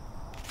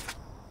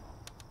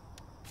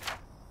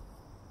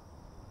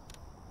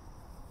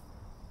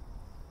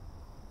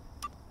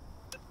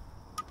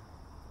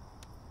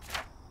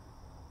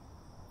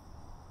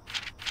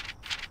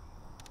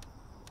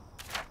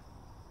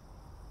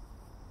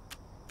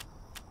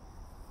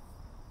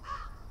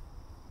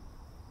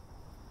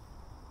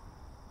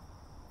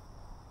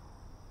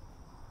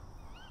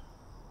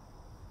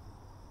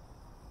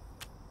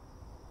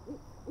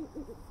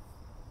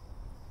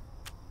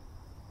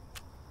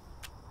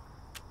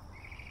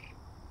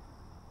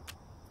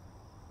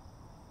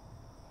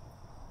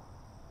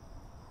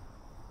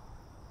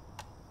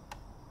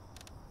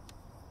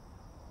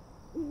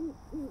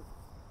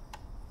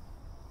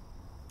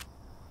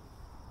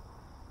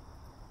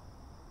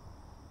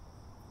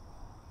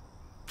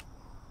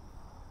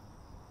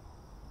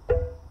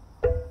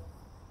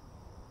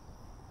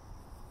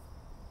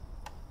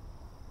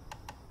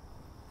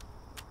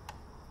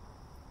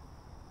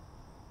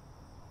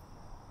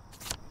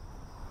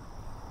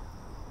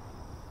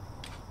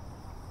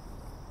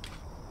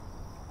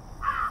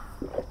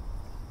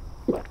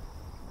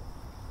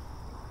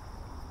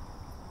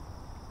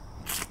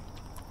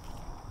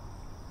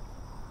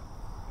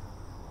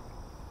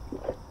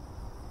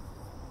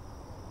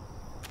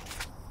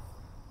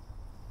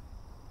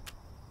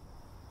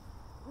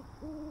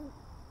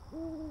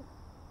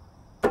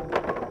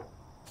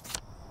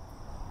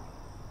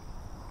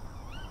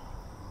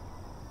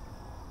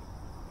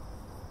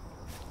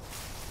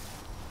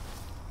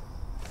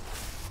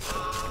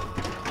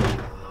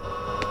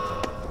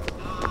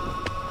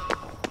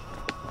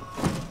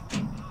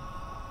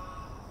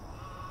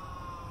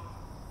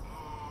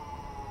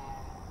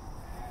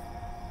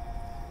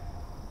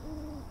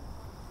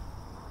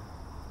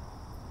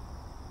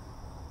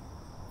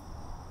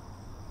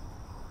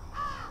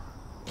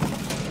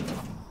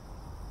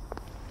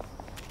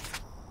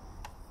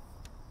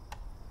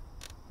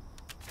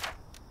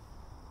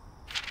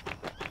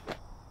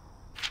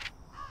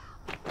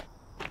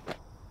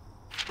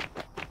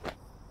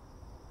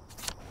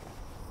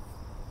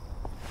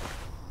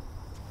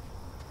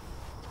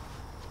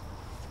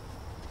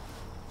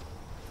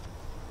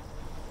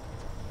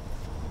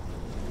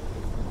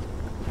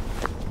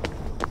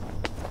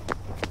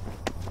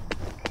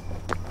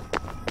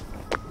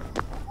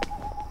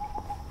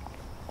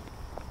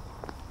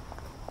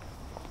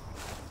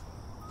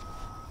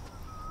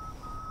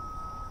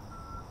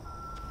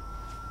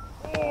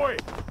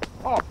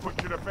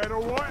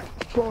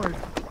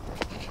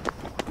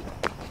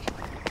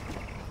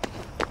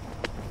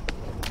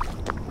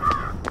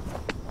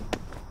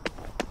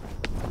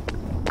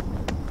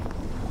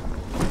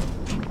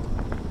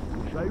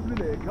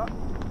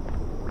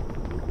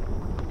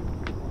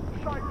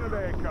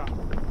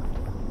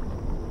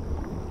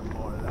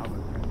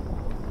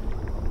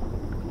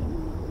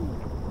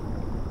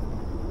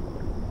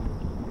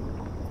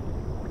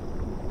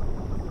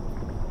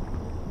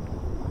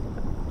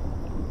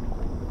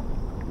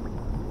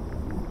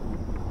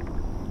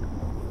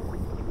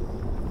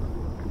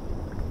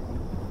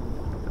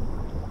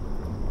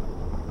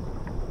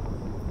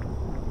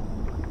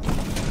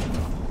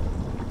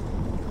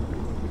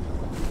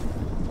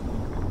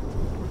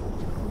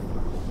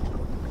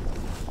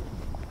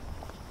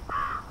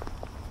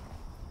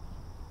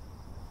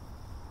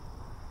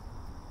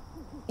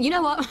 You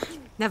know what?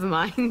 Never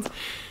mind.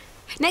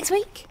 Next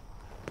week?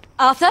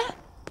 Arthur?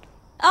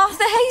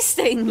 Arthur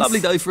Hastings! Lovely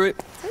day for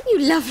it. Don't you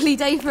lovely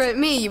day for it,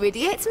 me, you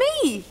idiot. It's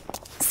me!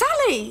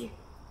 Sally!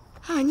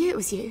 Oh, I knew it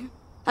was you.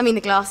 I mean,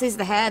 the glasses,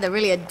 the hair, the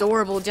really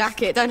adorable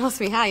jacket. Don't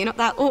ask me how. You're not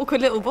that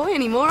awkward little boy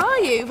anymore, are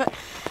you? But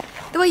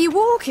the way you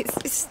walk,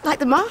 it's like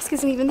the mask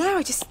isn't even there.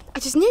 I just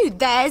knew.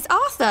 There's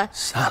Arthur.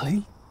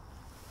 Sally?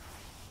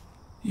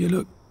 You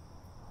look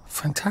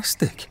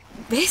fantastic.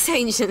 This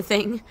ancient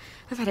thing.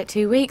 I've had it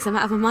 2 weeks. I'm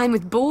out of my mind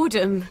with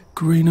boredom.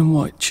 Green and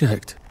white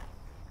checked.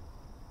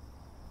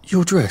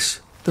 Your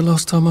dress, the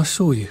last time I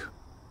saw you.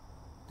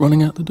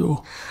 Running out the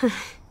door.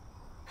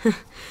 Oh,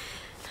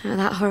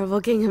 that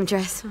horrible gingham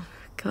dress. Oh,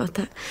 God,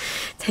 that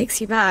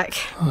takes you back.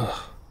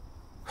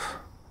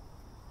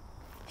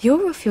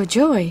 You're off your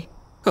joy.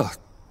 Oh,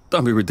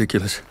 don't be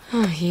ridiculous.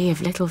 Oh, you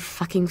have little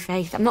fucking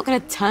faith. I'm not going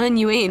to turn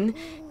you in.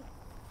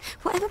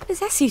 Whatever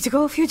possessed you to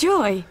go off your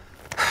joy?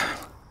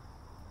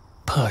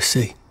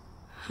 Percy.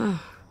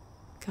 Oh,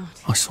 God.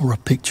 I saw a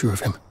picture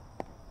of him.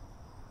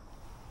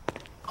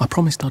 I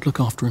promised I'd look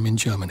after him in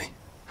Germany.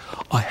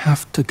 I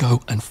have to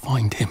go and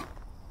find him.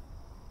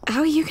 How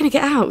are you going to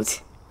get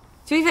out?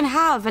 Do you even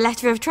have a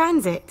letter of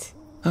transit?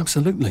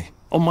 Absolutely.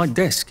 On my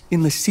desk,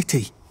 in the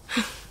city.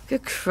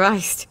 Good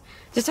Christ.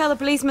 Just tell the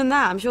policeman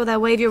that. I'm sure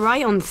they'll wave you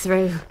right on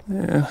through.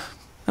 Yeah,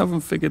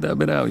 haven't figured that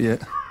bit out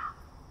yet.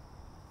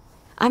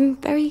 I'm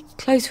very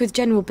close with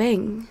General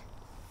Bing.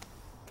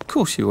 Of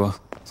course you are.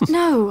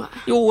 No.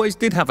 You always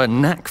did have a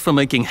knack for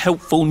making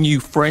helpful new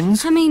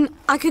friends. I mean,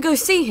 I could go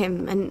see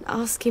him and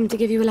ask him to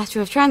give you a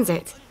letter of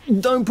transit.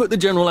 Don't put the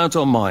General out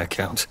on my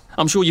account.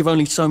 I'm sure you've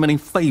only so many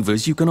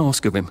favours you can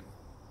ask of him.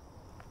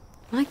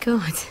 My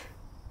God.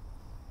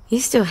 You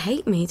still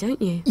hate me,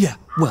 don't you? Yeah,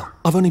 well,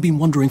 I've only been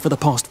wondering for the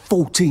past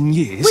 14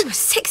 years. We were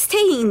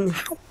 16!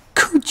 How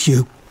could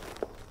you?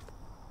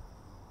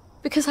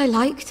 Because I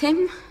liked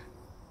him?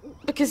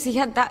 Because he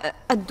had that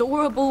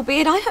adorable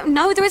beard? I don't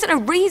know, there isn't a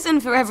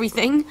reason for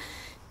everything.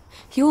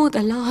 You're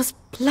the last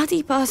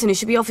bloody person who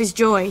should be off his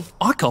joy.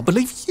 I can't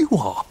believe you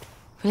are.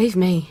 Believe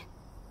me.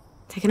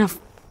 Take enough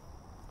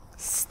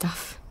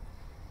stuff.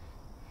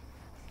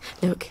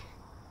 Look.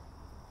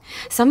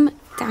 Some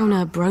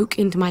downer broke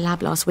into my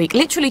lab last week,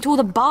 literally tore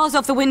the bars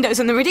off the windows,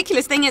 and the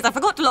ridiculous thing is I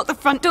forgot to lock the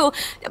front door.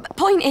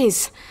 Point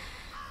is,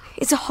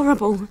 it's a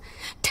horrible,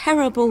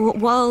 terrible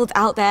world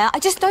out there. I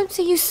just don't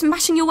see you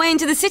smashing your way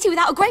into the city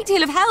without a great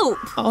deal of help.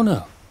 Oh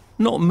no,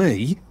 not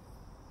me.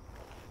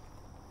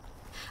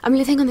 I'm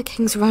living on the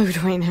King's Road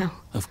right now.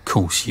 Of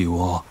course you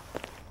are.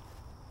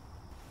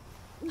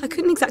 I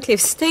couldn't exactly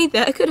have stayed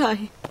there, could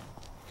I?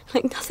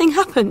 Like nothing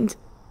happened.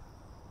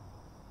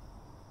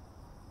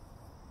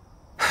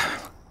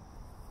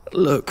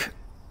 Look,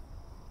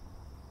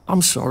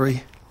 I'm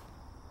sorry.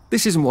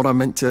 This isn't what I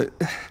meant to...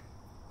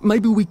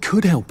 Maybe we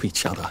could help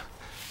each other.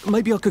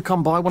 Maybe I could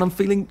come by when I'm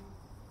feeling...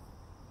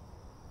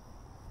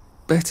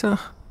 better?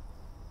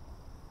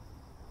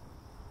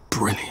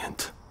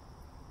 Brilliant.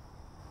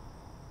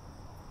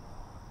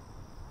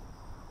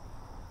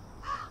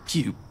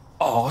 You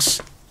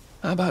arse.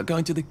 How about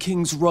going to the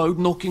King's Road,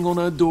 knocking on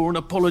her door and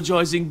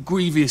apologising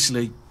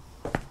grievously?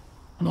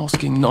 And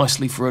asking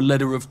nicely for a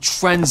letter of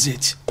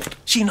transit.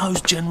 She knows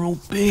General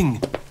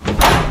Bing.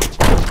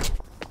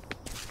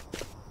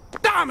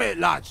 Damn it,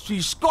 lads,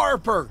 she's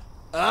scarpered.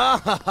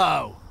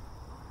 Oh,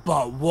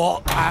 but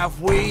what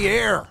have we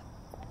here?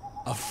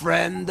 A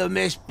friend of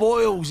Miss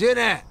Boyle's,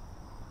 innit?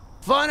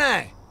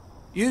 Funny,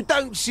 you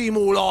don't seem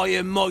all high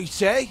and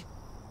mighty.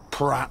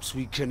 Perhaps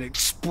we can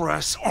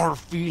express our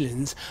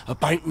feelings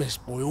about Miss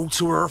Boyle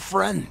to her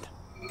friend.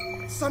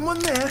 Someone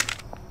there?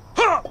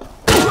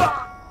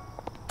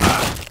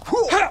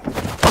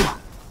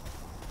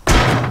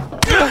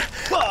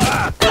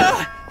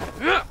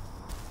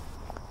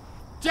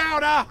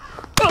 Downer!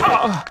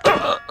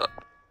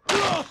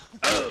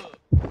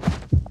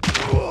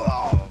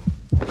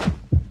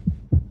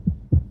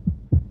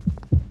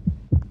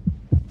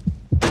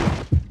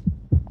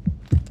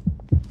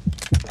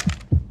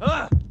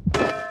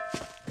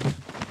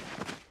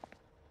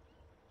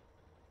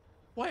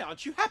 Why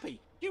aren't you happy?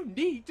 You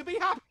need to be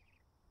happy.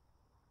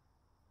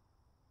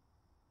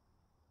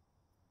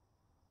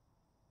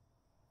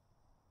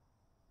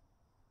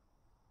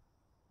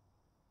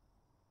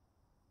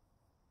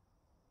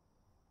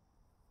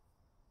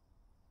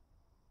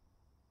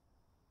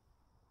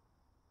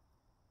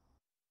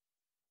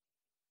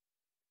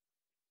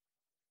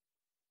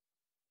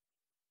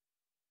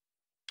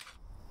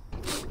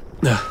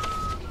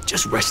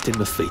 Just resting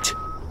my feet.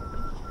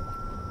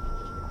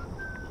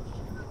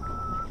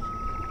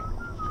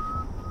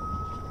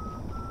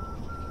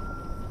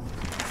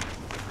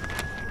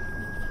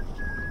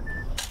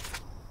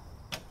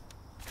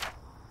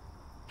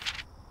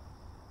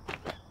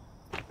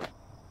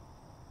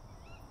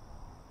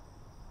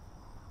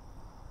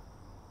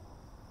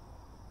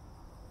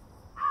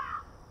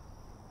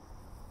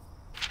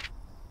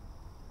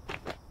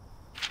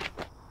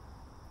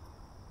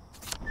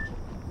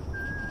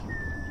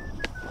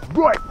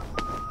 Right,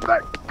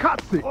 that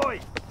cuts it. Oi,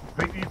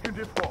 think you can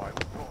defy?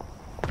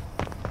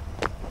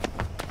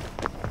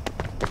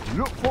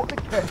 Look what the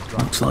cat's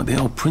got. Looks like the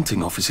old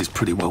printing office is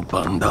pretty well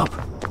buttoned up.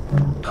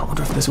 I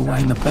wonder if there's a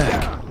way in the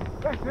back.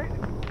 That's it.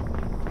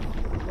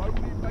 I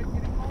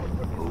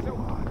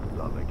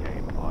love a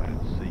game of hide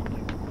and seek.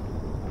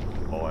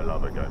 Oh, I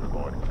love a game of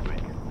hide and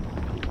seek.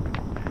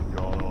 You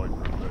can't hide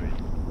from me.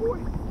 Boy,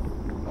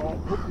 I'll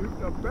put you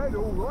to bed,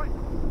 all right.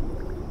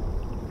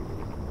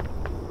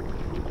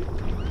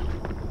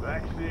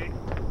 That's it.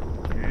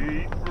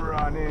 Keep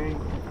running.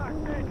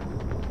 That's it.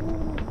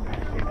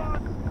 You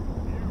run.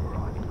 You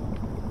run.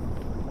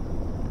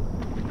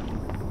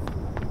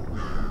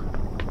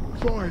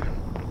 Fine.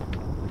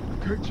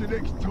 Catch you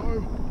next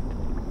time.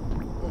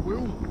 I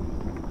will.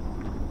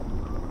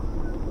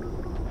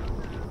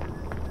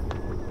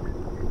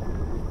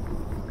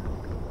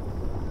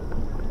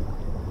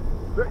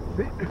 That's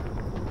it.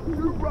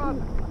 You run.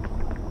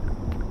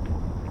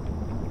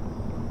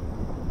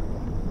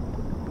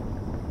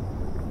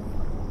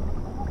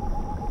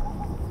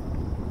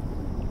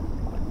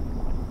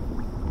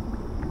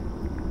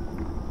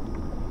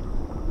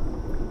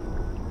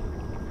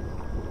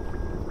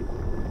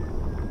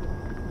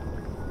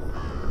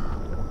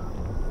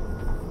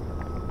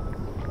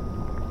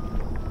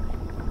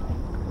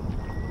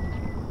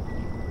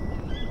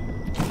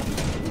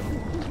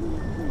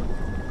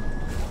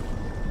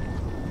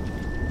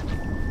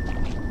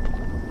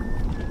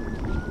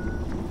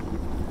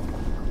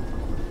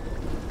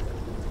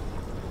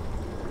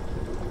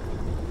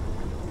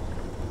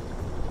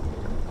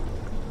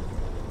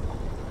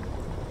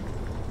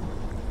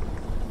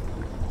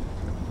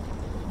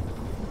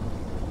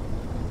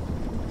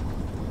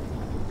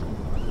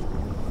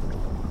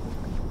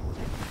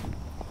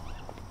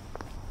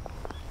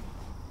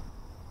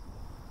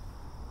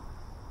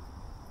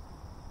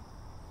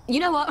 You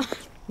know what?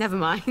 Never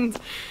mind.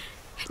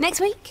 Next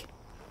week?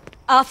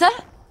 Arthur?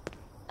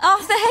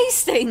 Arthur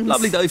Hastings!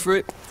 Lovely day for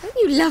it. Don't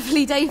you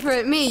lovely day for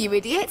it me, you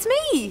idiot. It's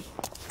me!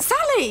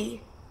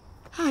 Sally!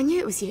 Oh, I knew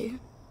it was you.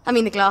 I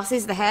mean, the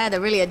glasses, the hair,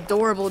 the really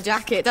adorable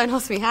jacket. Don't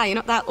ask me how. You're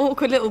not that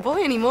awkward little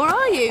boy anymore,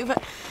 are you?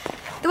 But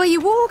the way you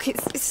walk,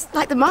 it's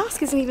like the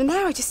mask isn't even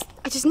there. I just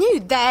knew.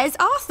 There's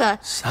Arthur.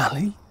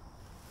 Sally?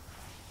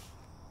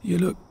 You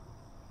look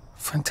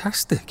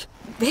fantastic.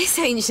 This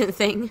ancient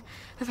thing.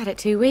 I've had it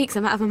 2 weeks.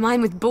 I'm out of my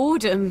mind with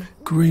boredom.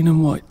 Green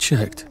and white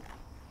checked.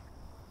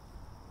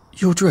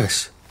 Your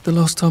dress, the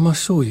last time I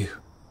saw you.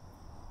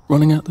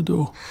 Running out the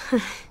door.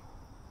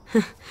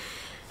 Oh,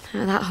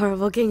 that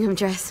horrible gingham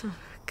dress. Oh,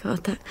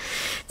 God, that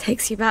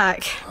takes you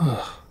back.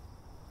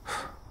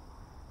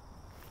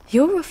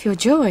 You're off your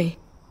joy.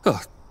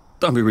 Oh,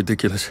 don't be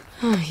ridiculous.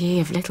 Oh, ye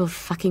of little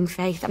fucking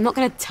faith. I'm not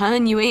going to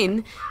turn you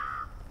in.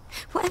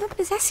 Whatever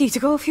possessed you to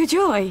go off your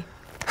joy?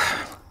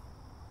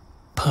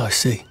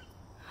 Percy.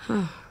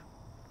 Oh,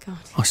 God.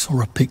 I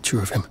saw a picture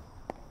of him.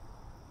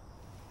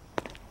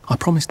 I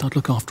promised I'd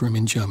look after him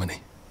in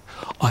Germany.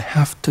 I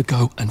have to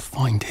go and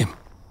find him.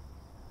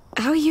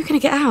 How are you going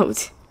to get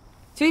out?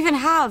 Do you even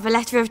have a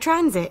letter of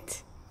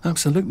transit?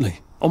 Absolutely.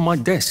 On my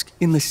desk,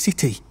 in the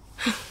city.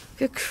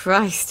 Good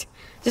Christ.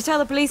 Just tell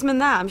the policeman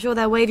that. I'm sure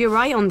they'll wave you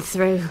right on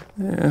through.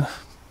 Yeah,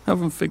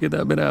 haven't figured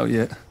that bit out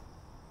yet.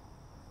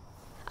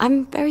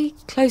 I'm very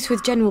close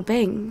with General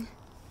Bing.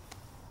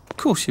 Of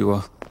course you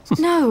are.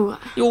 No.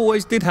 You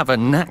always did have a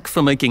knack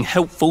for making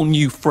helpful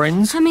new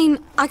friends. I mean,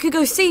 I could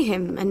go see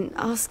him and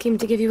ask him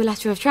to give you a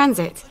letter of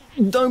transit.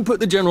 Don't put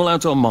the General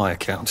out on my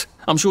account.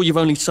 I'm sure you've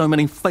only so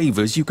many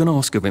favours you can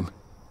ask of him.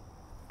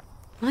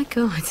 My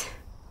God.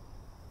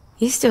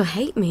 You still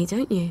hate me,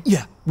 don't you?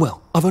 Yeah,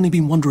 well, I've only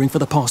been wondering for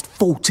the past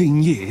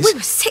 14 years. We were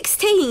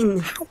 16!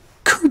 How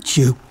could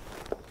you?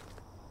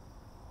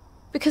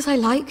 Because I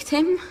liked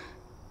him?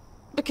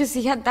 Because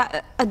he had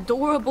that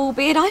adorable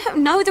beard? I don't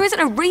know, there isn't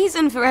a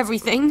reason for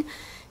everything.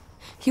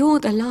 You're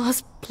the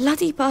last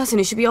bloody person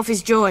who should be off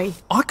his joy.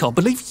 I can't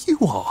believe you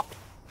are.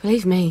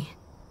 Believe me.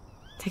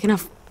 Take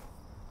enough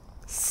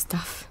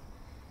stuff.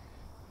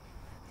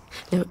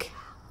 Look.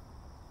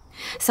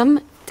 Some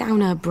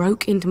downer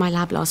broke into my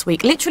lab last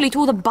week, literally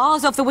tore the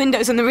bars off the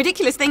windows, and the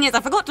ridiculous thing is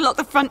I forgot to lock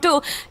the front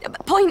door.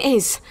 Point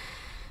is,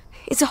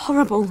 it's a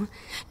horrible,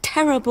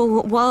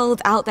 terrible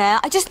world out there.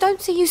 I just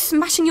don't see you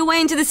smashing your way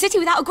into the city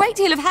without a great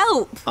deal of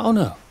help. Oh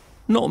no,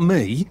 not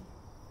me.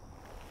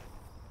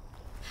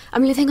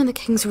 I'm living on the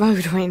King's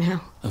Road right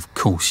now. Of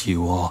course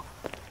you are.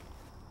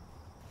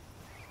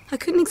 I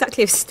couldn't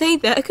exactly have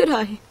stayed there, could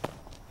I?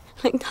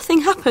 Like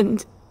nothing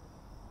happened.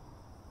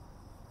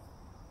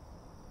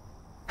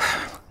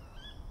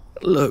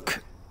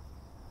 Look,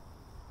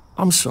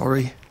 I'm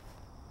sorry.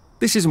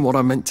 This isn't what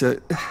I meant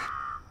to...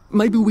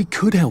 Maybe we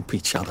could help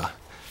each other.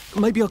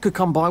 Maybe I could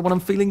come by when I'm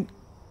feeling...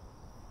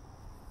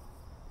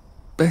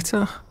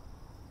 better?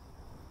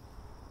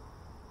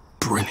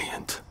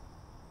 Brilliant.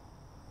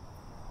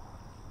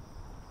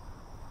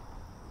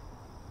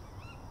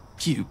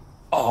 You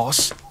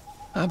arse.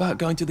 How about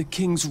going to the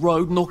King's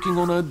Road, knocking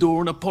on her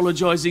door and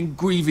apologising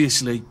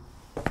grievously?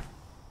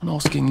 And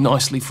asking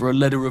nicely for a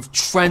letter of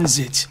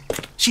transit.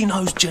 She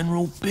knows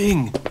General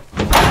Bing.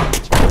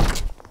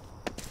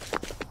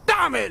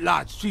 Damn it,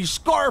 lads, she's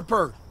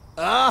scarper.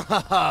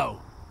 Oh,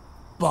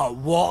 But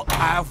what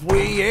have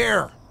we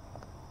here?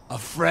 A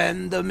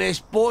friend of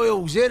Miss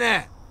Boyle's,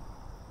 innit?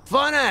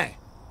 Funny.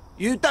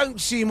 You don't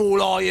seem all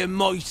high and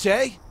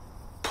mighty.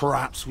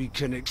 Perhaps we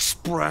can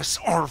express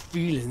our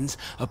feelings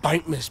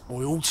about Miss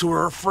Boyle to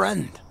her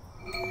friend.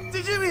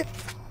 Did you...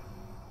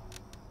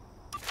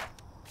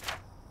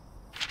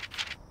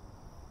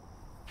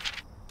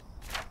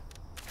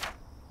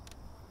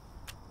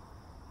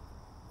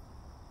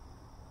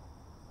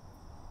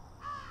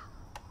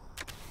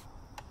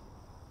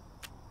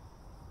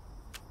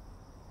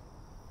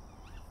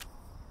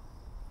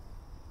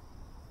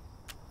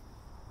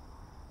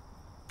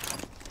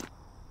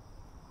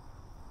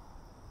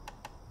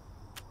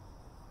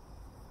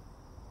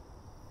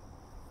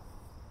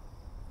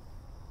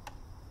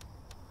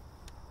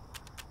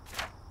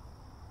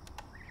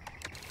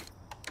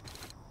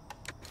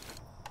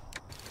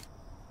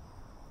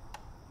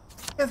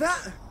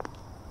 that?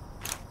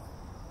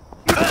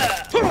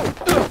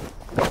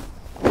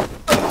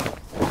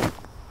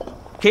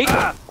 Keep.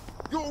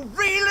 You're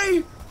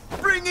really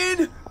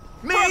bringing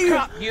me Fuck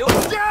up, you.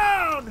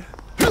 down!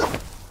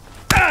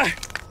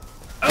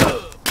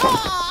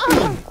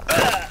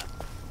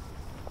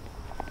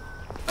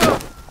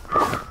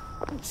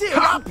 Cheer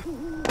up!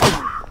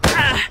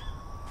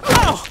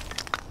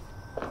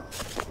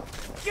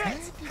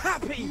 Get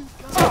happy!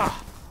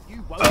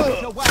 You won't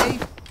get away!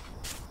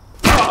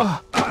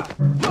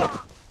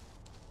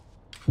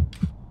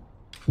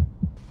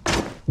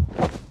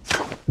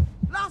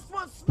 Last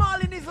one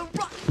smiling is a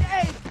rotten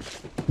egg!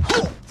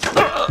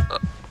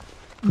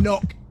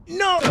 Knock!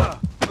 Knock!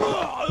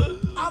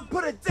 I'll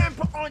put a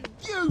damper on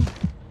you!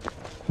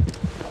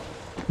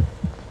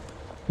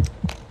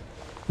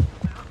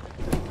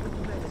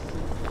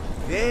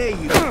 There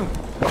you go.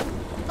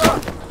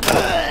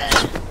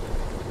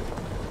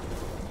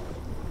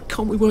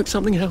 Can't we work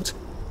something out?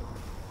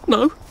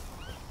 No?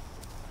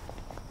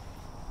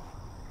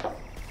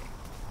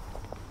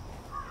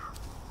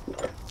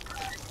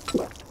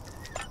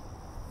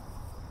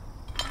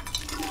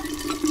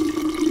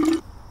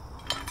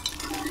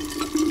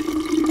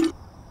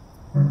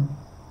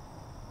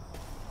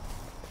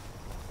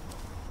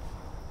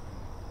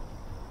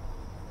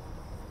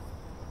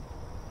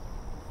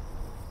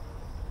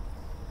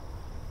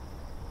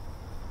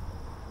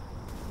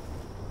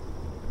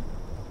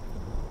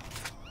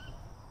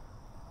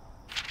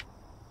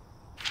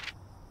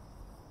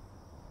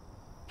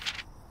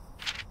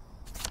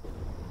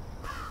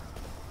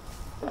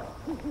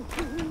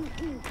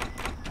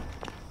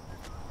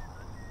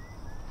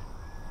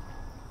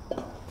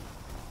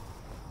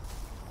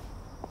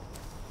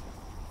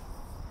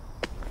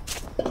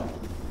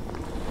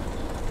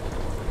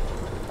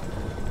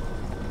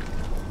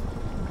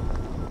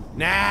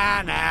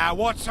 Now,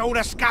 what's all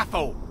the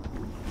scuffle?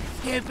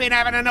 You've been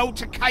having an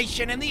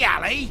altercation in the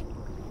alley?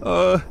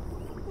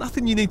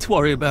 Nothing you need to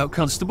worry about,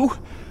 Constable.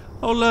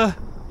 I'll,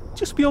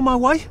 just be on my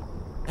way.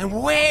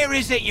 And where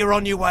is it you're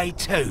on your way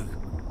to?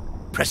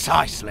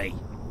 Precisely.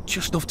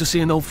 Just off to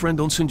see an old friend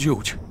on St.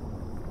 George.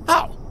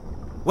 Oh,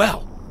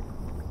 well,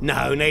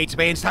 no need to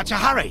be in such a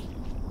hurry.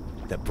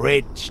 The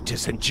bridge to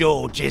St.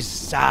 George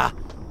is,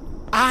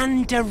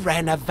 under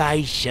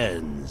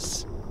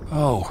renovations.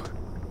 Oh.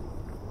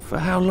 For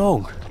how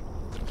long?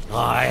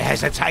 I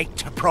hesitate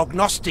to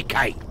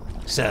prognosticate,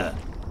 sir.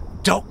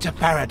 Dr.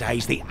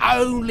 Faraday's the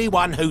only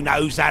one who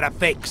knows how to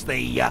fix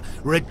the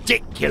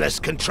ridiculous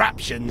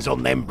contraptions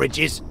on them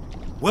bridges.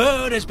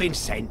 Word has been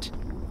sent,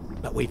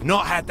 but we've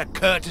not had the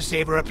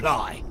courtesy of a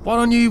reply. Why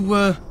don't you,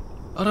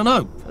 I don't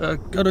know,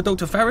 go to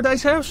Dr.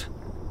 Faraday's house?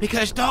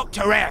 Because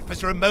Dr. F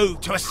has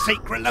removed to a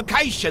secret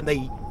location,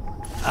 the,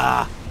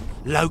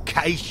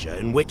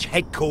 location which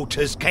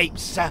headquarters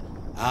keeps,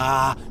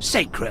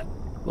 secret.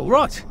 All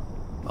right.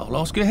 I'll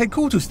ask your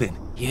headquarters then.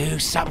 You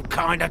some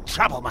kind of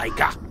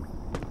troublemaker.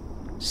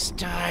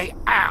 Stay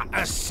out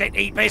of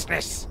city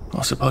business.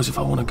 I suppose if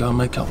I want to go and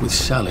make up with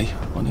Sally,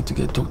 I need to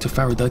get Dr.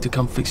 Faraday to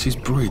come fix his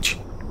bridge.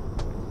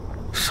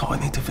 So I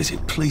need to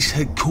visit police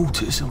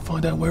headquarters and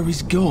find out where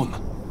he's gone.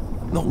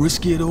 Not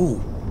risky at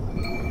all.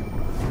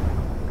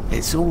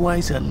 It's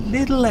always a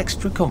little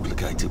extra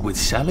complicated with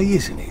Sally,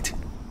 isn't it?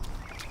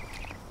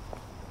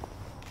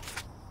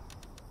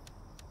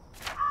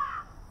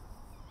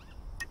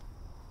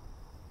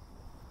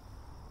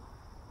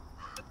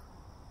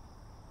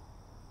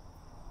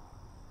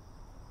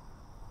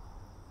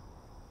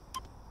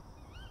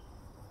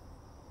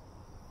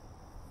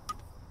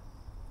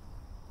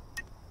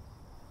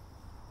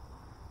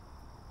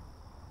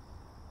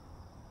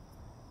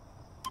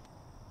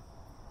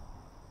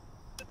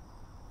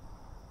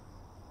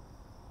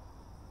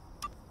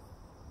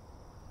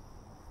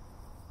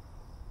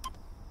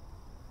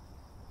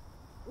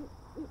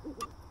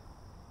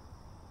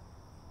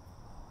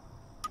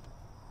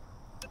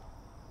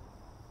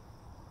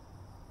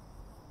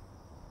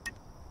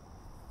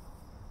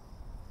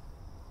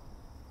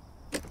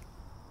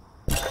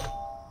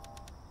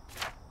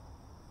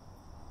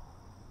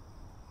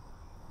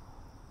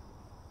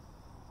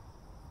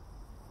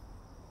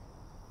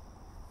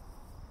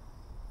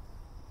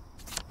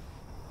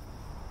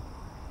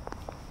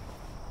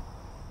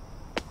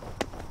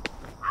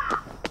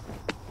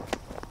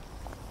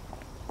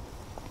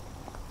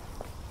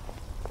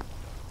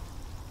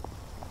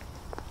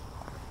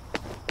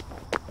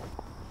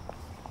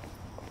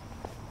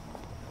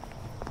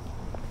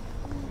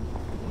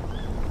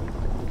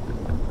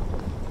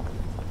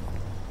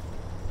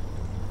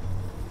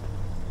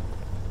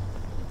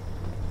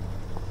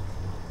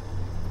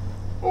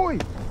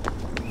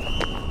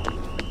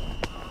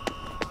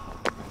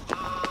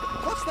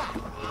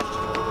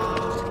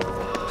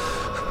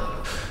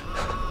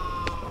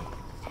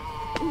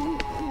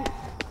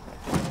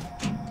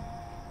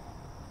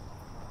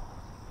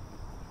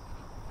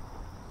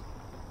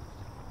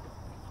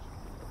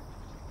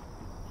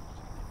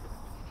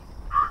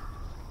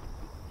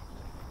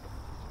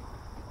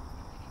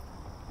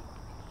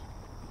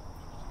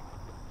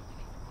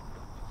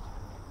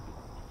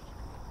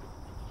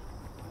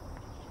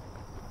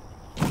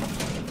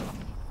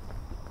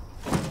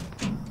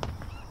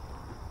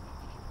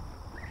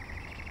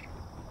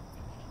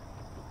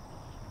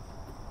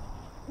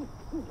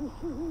 You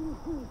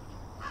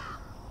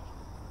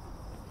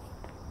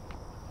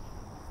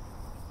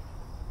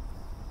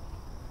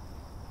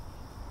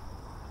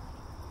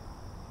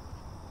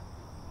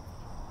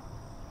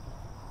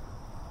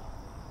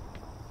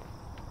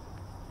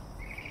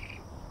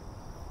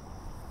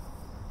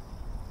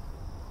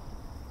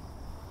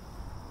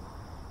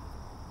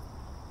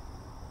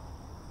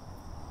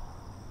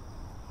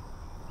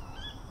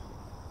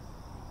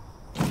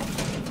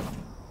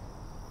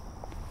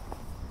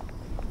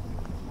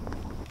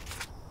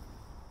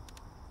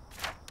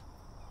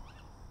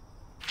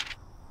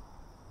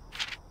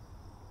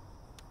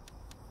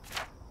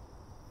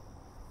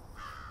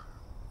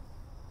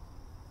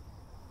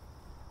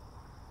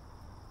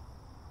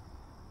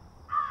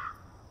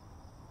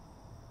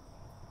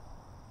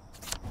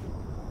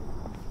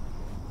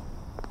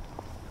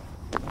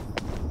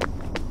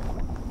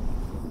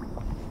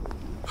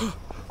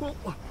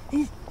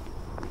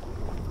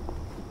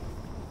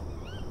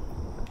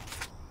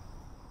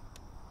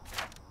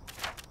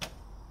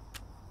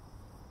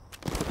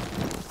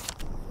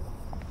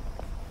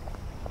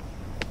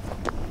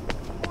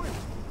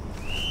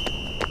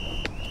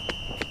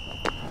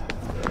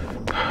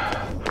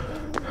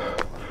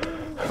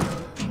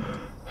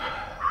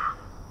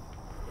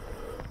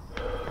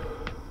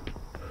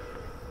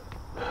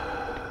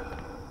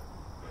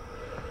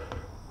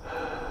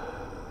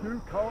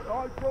can't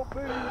hide from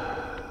me!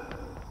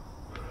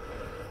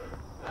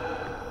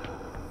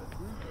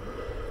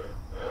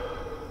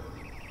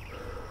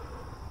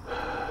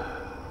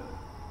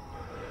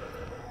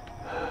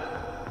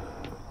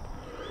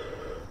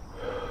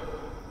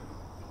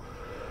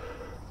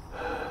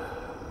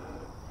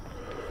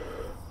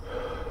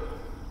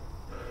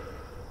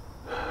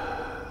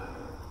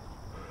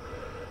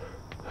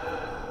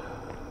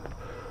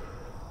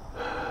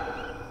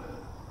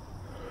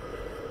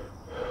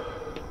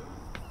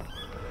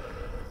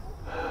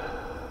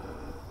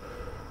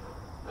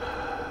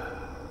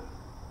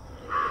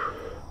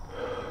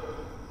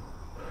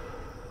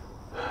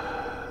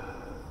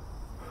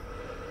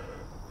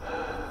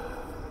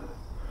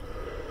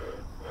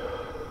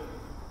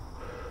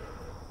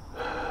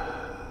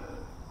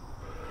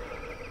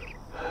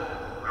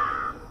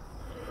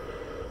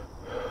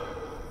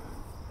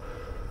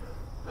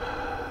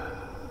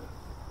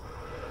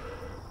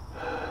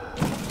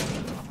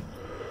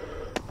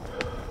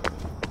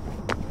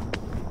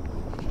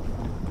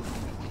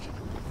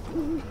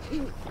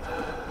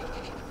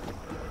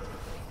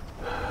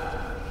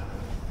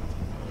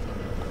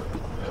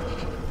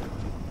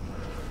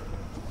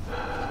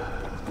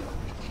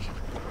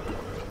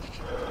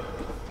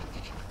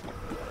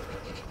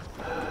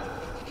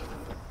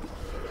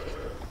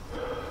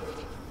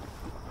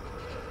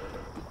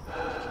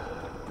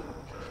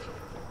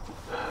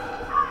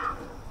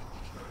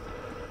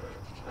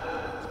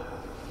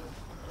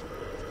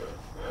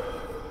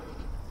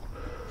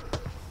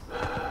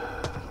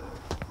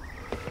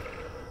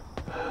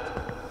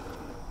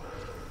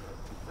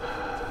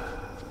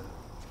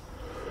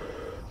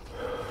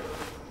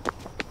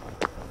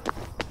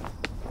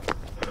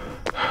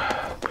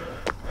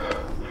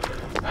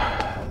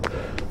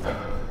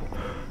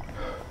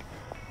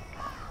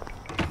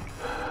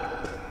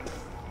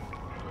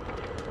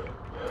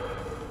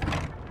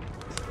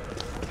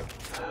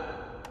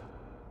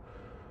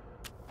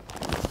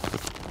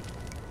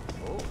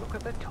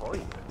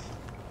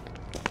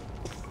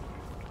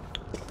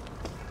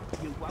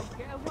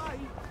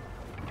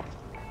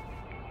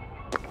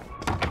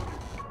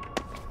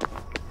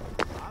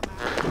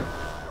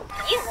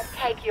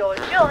 Take your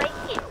joy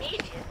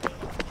immediately.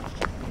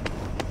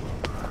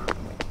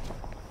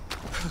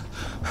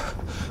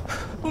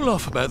 We'll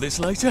laugh about this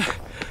later.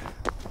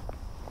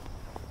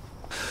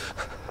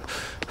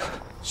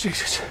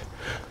 Jesus.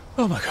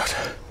 Oh my God.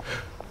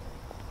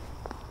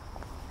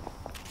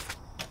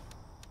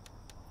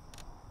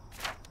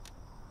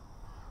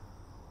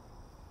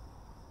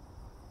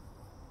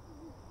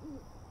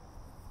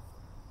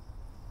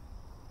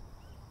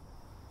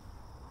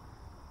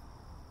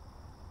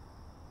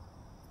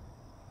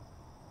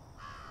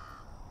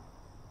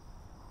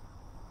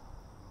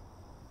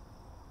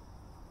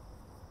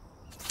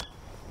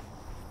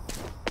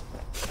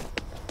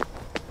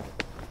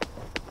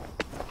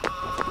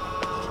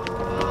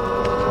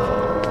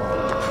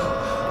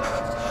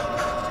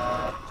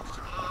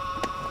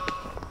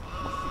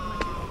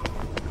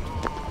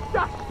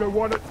 The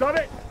one that done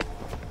it!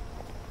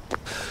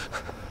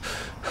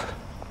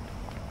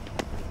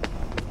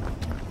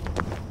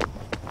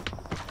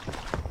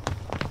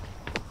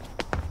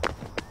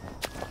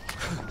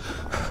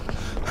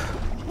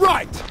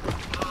 Right!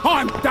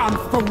 I'm done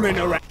fooling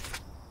around.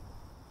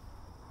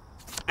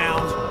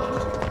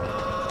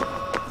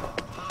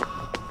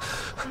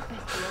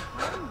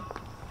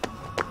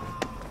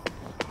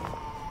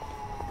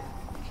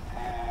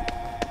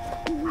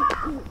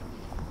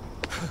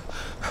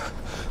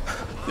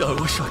 I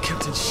wish I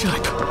kept in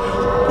shape.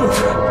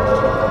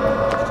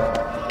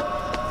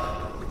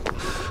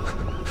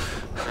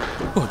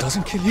 Well, it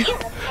doesn't kill you.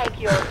 Take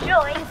your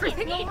joy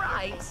immediately.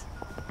 Right.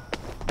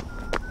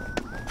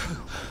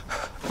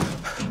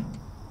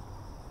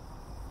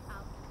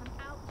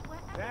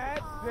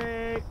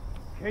 it.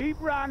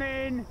 Keep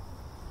running.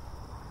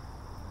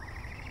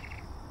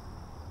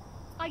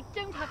 I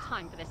don't have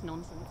time for this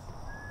nonsense.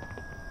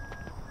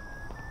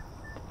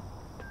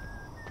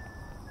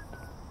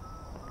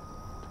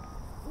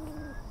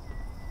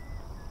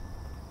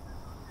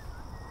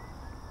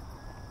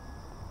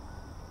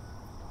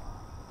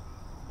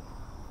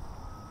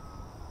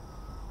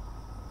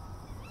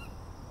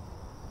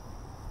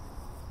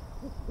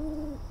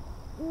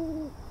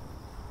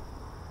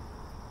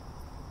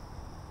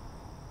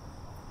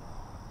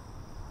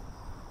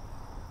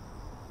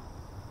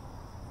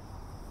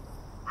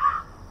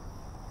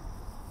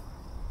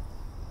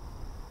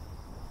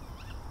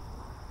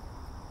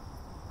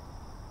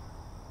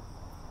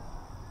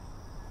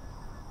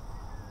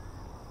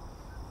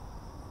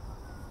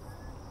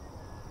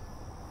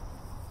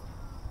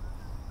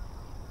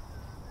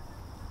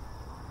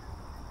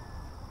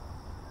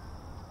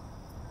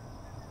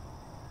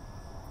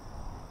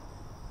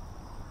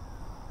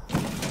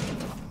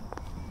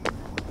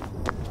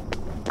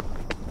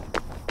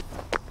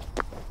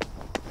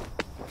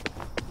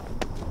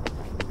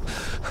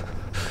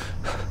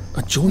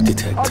 A joy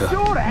detector.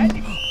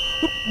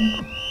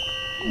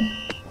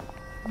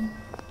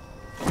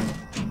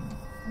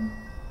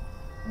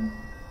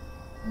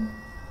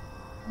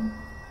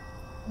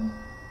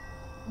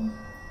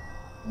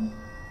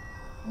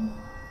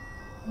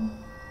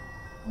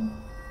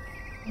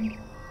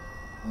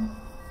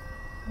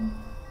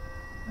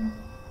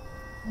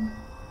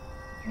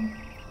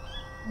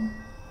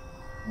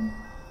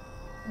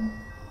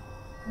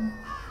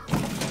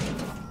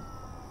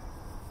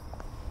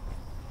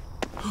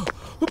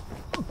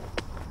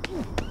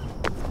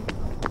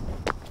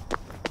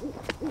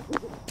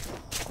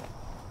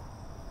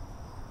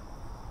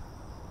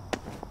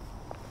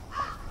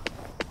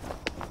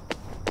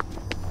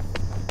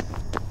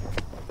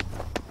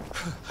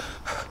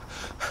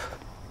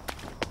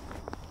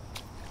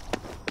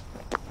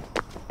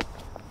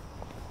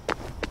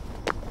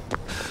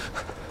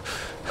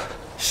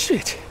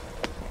 Shit.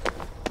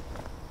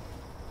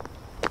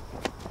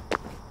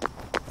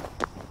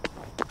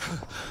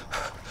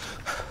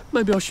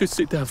 Maybe I should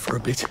sit down for a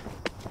bit.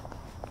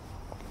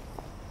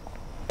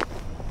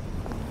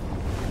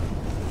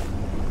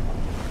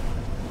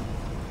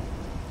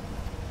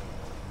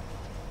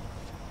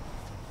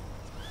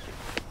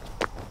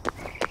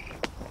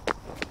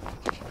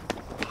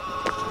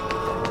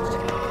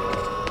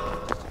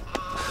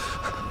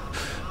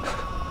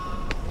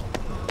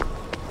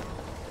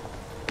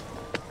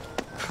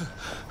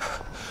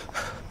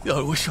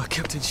 I wish I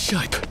kept in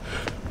shape.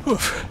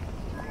 Oof.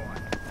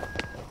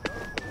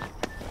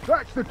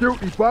 That's the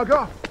guilty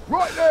bugger,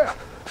 right there.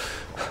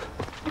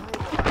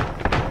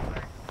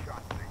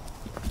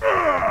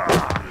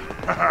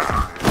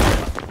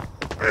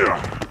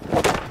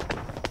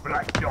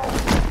 Black dog.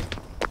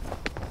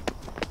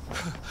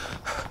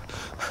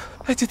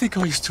 How do you think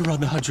I used to run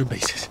the 100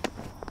 metres?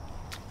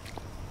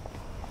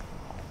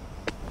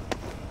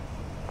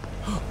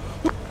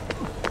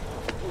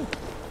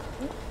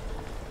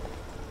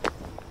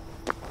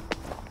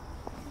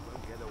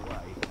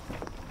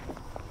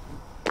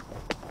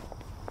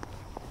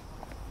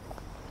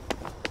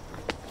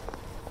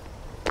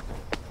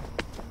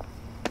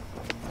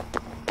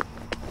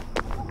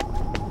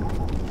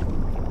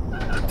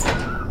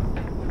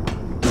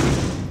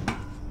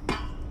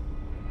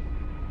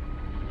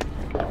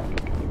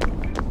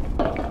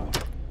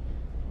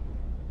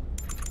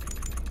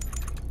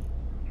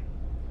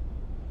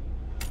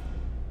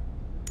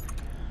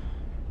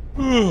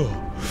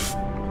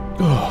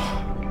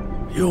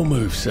 Oh, your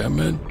move,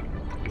 Sandman.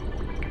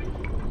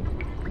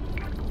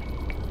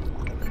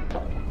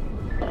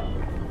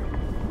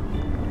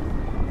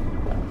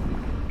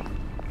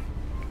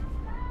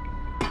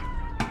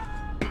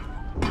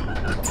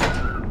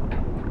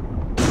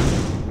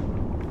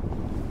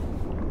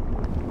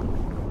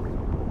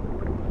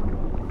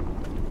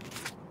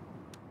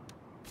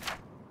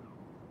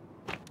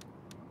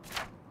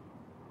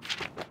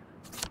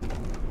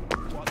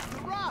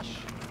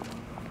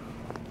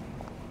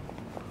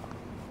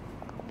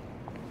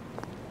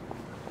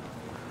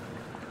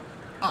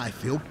 I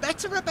feel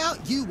better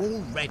about you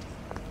already.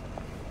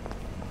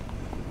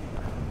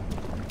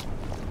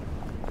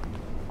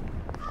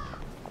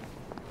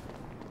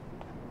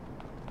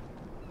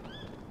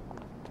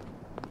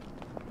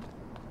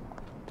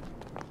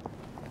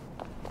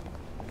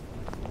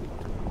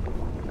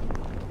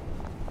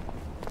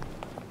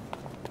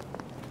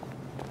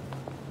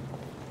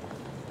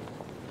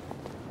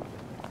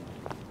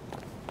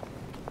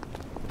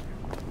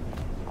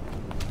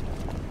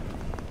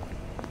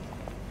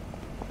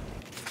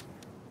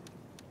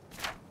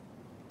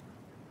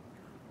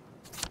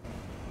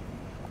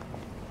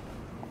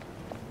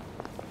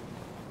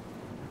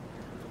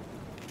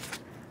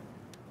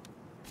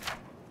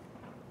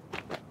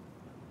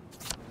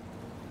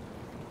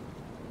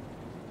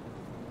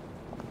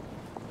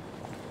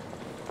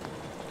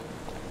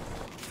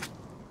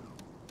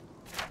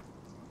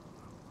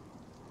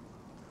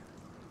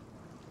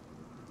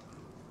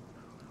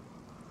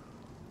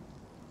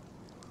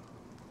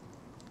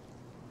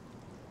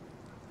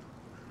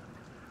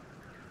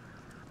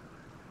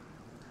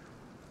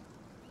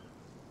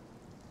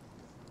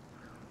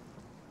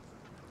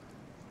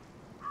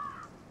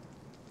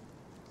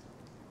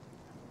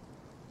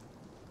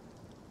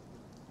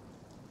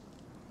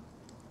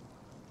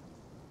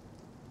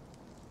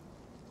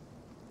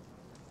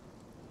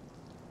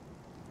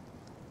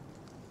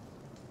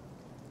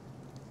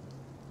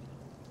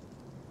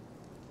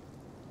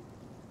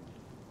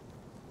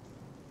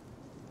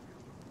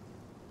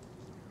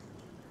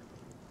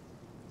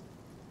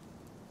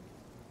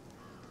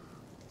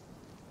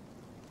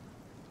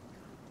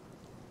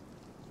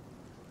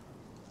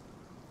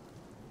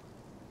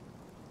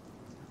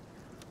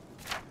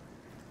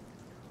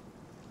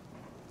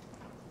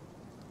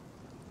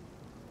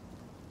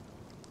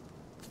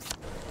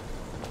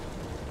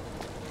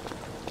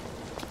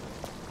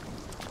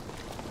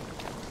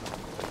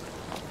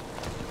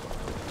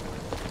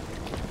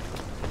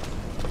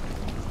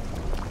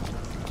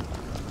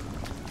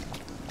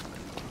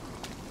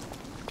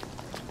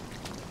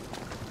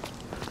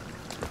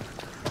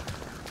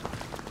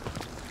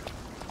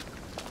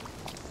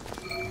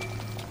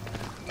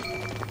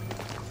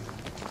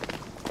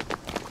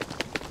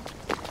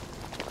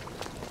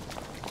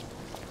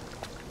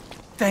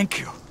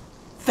 Thank you.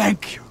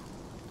 Thank you.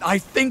 I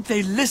think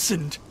they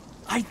listened.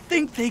 I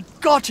think they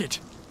got it.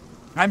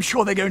 I'm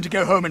sure they're going to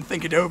go home and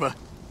think it over.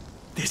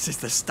 This is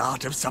the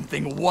start of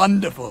something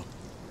wonderful.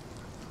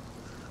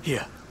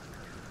 Here,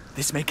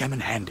 this may come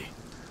in handy.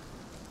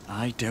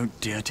 I don't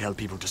dare tell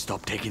people to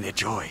stop taking their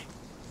joy.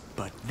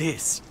 But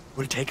this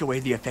will take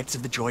away the effects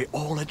of the joy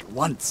all at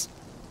once.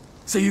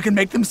 So you can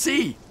make them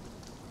see.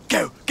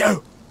 Go,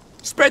 go!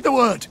 Spread the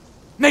word!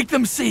 Make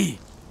them see!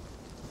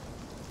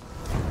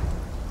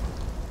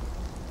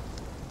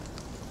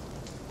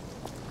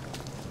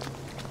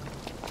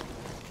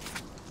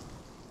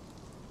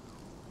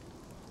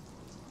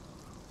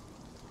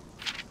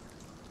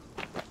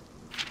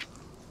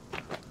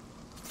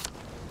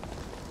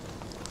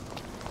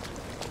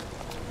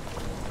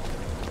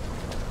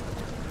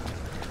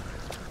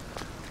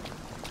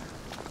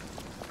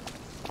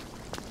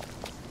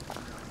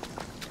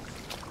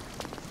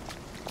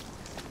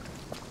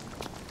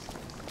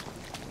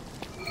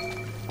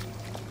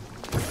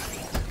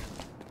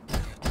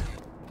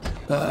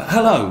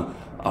 Hello.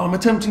 I'm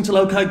attempting to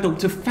locate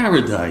Dr.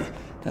 Faraday.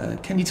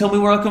 Can you tell me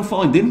where I can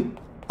find him?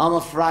 I'm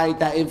afraid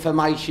that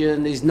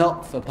information is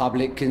not for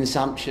public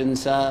consumption,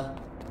 sir.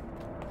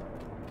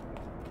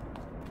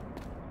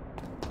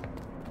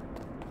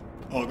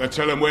 I can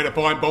tell him where to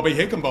find Bobby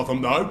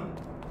Hickenbotham, though.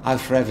 Oh,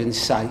 for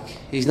heaven's sake.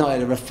 He's not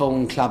at a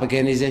reform club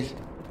again, is he?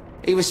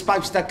 He was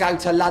supposed to go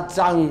to Lud's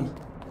Own.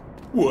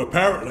 Well,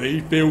 apparently he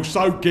feels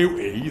so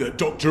guilty that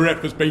Dr.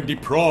 F has been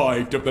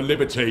deprived of the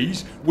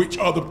liberties which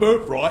are the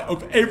birthright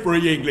of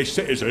every English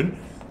citizen.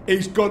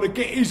 He's got to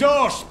get his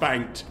arse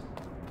spanked.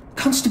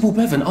 Constable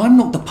Bevan, I'm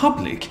not the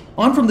public.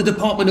 I'm from the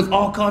Department of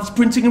Archives,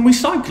 Printing and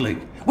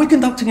Recycling. We're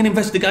conducting an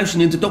investigation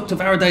into Dr.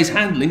 Faraday's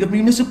handling of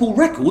municipal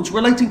records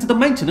relating to the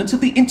maintenance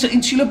of the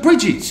inter-insular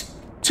bridges.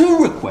 2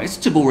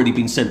 requests have already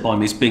been sent by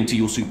Miss Bing to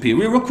your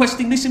superior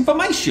requesting this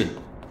information.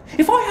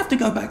 If I have to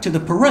go back to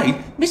the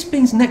parade, Miss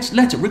Bing's next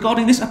letter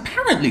regarding this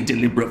apparently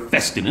deliberate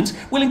festinance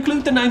will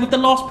include the name of the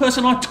last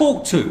person I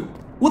talked to.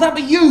 Will that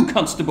be you,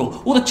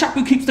 Constable, or the chap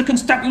who keeps the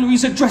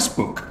constabulary's address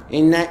book?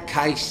 In that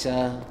case,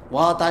 sir,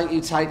 why don't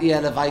you take the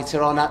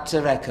elevator on up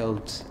to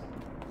records?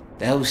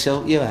 They'll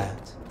sort you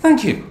out.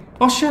 Thank you.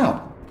 I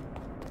shall.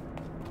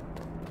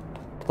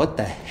 What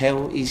the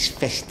hell is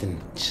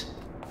festinance?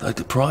 They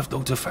deprived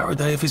Dr.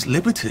 Faraday of his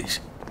liberties,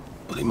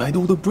 but he made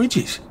all the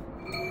bridges.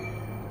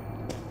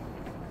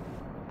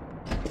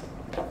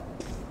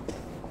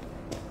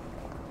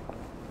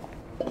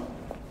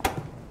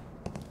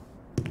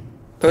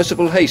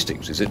 Percival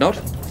Hastings, is it not?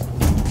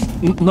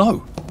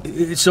 No,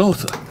 it's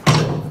Arthur.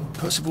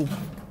 Percival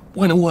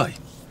went away.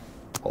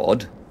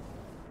 Odd.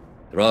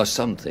 There are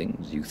some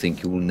things you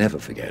think you'll never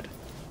forget.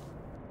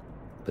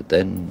 But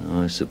then,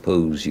 I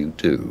suppose you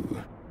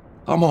do.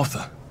 I'm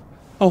Arthur.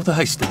 Arthur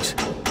Hastings.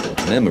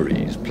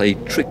 Memories play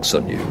tricks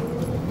on you,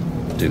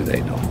 do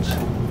they not?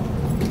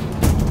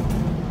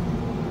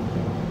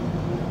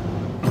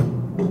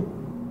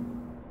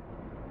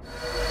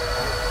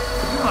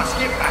 You must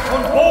get back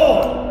on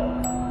board!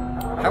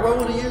 How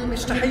old are you,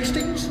 Mr.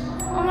 Hastings?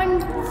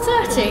 I'm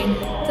 13.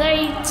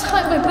 They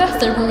typed my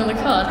birthday wrong on the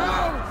card.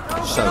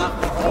 So,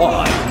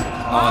 why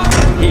are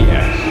you here?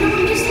 No,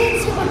 I'm just here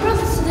to take my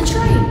brother to the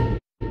train.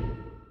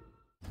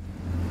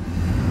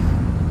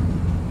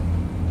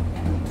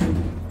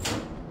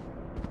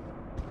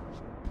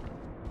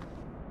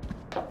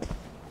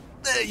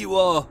 There you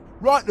are.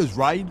 Right as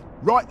rain,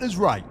 right as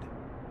rain.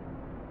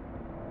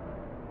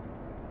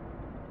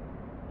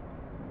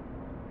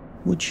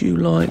 Would you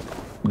like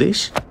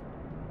this?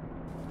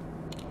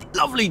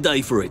 Lovely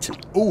day for it.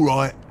 All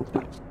right.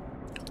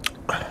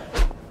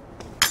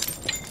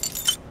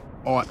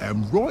 I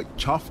am right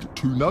chuffed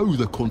to know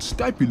the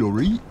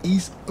constabulary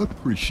is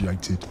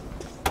appreciated.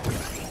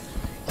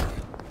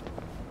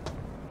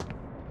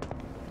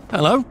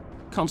 Hello?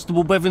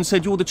 Constable Bevan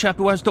said you're the chap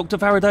who has Dr.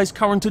 Faraday's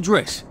current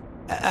address.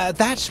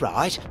 That's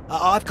right.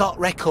 I've got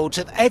records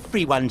of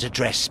everyone's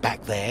address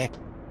back there.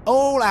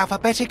 All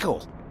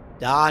alphabetical.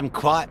 I'm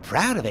quite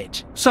proud of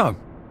it. So,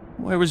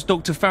 where has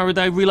Dr.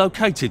 Faraday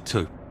relocated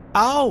to?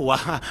 Oh,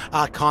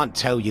 I can't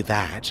tell you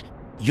that.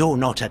 You're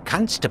not a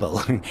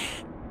constable.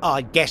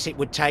 I guess it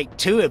would take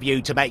 2 of you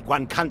to make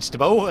one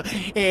constable,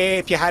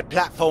 if you had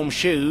platform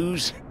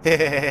shoes.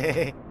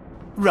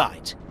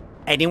 Right.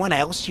 Anyone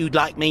else you'd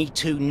like me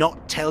to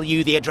not tell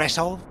you the address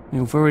of?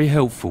 You're very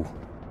helpful.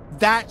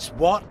 That's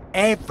what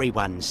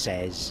everyone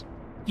says.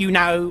 You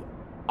know,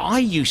 I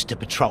used to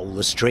patrol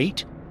the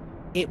street.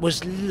 It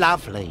was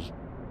lovely.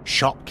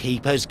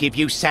 Shopkeepers give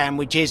you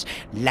sandwiches,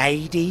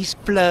 ladies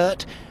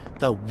flirt,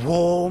 the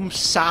warm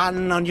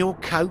sun on your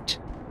coat.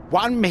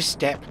 One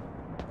misstep,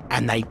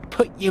 and they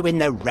put you in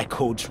the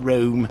records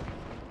room.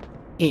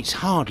 It's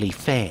hardly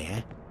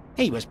fair.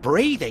 He was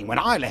breathing when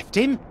I left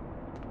him.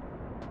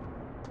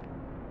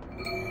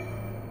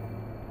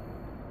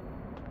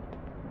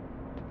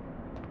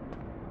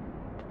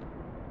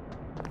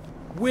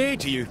 Where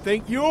do you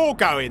think you're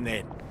going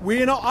then?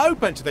 We're not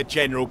open to the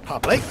general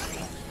public.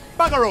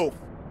 Bugger off!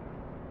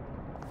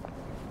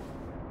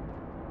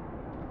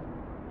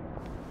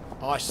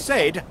 I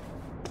said,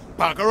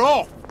 bugger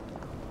off!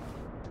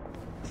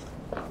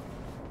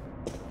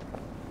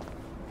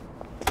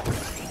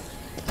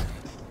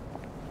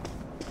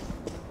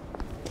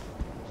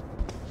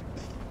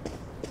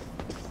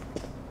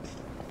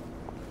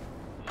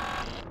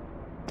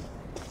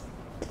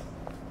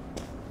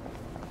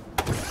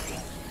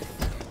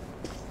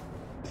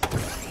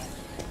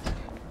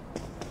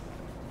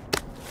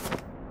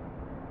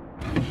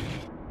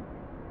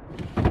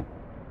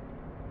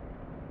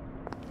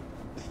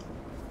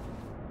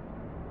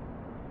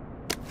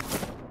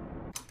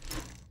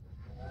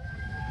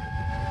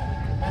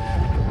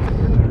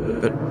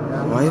 But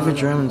why do the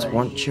Germans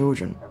want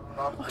children?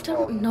 I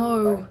don't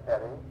know.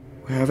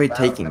 Where are they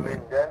taking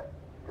them?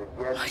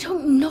 I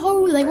don't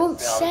know. They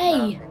won't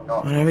say.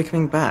 When are they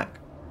coming back?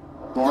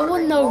 No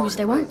one knows.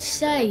 They won't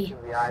say.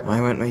 Why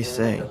won't they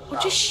say?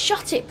 Well, just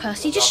shut it,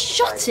 Percy. Just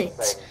shut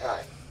it.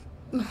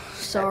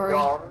 Sorry.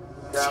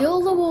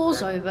 Till the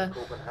war's over,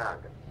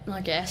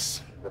 I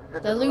guess.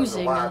 They're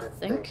losing, I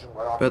think.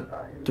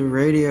 But the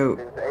radio...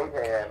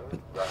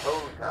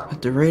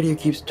 But the radio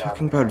keeps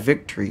talking about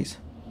victories.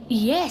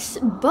 Yes,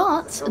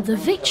 but the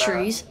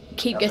victories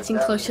keep getting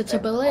closer to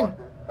Berlin.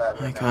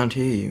 I can't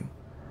hear you.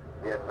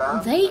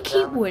 They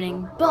keep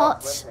winning,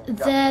 but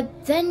they're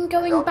then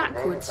going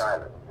backwards.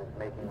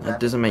 That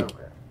doesn't make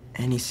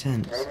any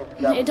sense.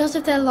 It does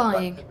if they're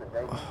lying.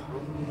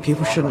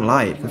 People shouldn't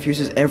lie. It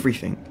confuses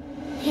everything.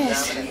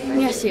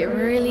 Yes, it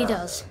really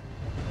does.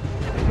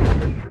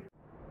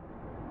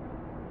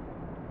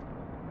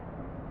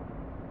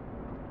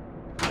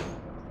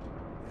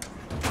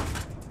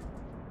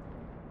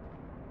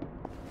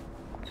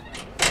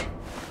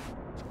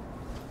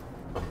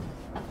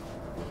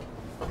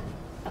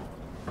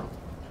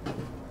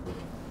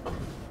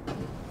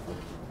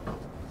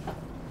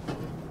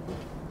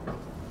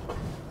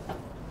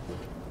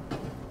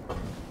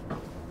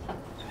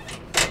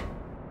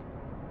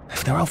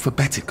 If they're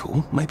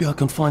alphabetical, maybe I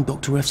can find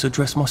Dr. F's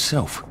address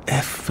myself.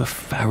 F for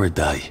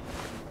Faraday.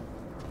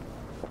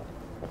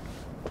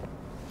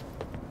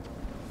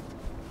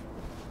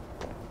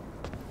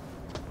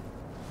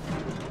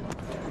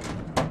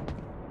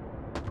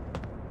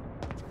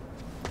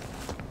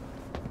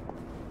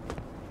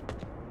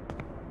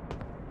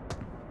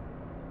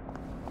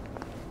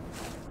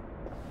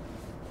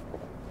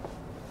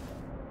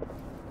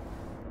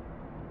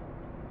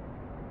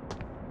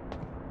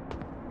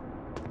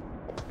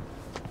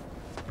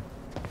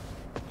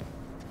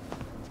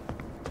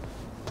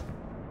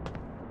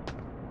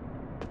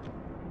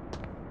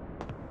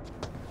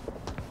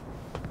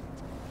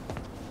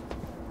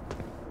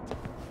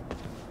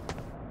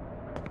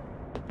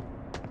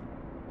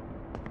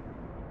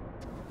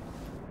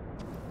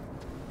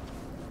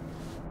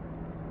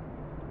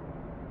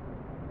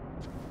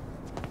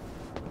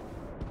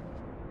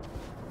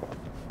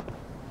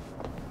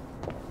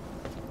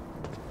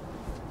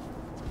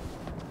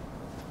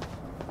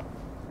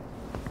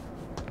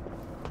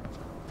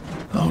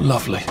 Oh,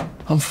 lovely.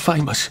 I'm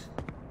famous.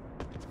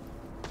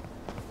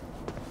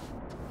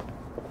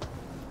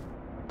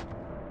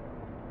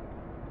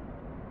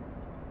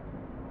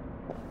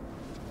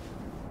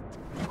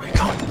 You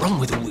can't run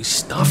with all this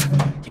stuff.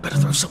 You better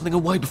throw something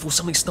away before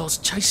something starts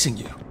chasing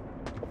you.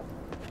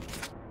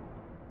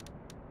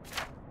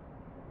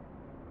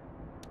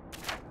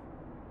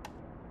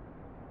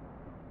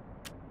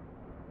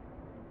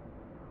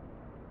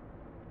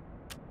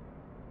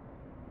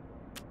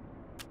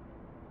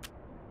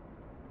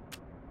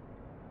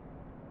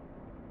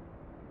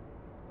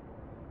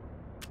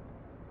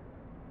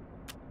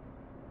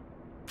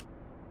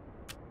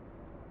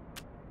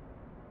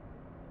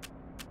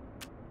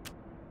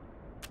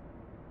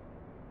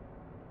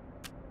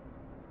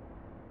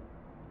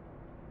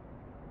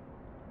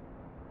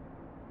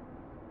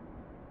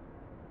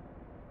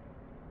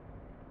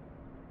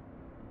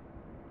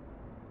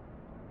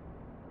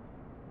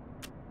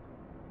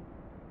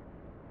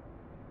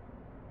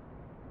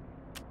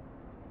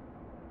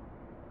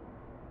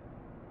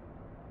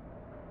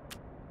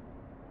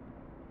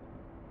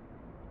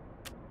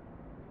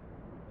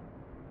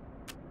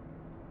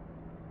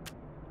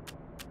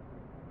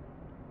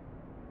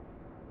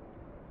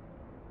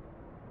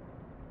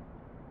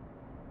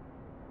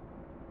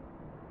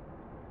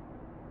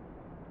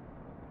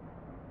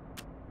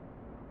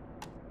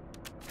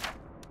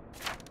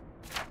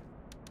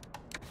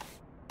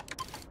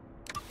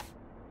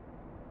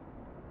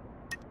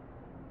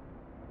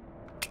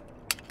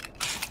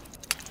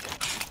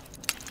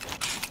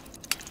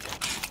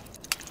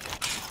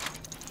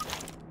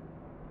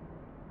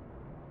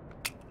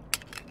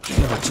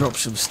 Gotta drop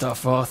some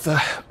stuff,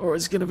 Arthur, or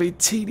it's gonna be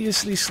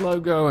tediously slow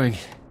going.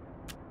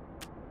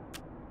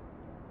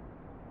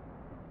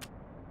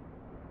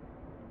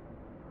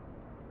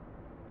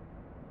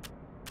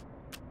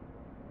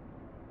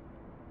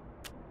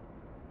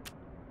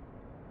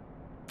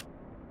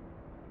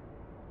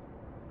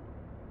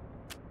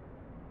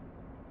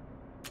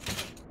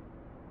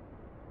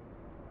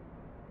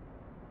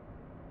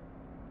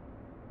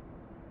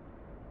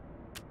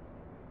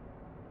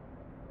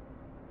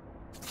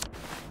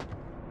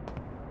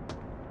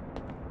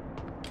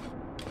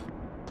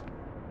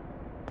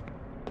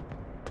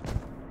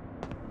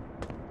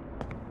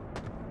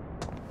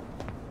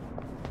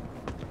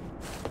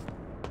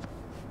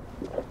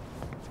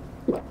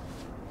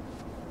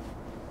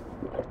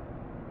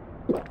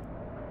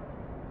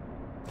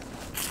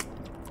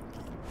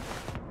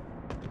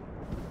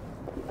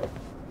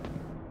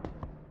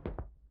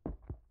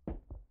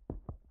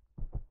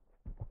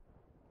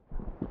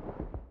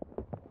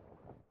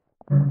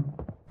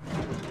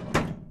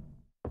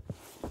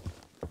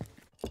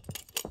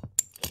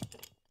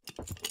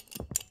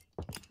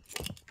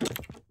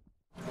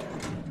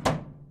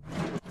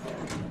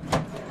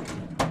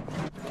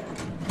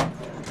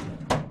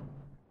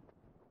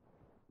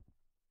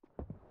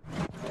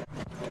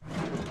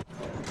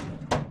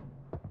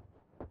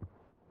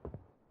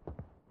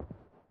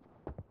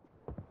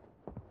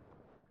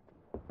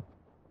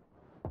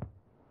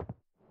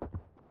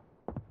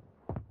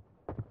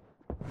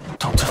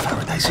 Dr.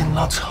 Faraday's in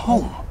Lud's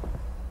home.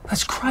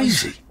 That's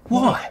crazy.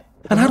 Why?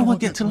 And how do I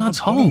get to Lud's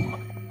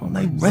home? Aren't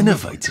they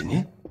renovating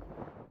it?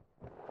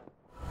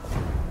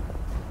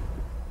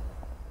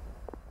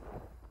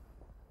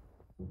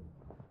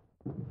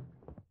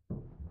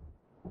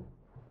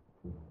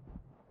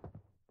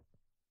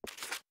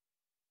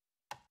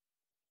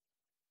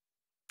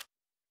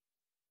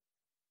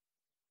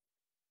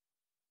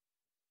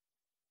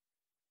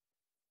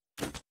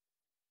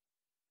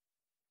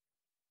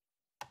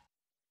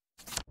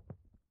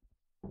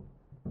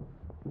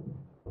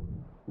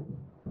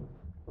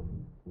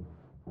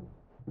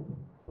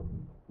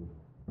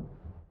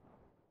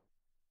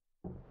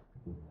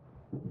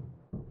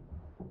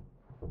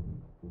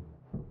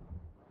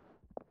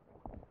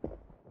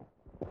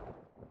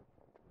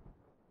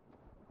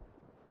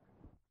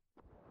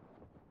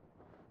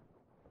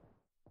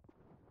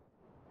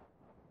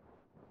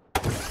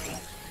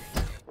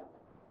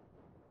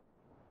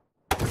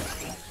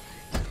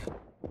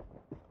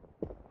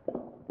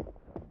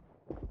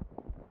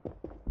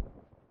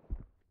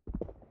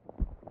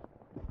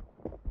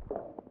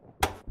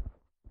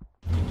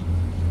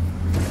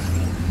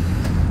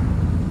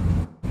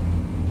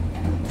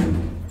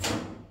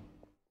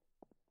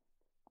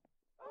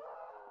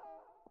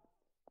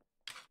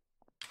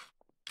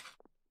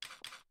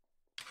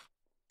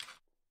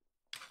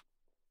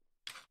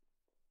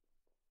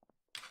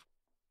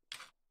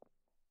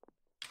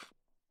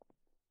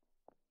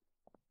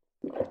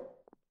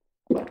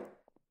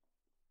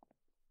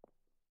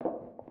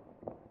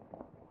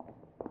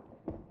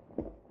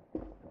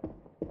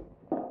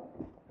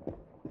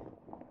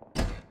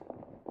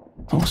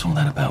 What's all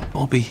that about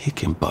Bobby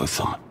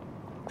Hickenbotham?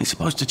 He's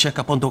supposed to check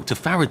up on Dr.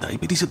 Faraday,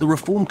 but he's at the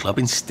Reform Club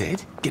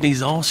instead, getting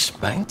his arse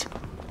spanked?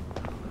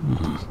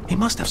 He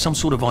must have some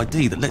sort of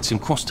ID that lets him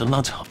cross to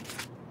Lud's home.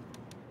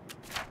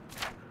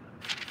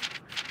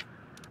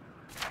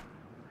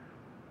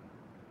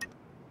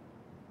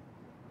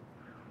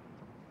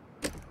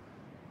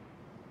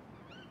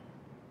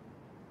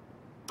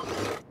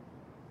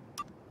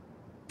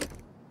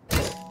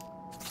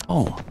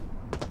 Oh,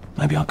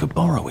 maybe I could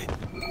borrow it.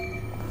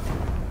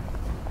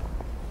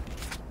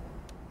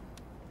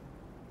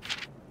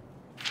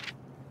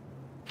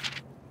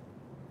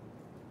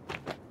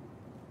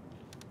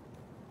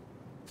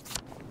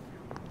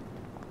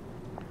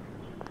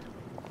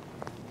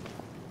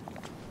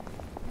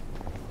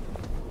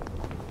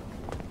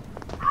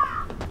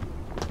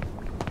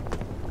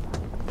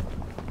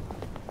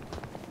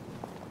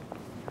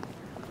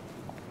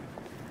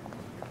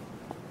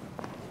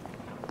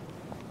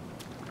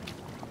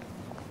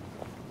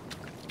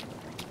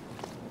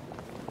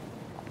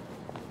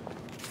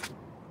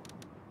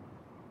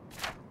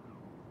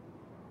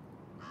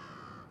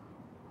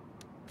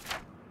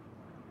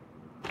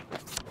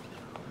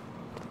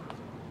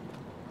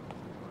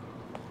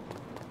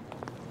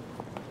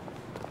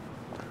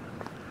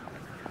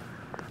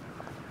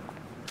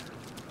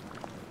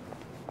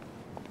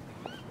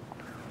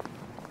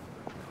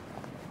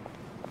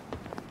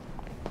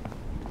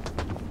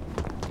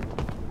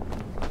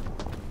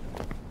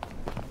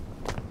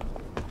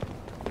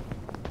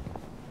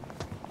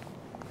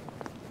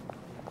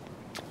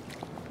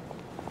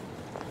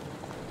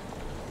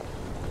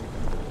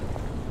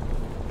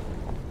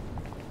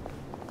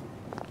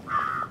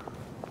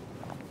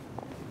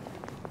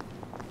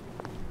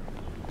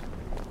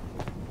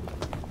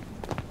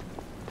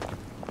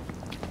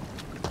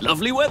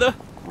 Lovely weather.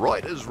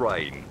 Right as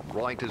rain,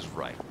 right as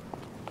rain.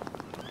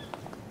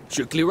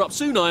 Should clear up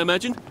soon, I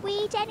imagine.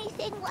 Read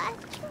anything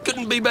worth?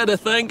 Couldn't be better,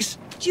 thanks.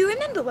 Do you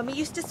remember when we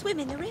used to swim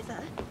in the river?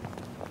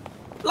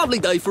 Lovely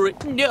day for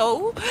it.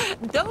 No,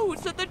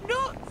 those are the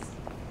nuts.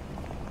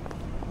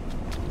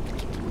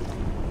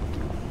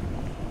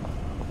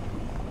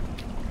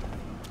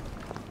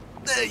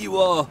 There you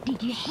are.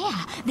 Did you hear?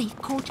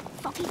 They've caught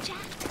Foggy Jack.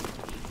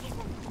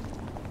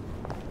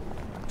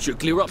 Should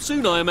clear up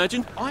soon, I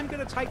imagine. I'm going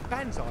to take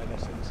banzai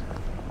lessons.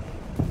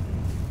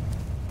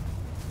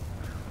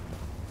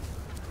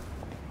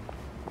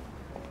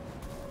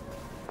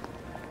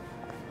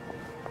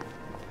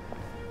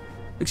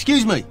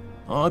 Excuse me,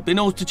 I've been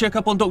asked to check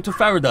up on Dr.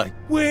 Faraday.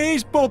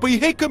 Where's Bobby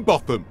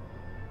Hickenbotham?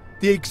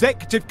 The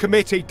executive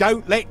committee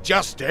don't let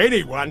just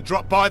anyone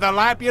drop by the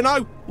lab, you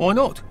know. Why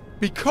not?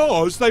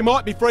 Because they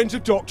might be friends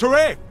of Dr.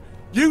 F.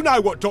 You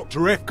know what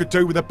Dr. F could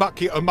do with a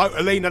bucket of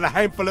motorine and a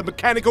handful of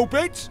mechanical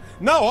bits?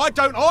 No, I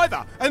don't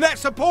either, and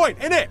that's the point,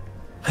 innit?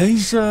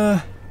 He's,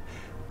 at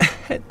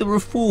the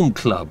Reform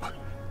Club.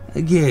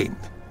 Again.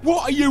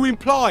 What are you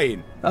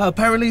implying?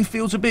 Apparently he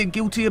feels a bit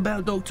guilty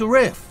about Dr.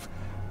 F.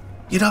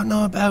 You don't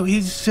know about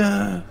his,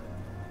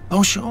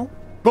 penchant?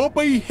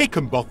 Bobby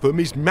Hickenbotham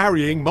is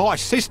marrying my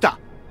sister.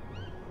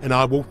 And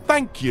I will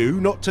thank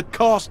you not to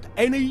cast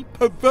any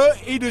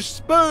perverted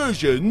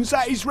aspersions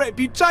at his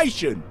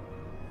reputation.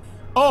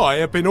 I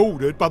have been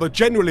ordered by the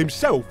General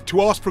himself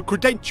to ask for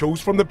credentials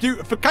from the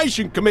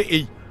Beautification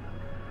Committee.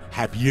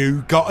 Have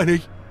you got any?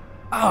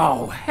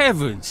 Oh,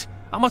 heavens!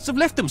 I must have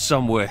left them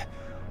somewhere.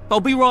 I'll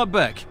be right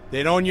back.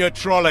 Then on your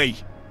trolley.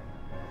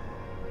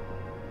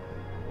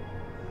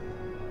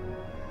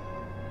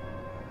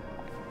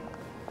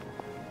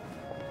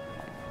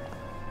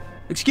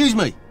 Excuse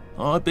me.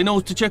 I've been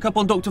asked to check up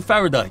on Dr.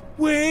 Faraday.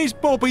 Where's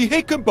Bobby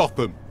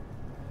Hickenbotham?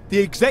 The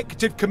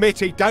executive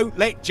committee don't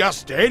let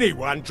just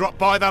anyone drop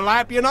by the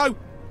lab, you know.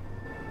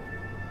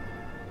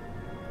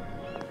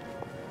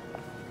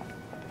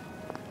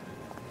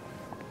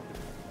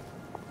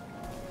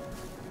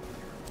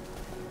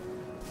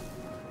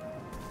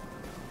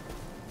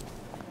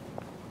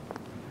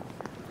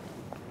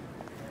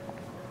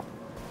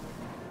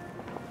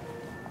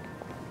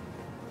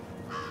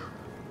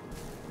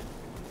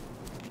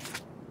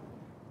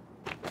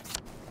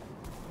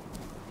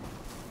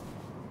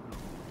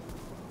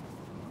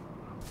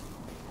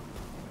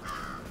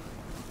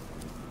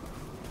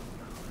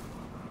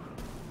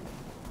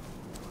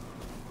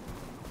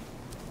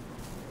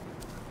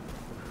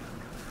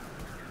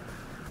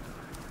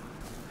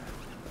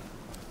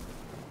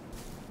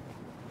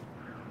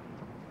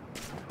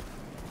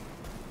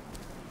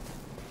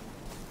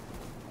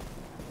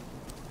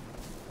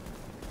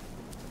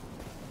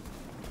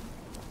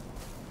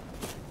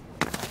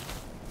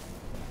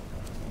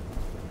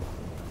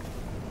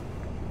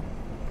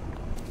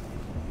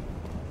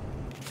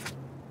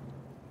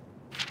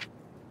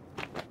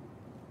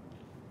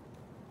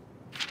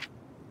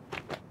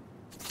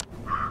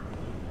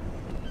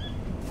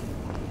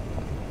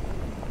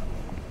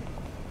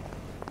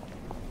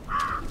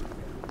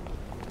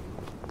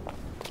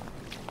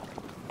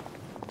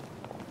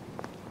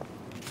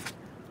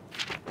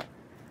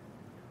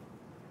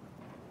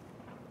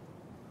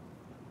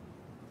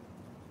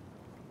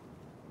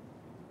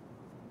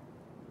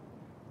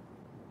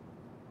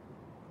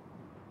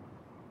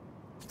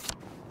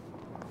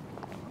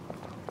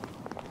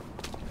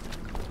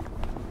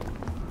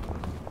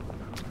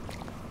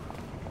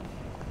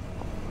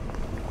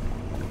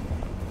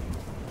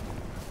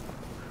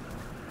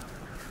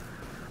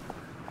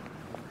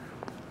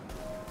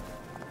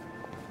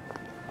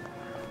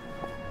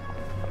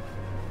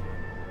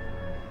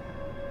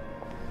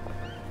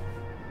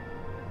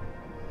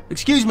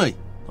 Excuse me.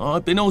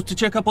 I've been asked to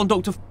check up on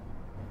Dr.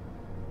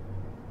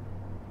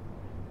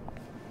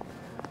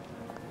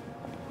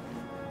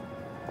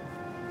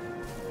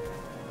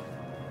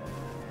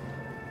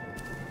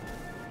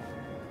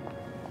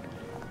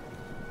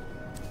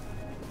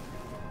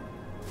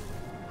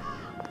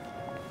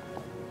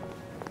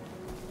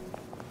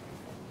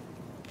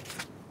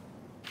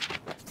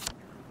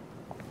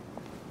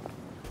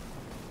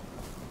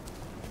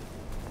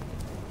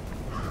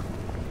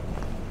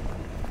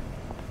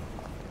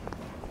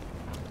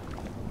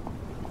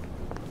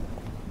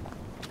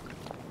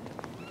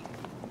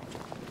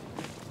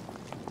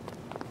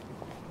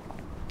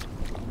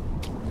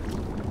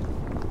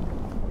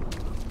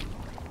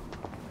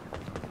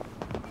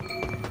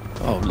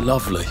 Oh,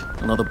 lovely.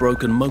 Another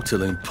broken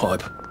motorline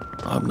pipe.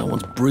 I hope no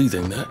one's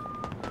breathing that.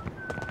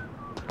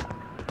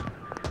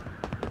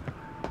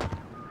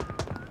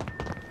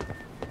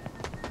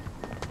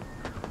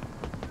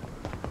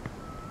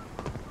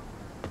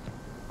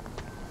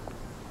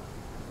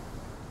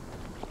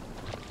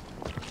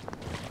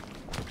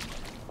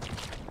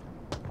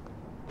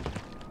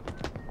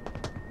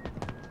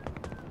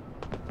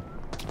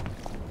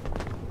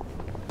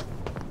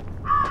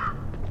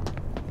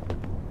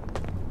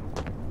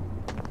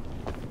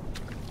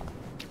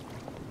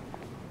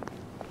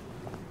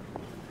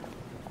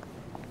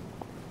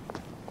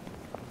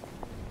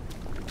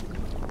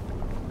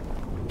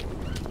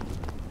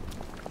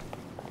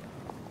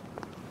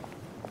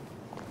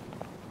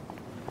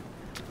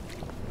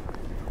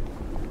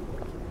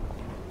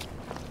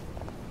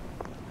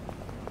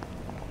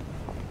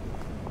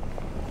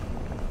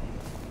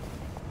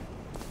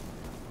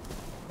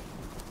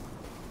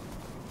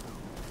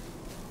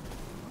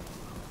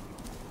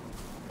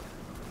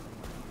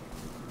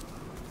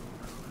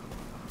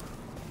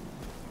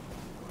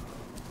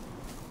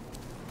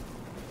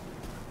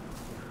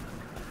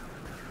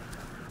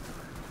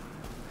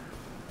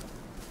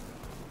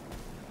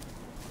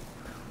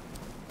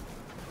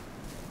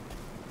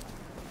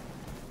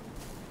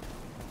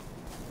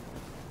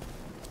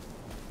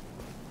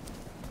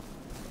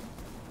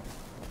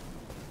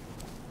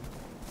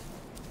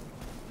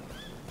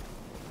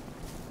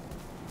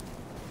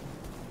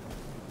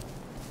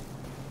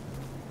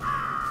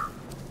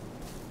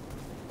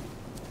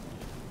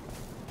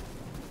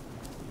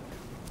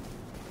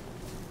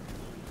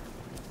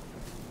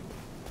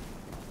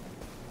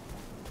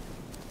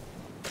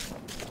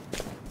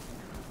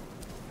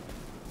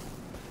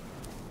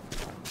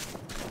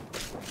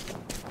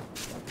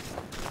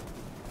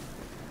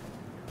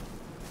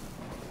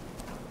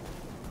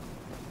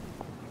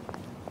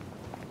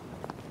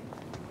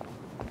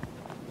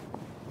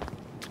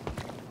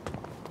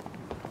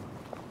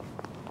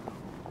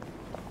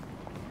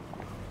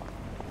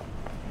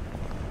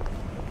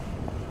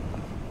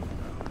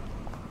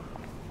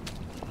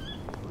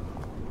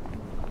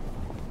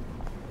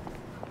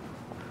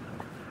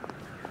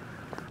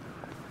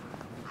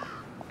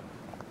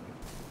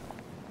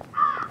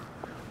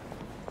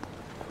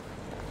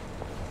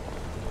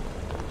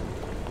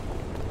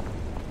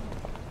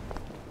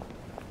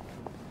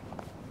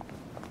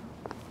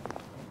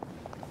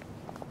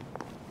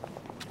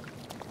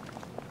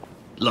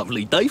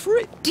 Lovely day for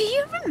it. Do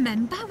you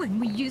remember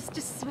when we used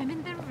to swim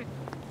in the river?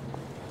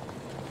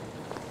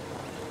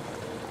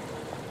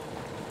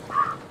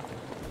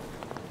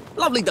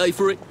 Lovely day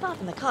for it.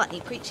 Father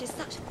McCartney preaches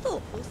such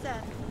thoughtful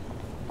sermons.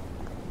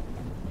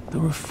 The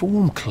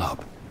Reform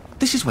Club.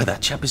 This is where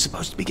that chap is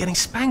supposed to be getting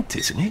spanked,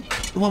 isn't it?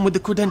 The one with the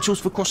credentials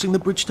for crossing the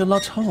bridge to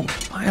Lud's Hole.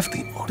 I have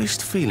the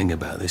oddest feeling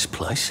about this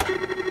place.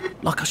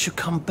 Like I should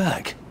come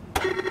back.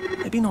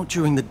 Maybe not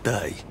during the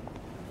day.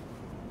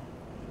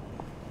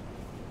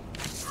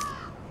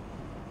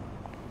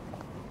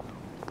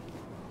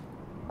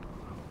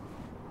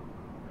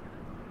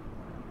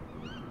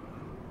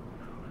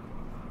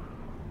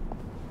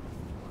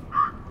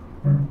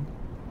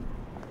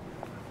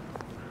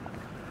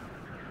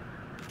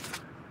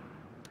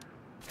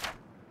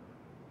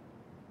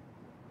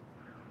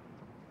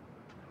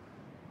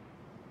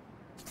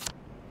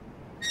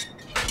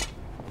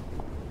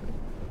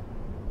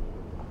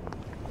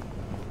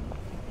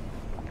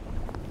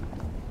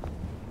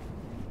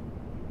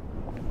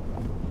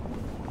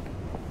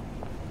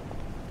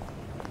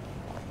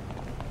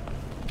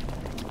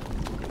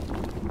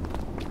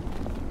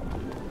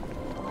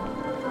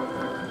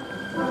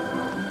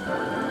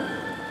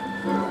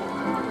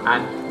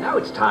 And now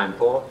it's time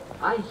for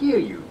I Hear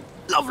You.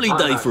 Lovely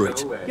day for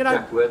it. You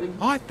know,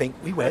 I think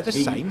we wear the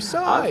same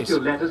size. Ask your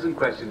letters and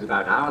questions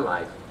about our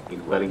life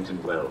in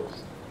Wellington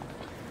Wells.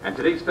 And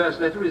today's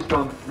first letter is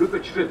from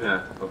Rupert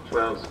Scribner of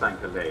 12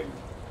 Spanker Lane.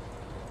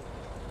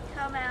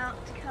 Come out.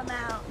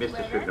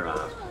 Mr. Scribner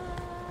asks,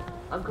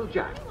 Uncle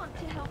Jack, I want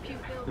to help you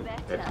feel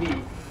better. that's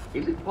me,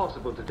 is it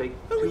possible to take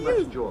too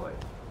much joy?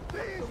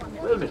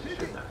 Well, Mr.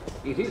 Scribner,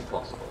 it is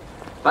possible,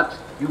 but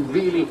you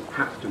really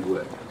have to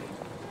work at it.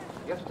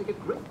 You have to take a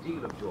great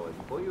deal of joy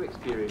before you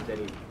experience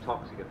any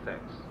toxic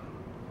effects.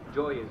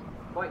 Joy is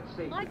quite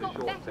safe in the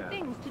short term.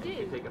 Things to do.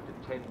 You take up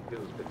to 10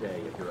 pills per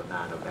day if you're a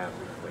man of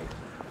average weight.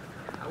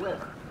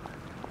 However,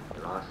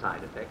 there are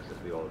side effects,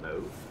 as we all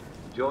know.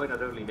 Joy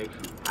not only makes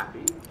you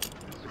happy, it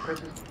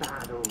suppresses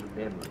bad old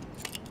memories.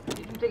 If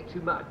you take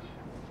too much,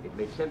 it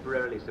may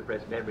temporarily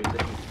suppress memories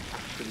that you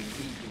actually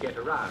need to get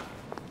around.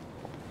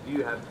 Do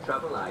you have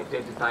trouble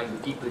identifying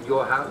the people in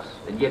your house,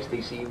 and yet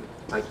they seem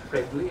quite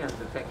friendly and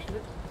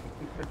affectionate?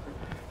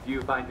 Do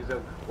you find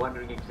yourself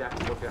wondering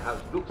exactly what your house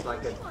looks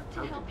like and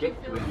how to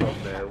get to it from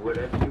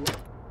wherever you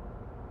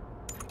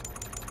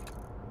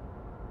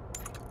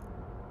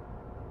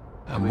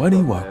are? And when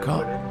he woke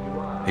up,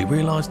 he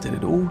realised it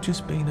had all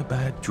just been a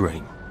bad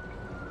dream.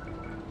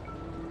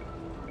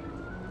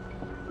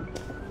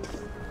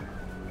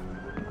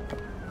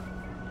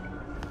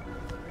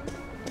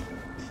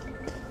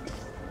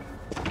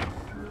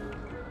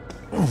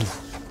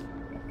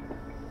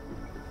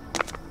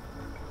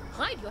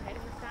 Hide your head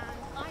in the sand.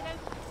 I don't.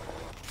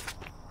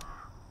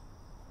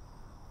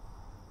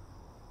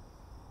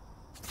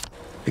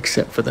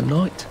 Except for the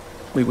night,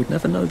 we would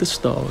never know the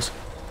stars.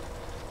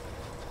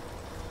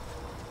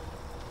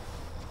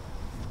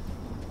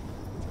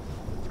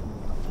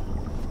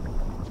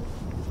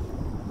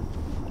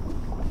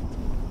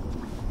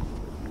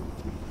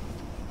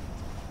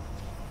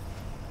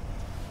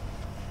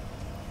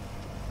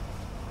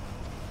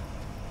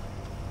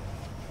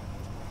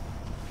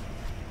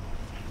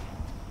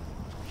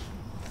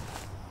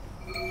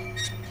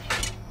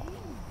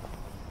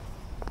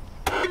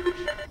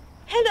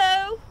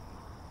 Hello.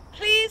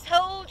 Please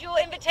hold your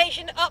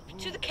invitation up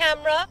to the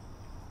camera.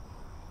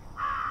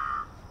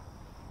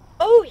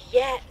 Oh,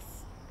 yes.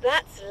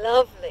 That's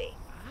lovely.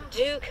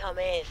 Do come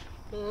in.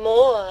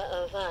 More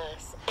of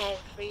us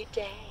every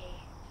day.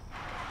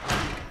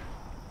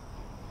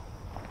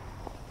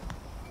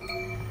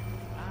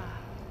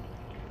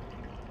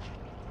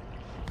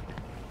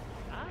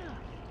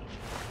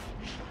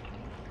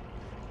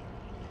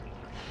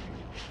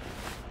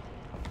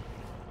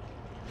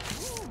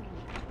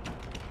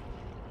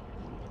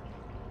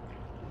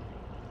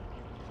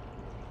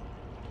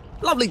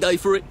 Lovely day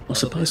for it. I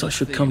suppose I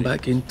should come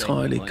back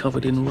entirely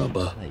covered in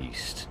rubber.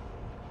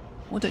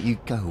 Why don't you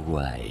go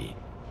away?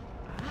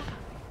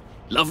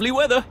 Lovely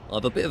weather.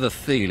 I've a bit of a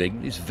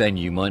feeling this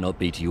venue might not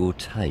be to your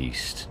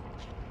taste.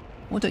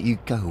 Why don't you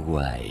go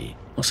away?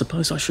 I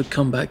suppose I should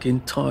come back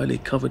entirely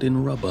covered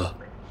in rubber.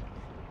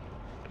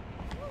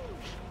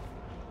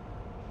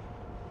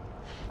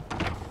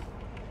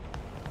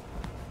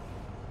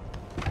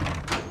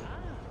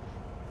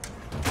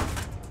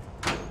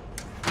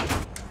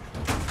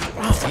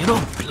 Oh, you're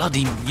not a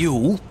bloody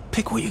mule.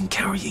 Pick what you can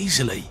carry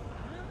easily.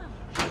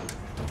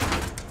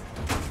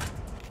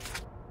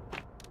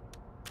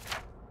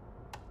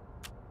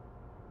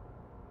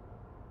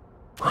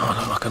 Oh, I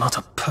look like an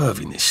utter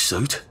perv in this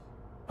suit.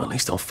 At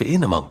least I'll fit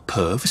in among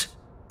pervs.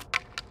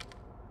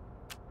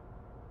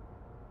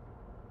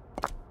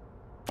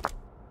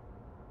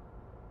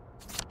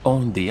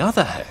 On the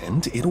other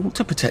hand, it ought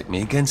to protect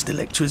me against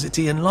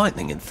electricity and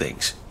lightning and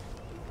things.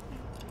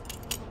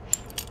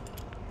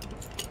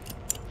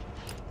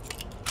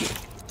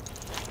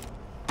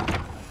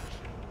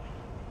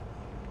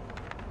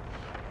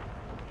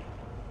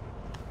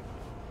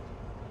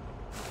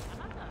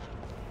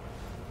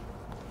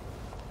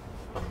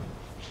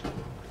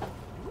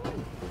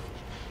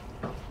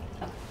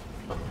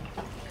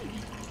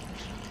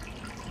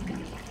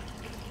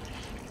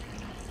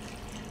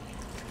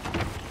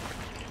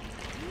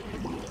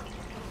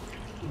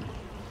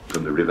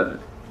 from the river.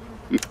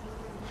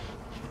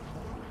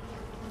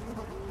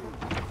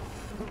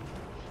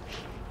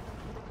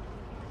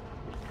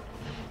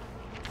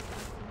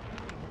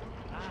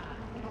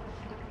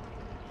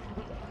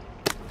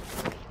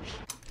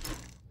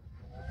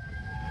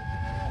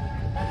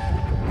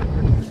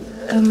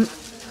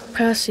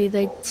 Percy,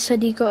 they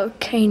said you got a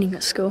caning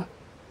at school.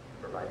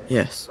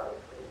 Yes.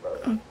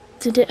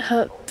 Did it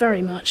hurt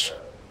very much?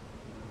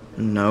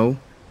 No.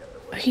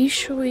 Are you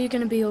sure you're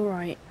going to be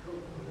alright?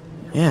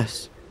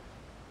 Yes.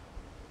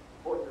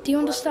 Do you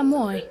understand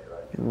why?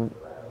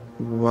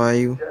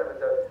 Why?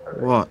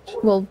 What?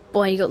 Well,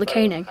 why you got the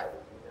caning.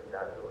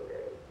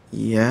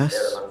 Yes.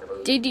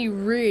 Did you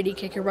really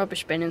kick a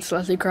rubbish bin into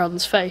Leslie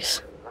Crowden's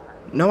face?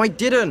 No, I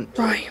didn't.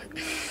 Right.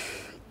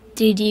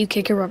 Did you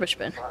kick a rubbish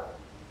bin?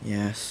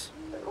 Yes.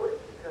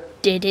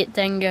 Did it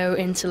then go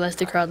into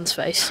Leslie Crowden's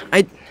face?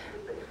 I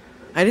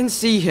didn't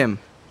see him.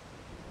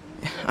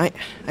 I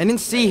didn't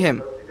see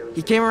him.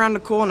 He came around the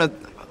corner.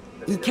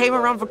 He came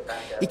around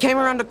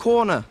the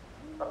corner.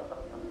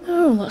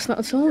 Oh, that's not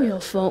at all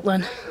your fault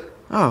then.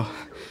 Oh,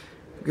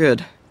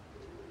 good.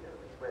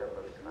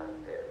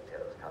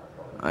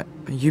 Are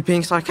you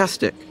being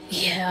sarcastic?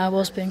 Yeah, I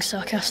was being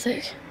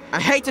sarcastic. I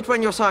hate it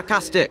when you're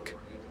sarcastic.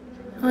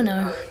 I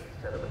know.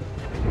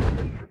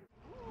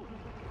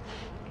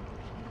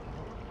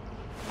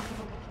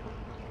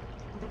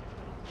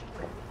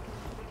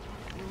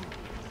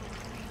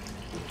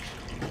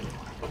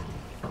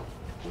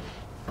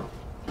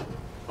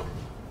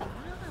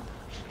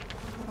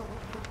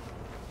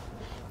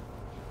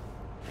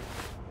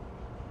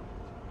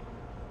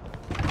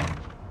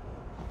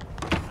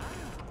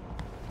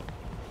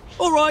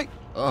 All right.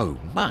 Oh,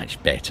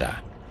 much better.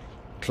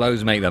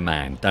 Clothes make the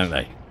man, don't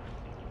they?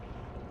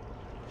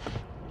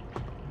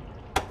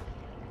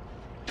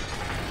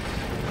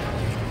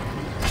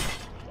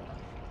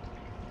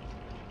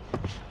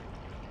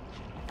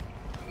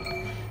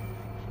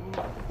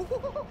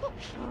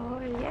 Oh,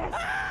 yes.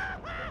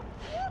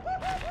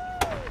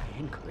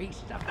 Increase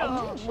the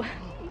voltage.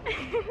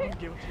 I'm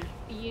guilty.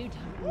 You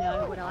don't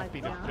know what I've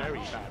been done. a very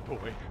bad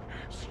boy.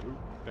 So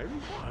very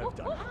I've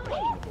done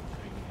horrible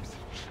things.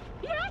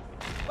 Yes!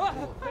 I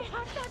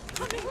had that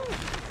coming.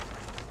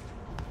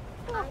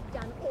 I've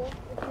done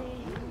awful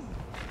things.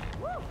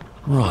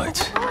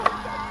 Right.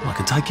 I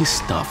can take his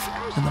stuff,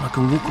 and then I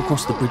can walk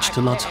across the bridge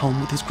to Lud's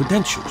home with his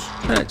credentials.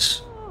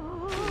 That's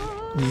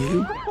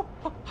new.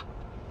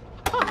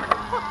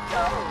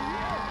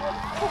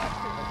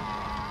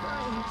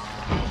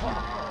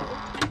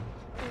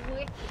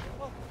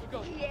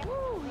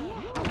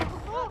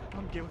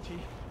 I'm guilty.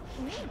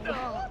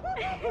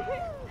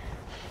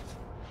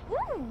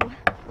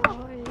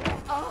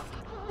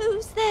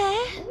 Who's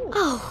there?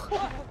 Oh,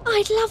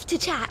 I'd love to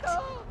chat,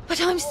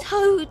 but I'm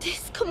so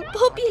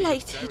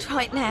discombobulated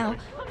right now.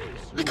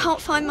 I can't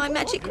find my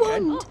magic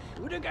wand.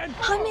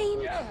 I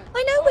mean,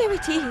 I know where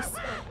it is.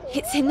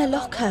 It's in the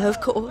locker,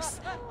 of course,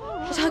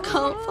 but I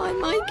can't find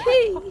my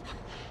key.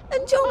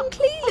 And John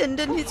Cleland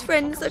and his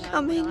friends are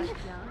coming.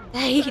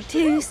 They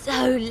do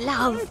so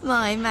love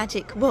my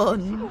magic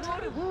wand.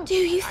 Do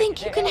you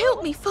think you can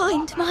help me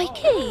find my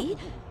key?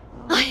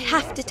 I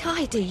have to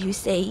tidy, you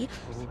see.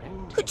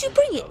 Could you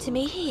bring it to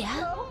me here?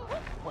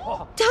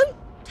 Don't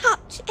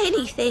touch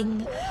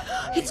anything.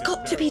 It's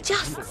got to be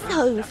just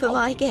so for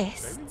my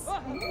guests.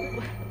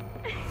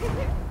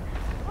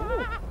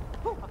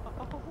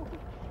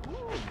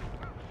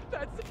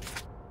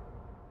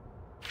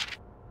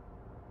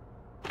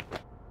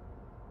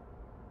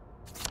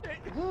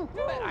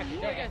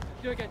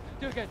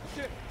 Do again.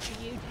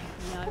 You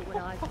don't know what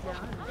I've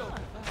done.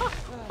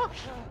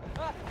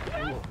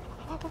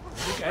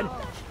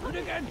 Do it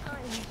again.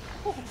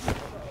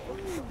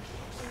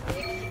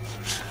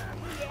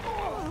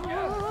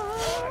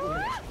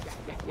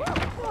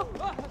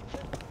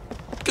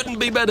 Couldn't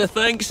be better,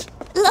 thanks.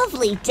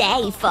 Lovely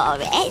day for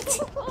it.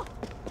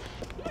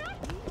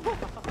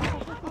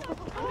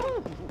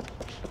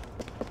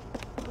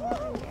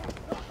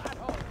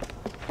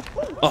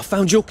 I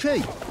found your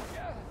key.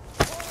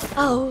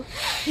 Oh,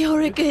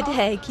 you're a good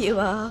egg, you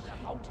are.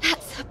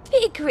 That's a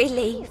big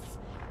relief.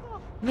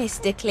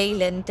 Mr.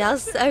 Cleland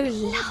does so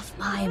love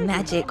my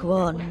magic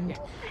wand.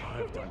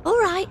 All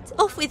right,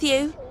 off with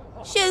you.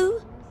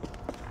 Shoo.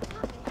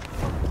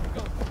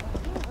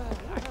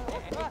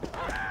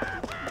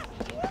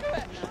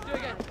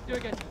 Do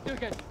again.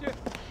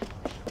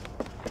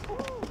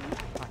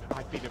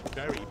 I've been a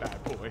very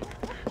bad boy.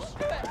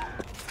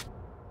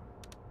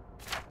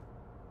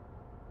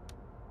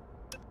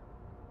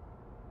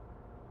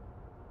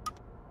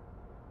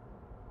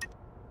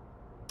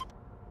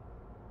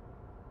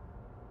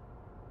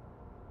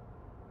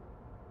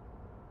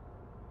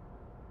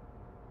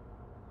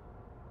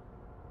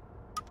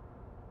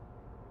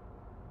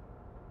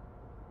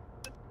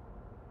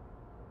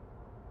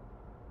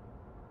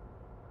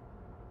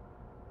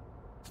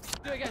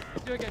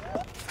 Do again.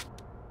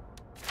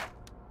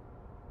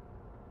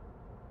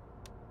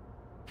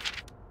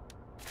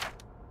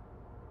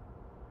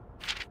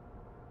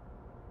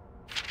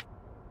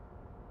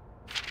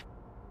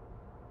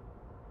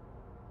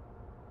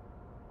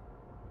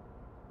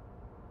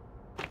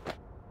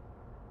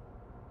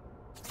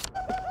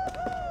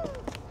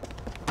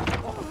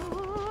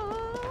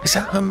 Is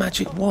that her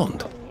magic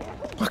wand?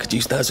 I could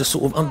use that as a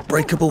sort of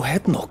unbreakable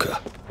head knocker.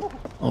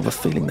 I have a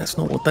feeling that's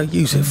not what they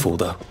use it for,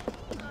 though.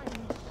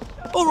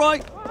 All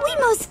right. We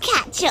must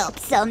catch up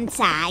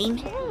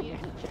sometime.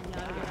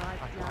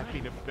 I've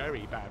been a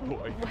very bad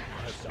boy.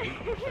 Very,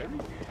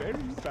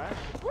 very bad.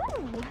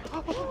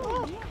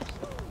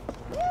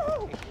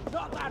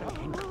 Not that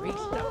hole. Increase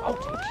the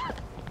voltage.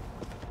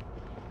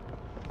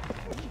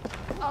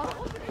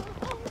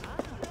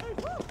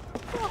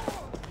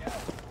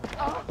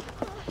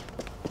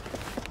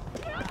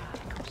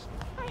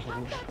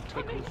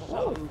 Tickles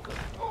so good.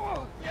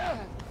 Oh, yeah.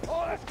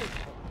 Oh, that's good.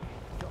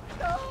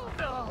 No.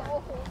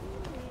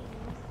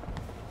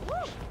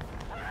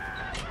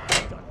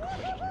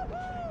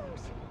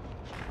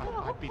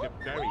 I've been a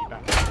very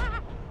bad boy.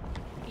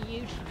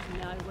 You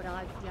don't know what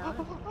I've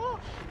done.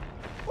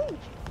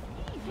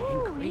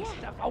 Increase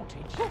the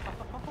voltage.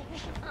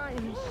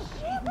 I'm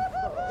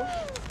shameful.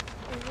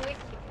 Wicked.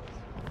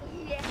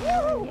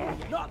 Yeah.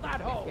 Not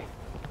that hole.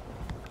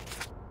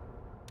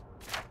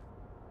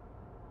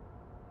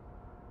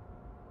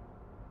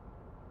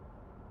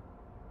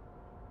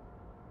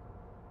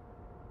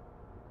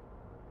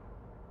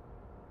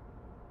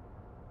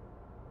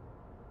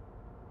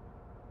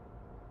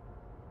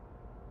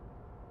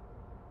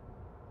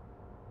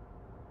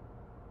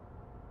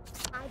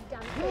 I've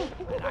done it.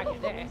 I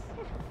like this.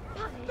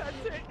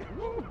 That's it.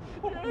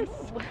 Yes.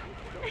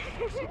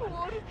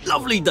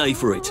 Lovely day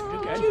for it.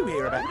 Did you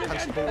hear about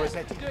Constable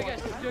Rossetti? Do again.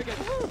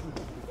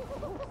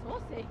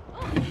 Saucy.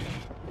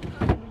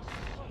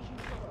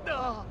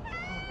 No.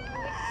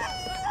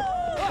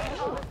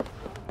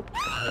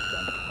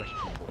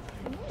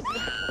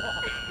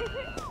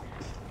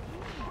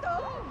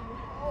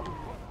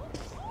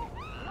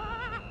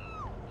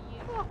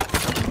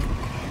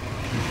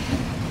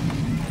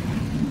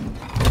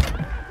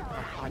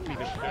 I've been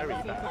a very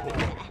bad boy.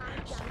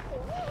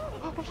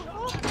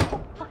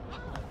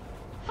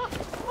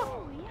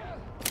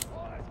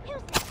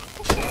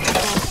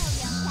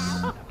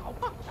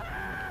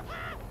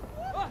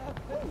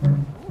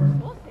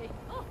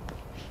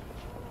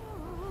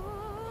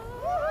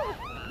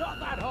 Not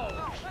that hole.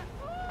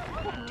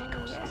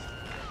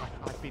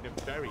 I've been a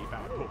very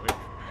bad boy.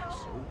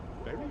 So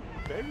very,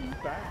 very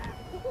bad.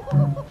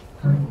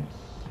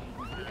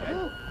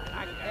 I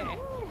like that.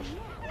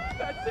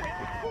 That's it.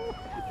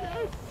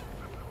 Yes.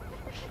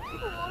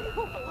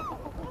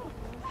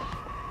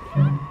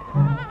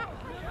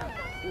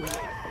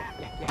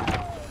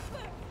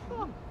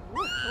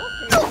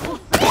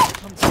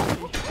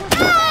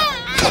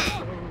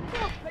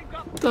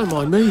 Don't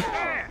mind me.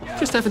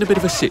 Just having a bit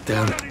of a sit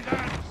down.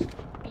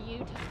 You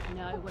don't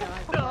know what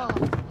I've done.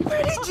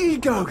 Where did you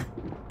go?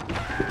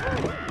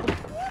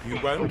 You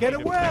won't get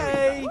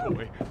away.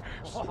 Boy.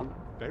 So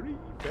very,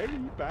 very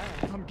bad.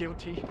 I'm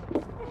guilty.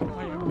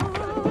 I am.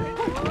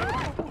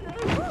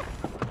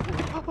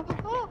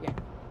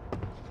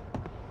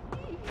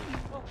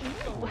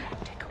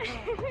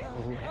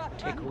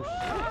 Tickles.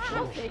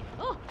 Saucy.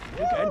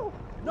 Again.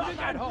 Not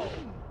that hole.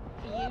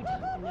 You don't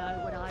know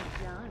what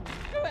I've done.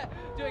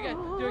 Do again.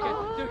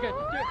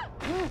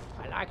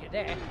 I like it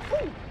there.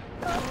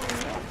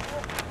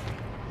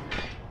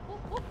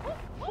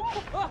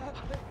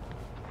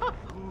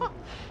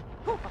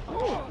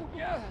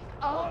 Yeah.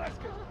 Oh, that's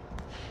good.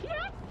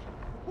 Yes!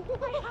 I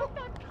had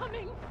that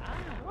coming.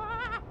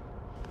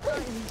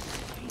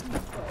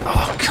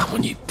 Oh, come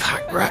on, you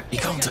pack rat. You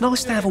can't. It's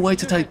nice to have a way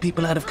to take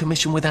people out of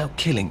commission without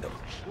killing them.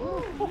 I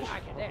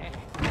like it there.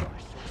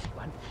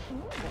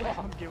 Oh,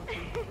 I'm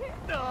guilty.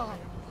 No.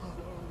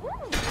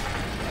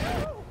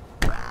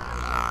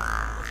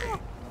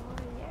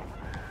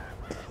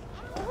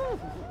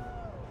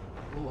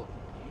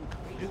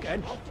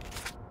 Again.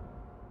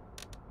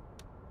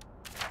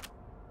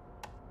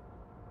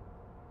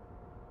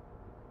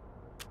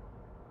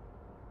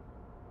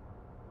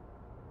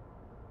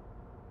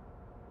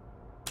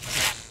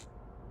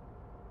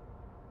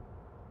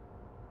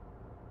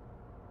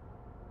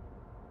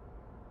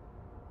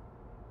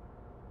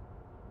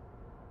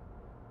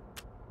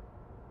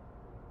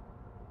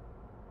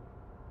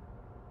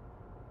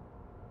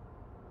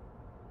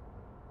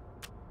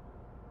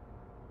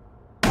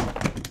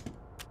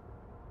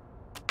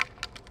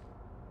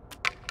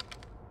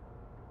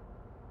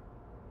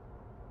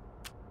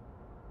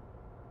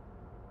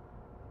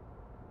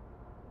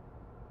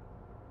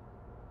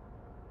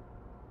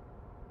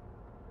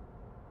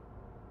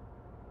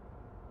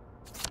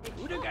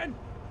 Do it again.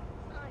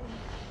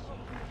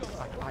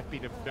 I've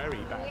been a very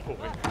bad boy.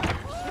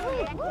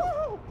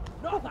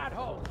 Not that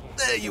hole.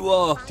 There you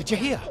are. Did you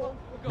hear?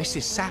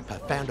 Mrs. Sapper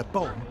found a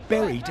bomb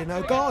buried in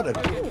her garden.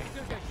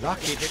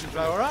 Lucky it didn't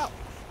blow her up.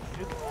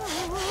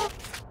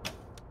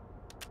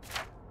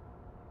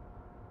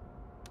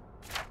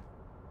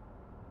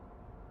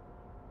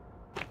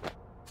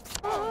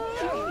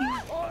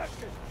 Oh, that's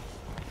good.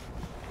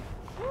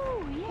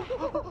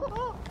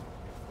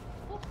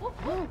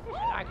 I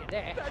like it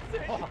there. That's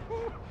it.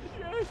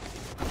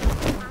 Yes.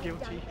 I'm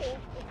guilty.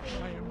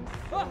 I am.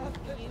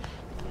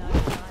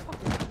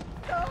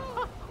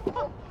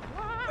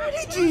 Where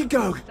did you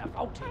go? The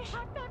voltage.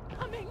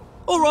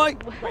 All right.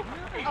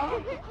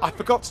 I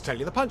forgot to tell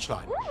you the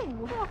punchline.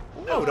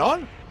 Hold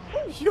on.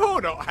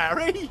 You're not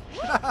Harry.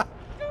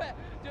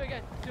 Do it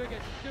again.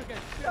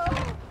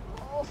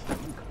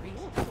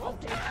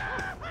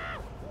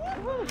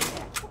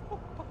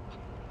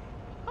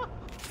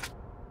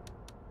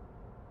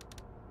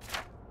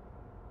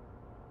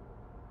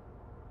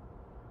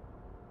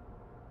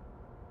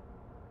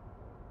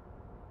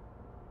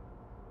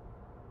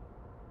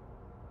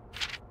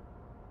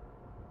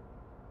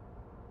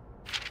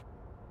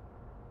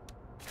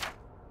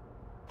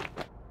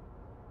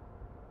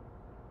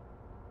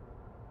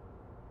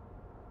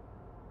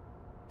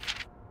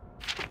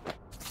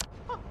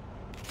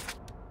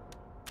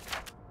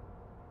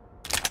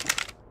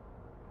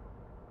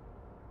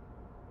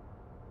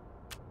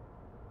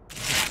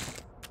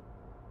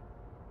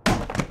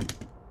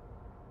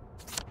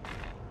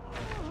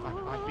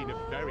 I've been a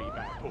very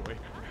bad boy.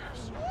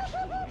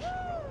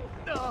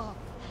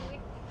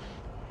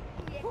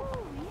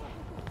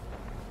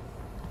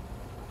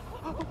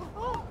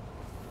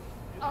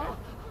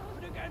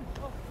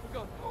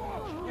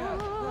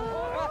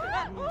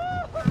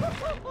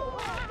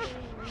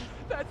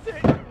 That's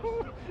it.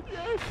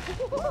 Yes.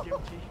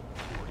 Guilty.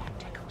 That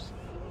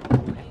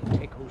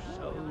tickles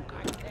so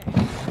good.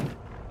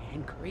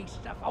 Increase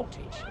the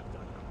voltage.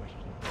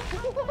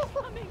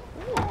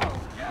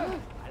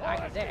 I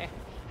like it there.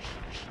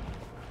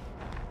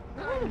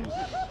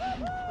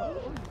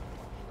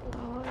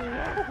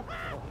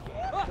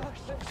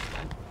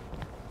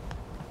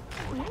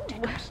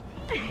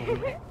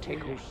 That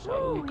tickles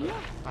so good.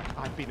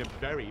 I've been a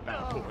very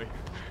bad boy.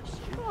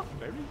 So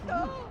very.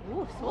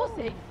 Oh,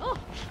 saucy. Oh.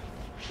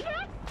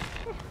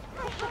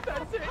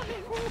 That's it.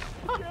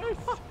 Yes.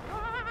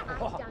 I've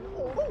done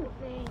awful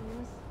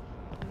things.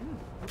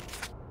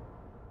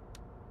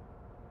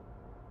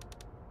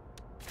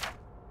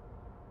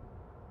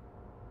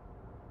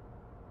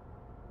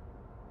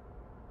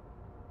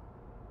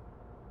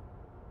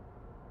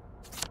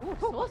 Oh,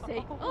 saucy.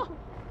 Oh.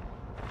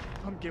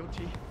 I'm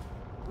guilty.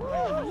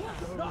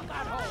 Knock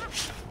that off.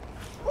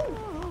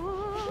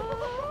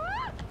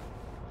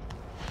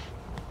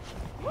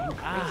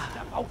 Increase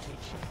the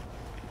voltage.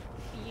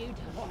 You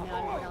don't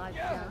know what I've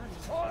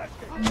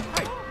done.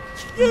 Hey,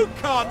 you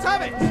can't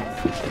have it.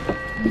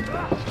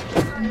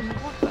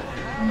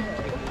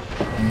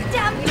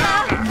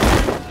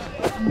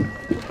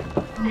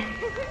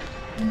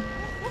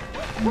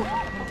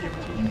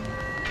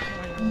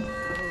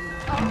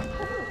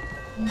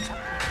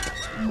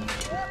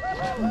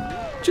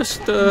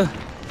 Just,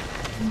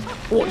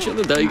 watching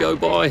the day go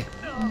by.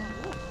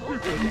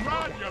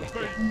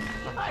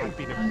 I've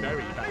been a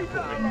very bad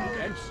boy.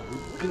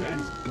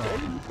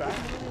 Very bad.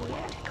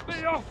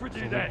 Be off with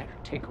you then.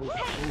 Tickles.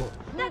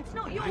 That's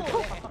not yours.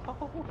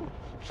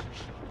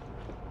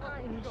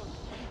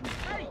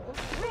 Hey,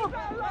 leave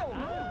that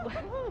alone.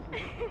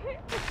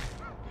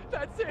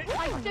 That's it.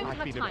 I don't I've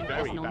have been time a for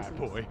very this bad nonsense.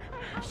 boy.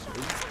 So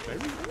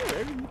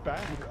very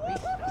bad.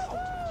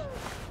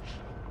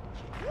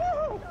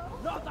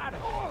 Knock that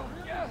off.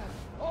 Yeah.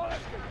 Oh,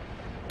 that's good.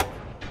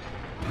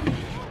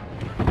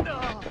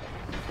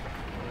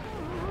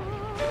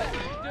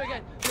 Do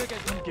again.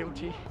 I'm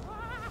guilty.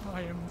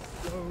 I am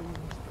so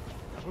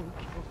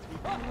guilty.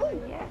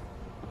 Yes.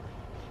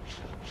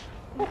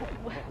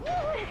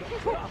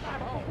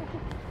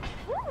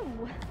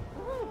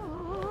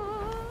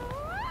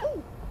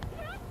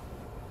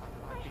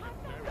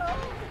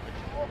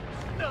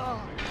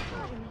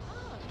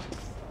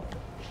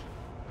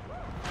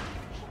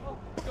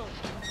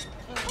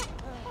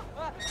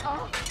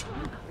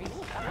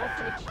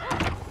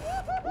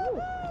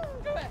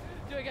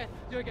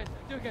 Do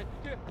again.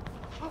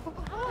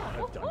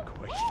 I've done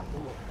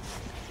questionable.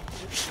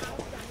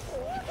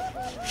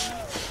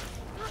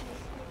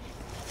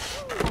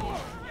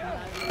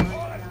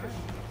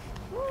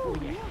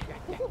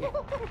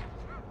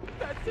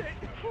 That's it.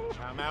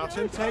 Come out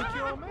and take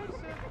your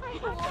medicine.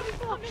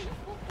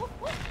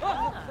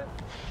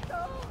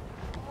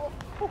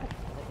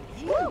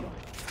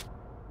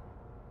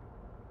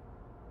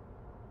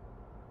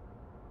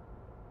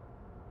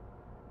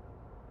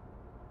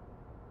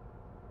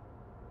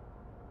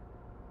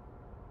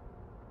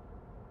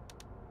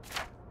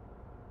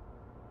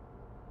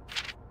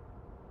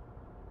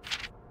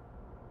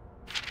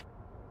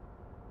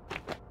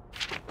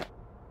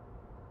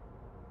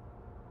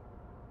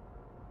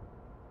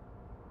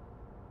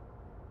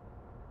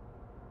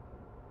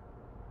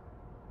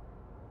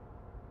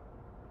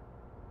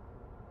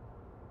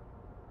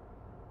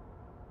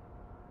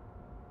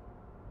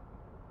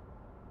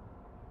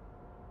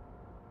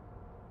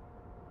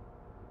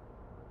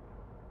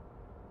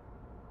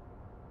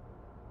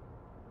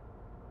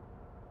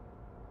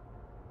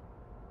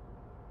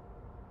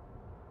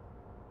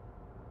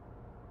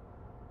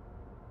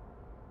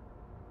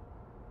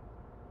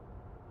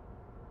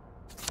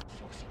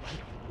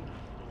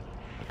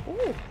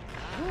 Ooh.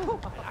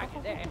 I like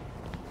it there.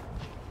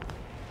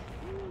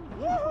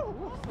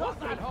 Knock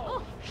that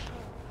hole.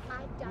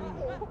 I've done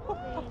awful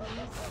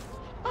things.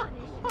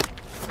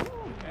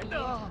 You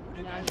know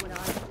what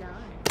I've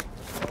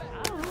done.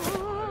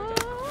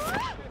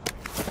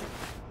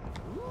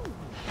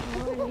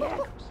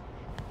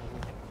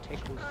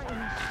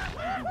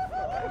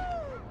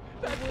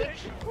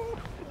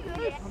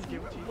 I'm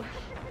guilty.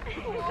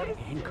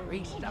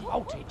 Increase the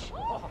voltage.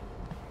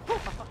 Do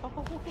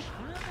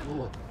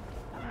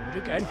it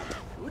again.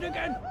 Do it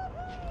again.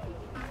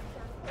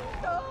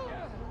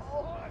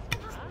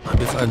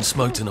 Maybe if I hadn't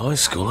smoked in high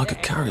school, I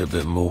could carry a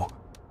bit more.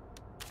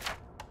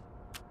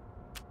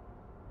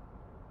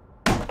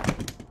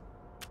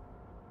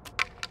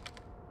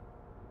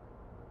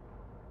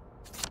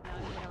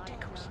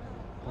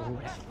 Oh,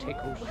 that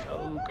tickles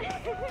so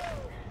good.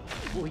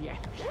 Oh, yeah.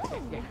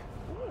 Yeah.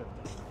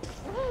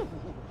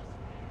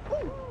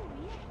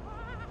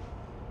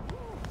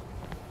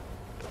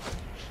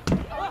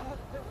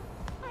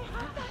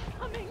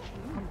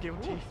 I'm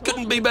guilty.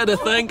 Couldn't be better,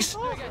 thanks.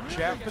 Watch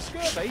out for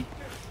scurvy.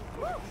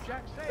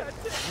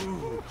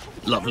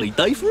 Lovely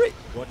day for it.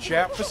 Watch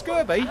out for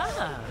scurvy.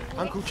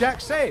 Uncle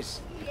Jack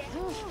says.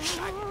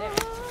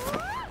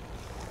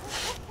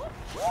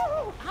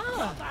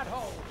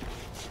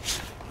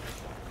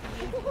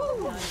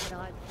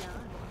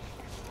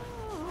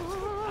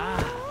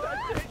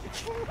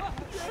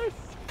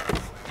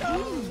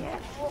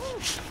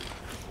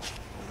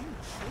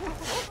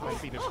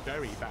 I've been a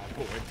very bad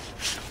boy.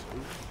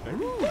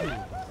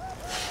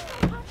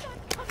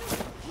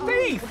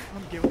 Thief!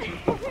 I'm guilty.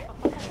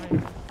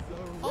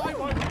 I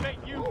won't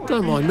let you.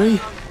 Don't mind me.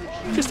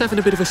 Just having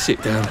a bit of a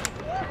sit down.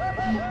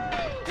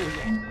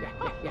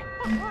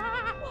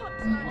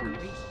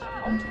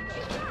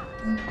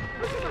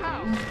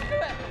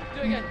 Do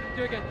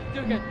again.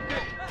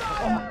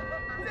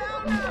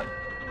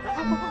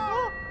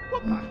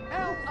 What the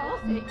hell?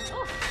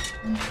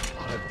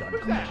 I've done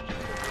that.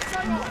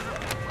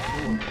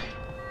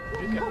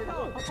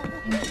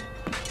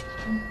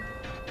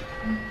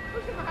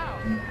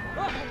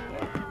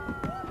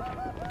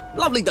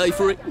 Lovely day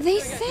for it. They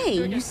say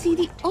you see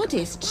the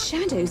oddest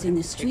shadows in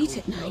the street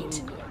at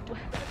night.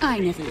 I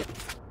never...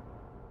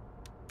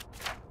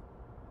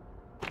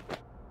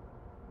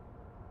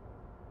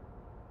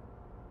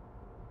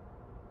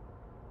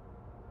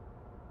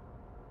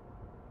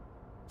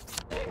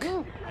 I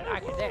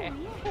like it there.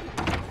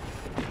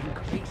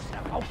 Increase the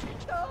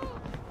voltage. You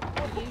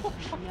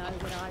know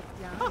what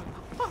I've done.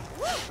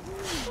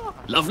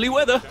 Lovely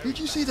weather. Did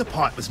you see the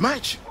Pipers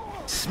match?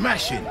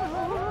 Smashing.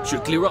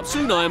 Should clear up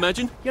soon, I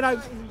imagine. You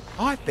know,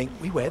 I think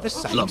we wear the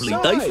same Lovely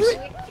size. day for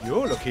it.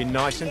 You're looking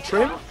nice and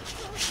trim.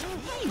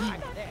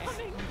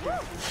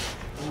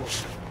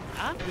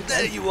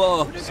 There you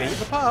are. See you at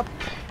the pub.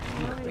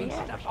 Increase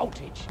the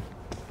voltage.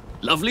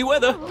 Lovely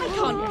weather. I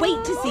can't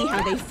wait to see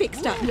how they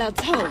fixed up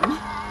Lud's home.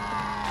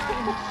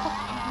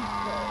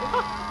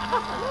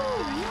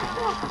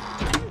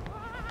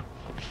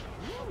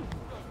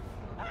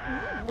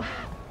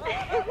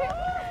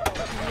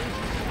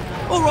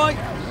 All right.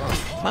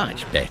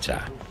 Much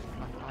better.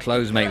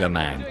 Clothes make the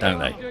man, don't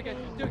they? Do again.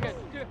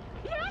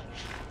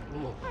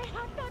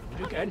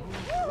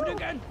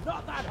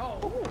 Not that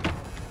hole.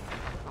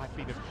 I've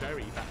been a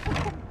very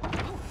bad.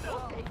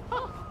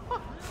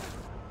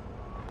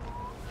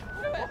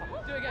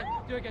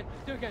 Do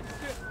again.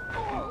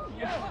 Oh,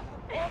 yeah.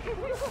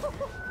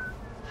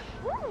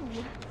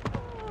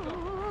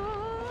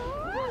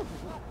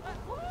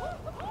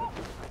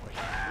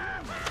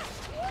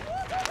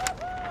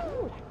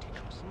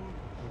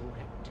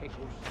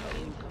 Tickles so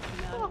good.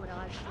 You know what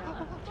I've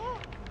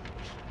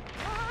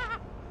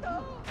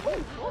done.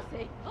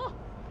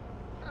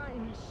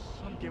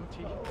 I'm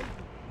guilty.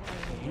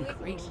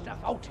 Increase the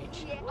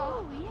voltage.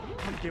 Oh,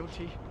 yeah. I'm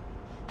guilty.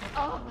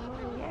 Oh,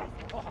 yes.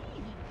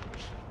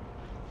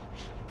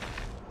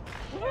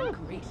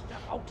 Increase the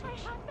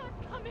voltage.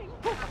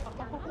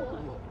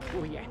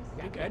 Oh, yeah.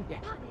 Again. Do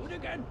it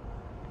again.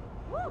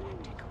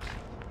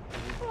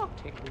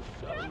 Tickles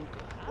so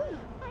good.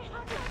 I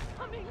have that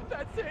coming.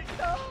 That's it.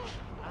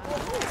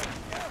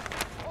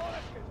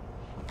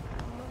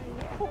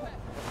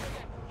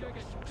 Do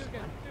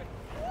again.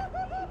 I've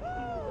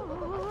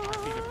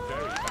been a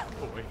very bad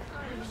boy.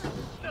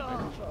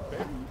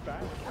 Very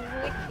bad.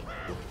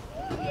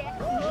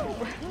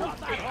 Not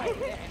that hole.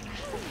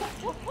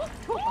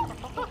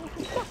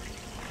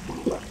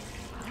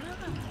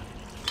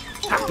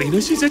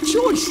 Happiness is a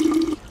choice.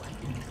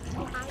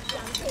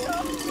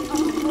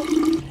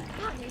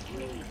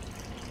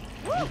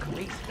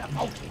 Increase the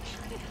voltage.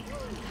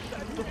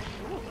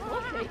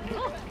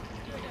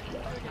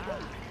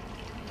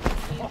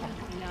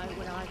 You know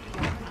what I've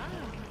done.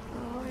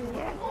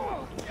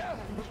 Oh, yeah.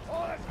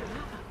 Oh, that's good.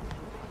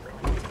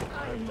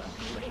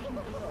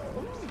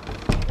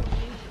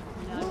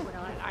 You know what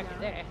I've I like it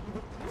done. there.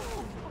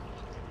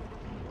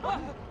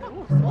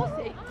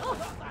 Saucy.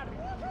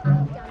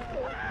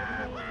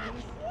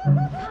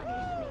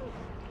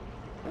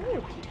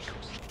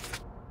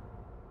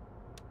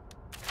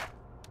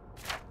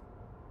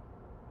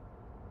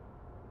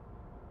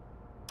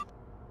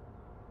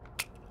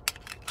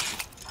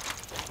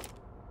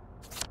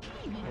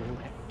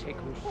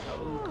 Tickles so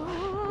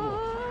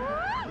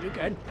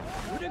good.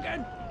 Do it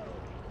again.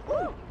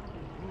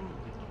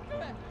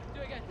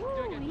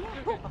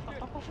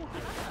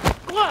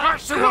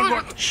 That's the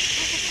one.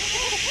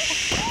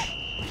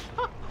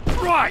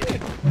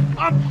 Right,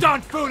 I'm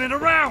done fooling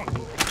around.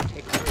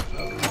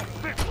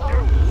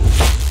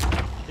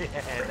 Yeah,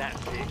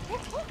 that's it.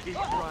 Keep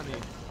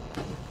running.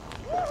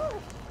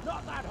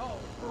 Not that hole.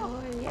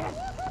 Oh, yes.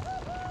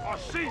 I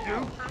see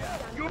you.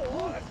 You're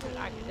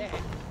like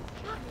that.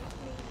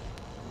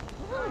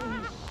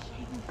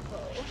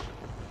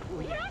 Oh,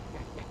 yeah.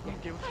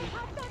 Guilty. I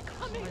have that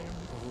coming.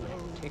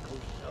 Oh,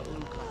 tickles so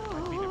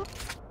good.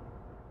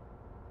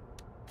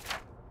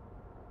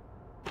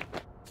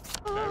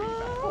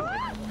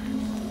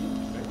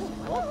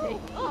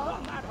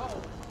 Not that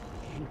hole.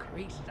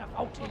 Increase the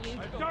voltage. You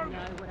don't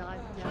know what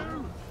I've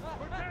done.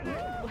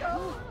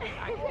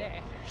 Like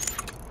that.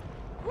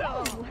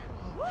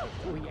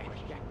 Oh, yeah.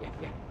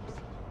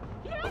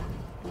 Yeah.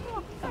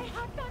 I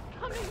had that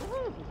coming.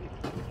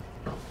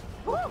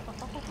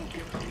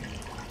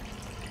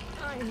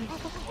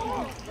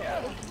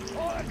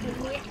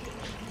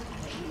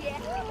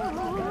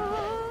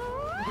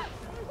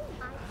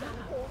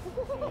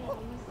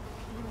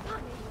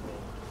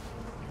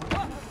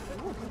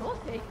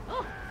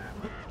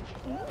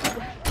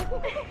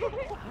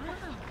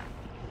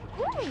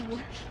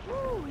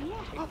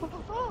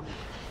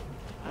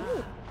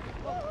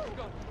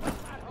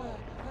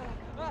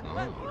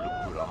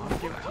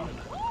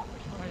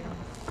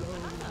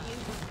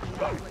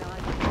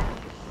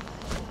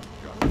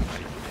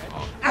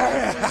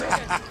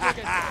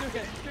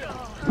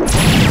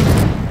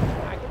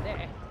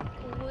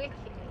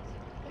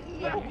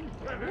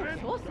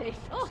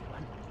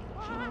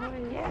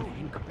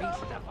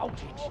 Increase the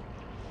voltage.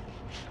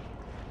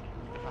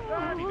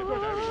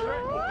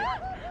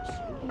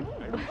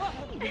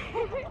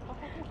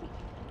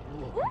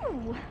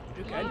 Ooh.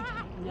 Do again.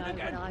 Know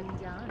what I've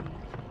done.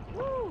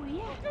 Ooh,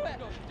 yeah.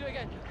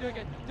 Do again.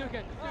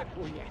 Oh,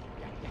 yeah.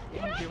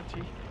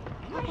 Guilty.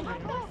 I've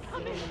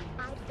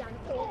done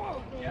all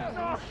the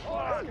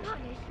things.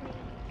 Punish me.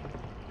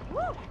 Oh,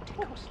 that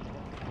tickles so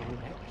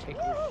good.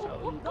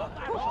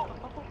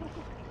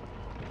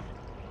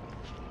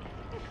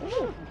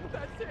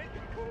 That's it.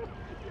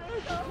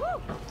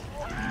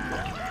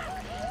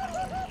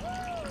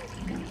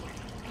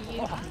 You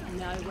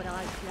know what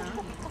I've done.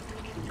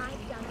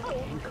 I've done all.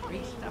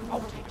 Increase the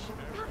voltage.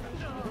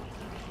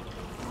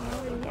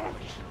 Oh, yes.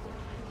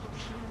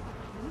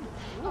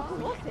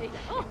 What's it?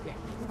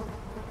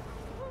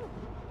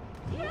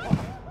 Yeah.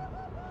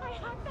 I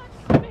had that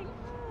coming.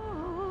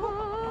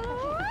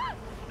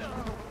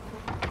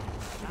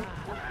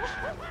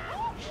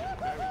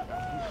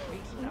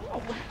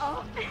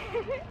 Oh.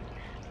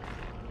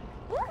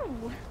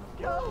 Ooh.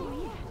 Oh,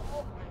 yeah.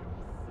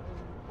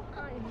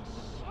 I'm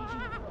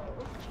shameful.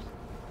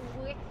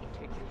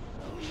 Wicked.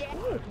 Yeah.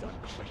 You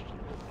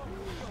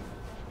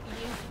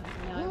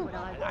know what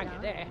I've done. Like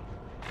there.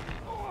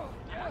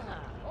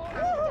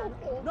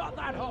 Not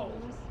that hole.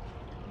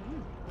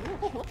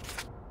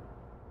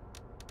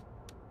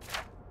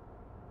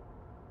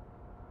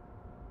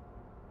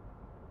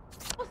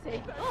 What's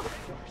it?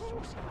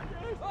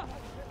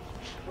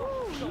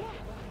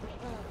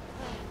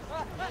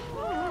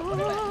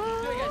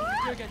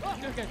 Do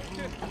again.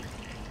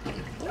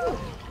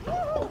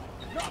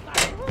 Not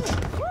that.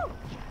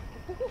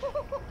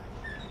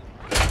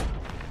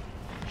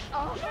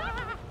 Oh.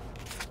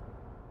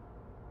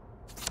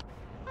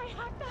 I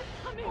had that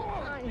coming.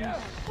 I'm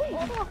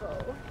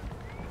shameful.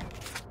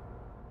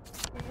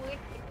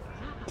 Wicked.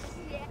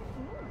 Yeah.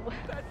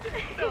 That's it.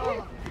 No.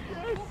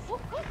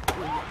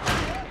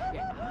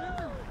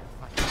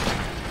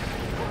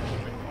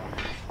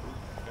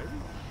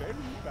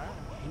 Very bad.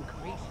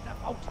 Increase the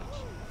voltage.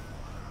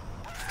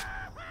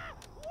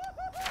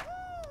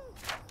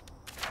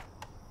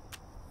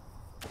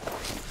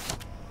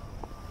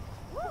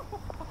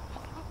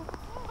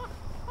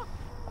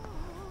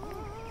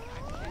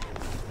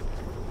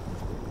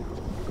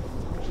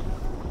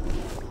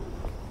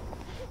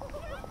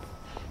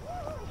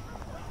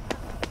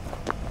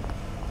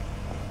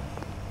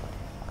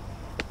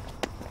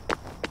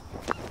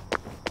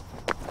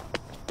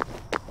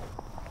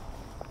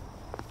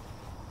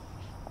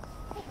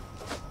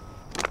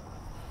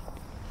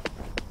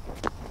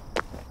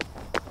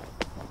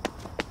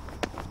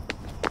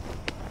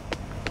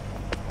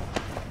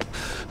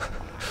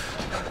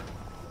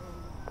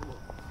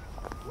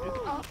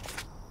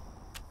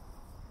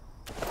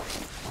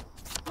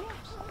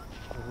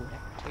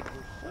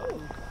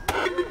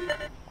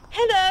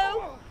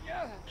 Hello.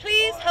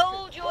 Please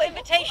hold your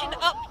invitation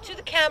up to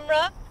the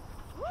camera.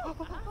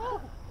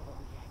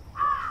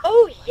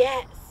 Oh,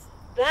 yes.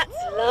 That's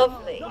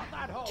lovely.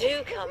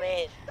 Do come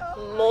in.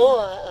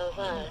 More of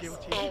us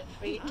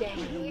every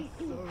day.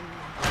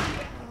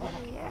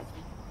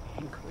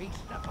 Increase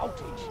the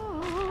voltage.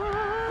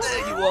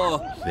 There you are.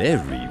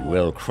 Very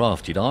well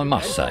crafted, I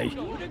must say.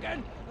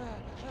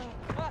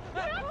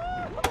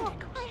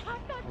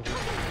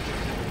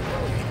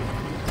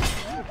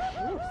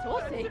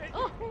 Saucy.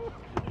 Oh.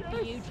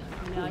 You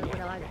don't know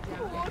what I've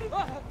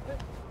done.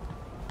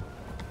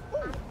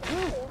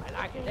 I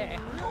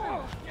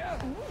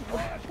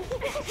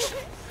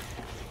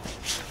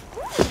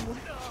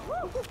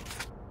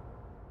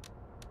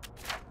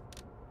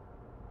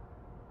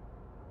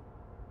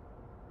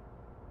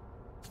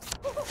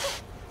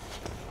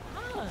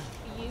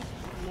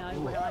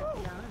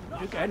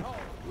Again.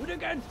 Do it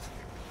again.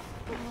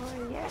 Oh,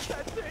 yes,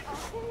 that's it.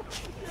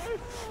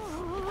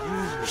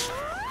 Yes.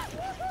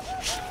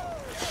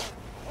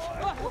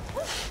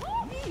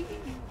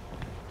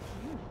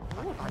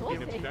 I've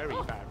been a very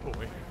bad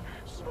boy.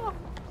 So...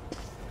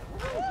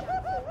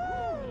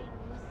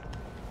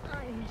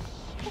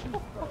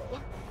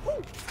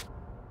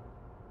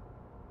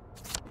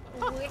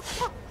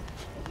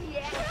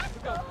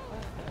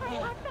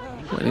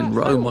 Well, in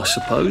Rome, I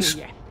suppose.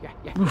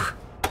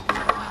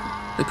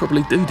 They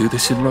probably do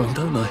this in Rome,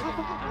 don't they?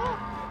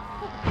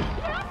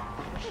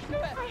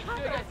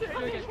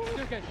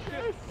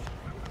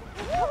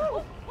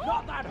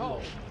 Not that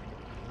hole.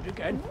 Do it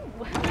again.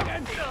 Do it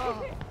again.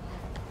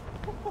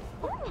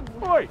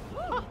 Oi!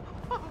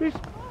 This...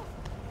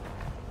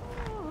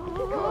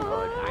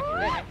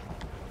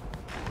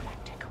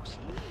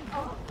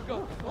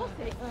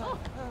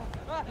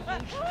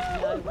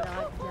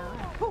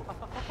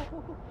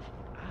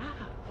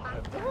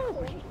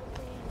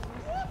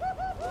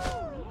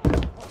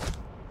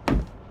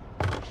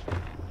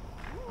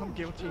 I'm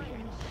guilty.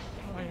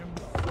 I am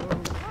so...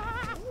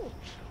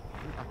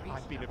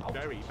 I've been a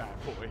very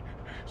bad boy.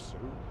 So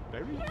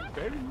very,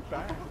 very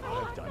bad.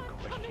 I've done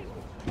questions.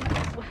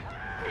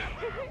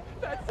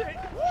 That's it.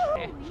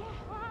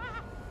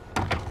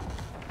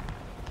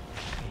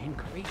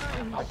 Increase.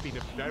 I've been a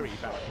very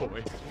bad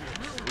boy.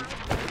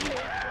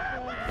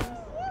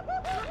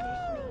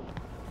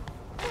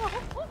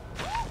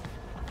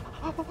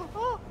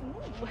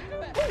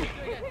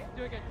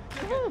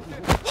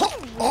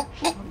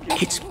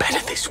 It's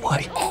better this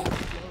way.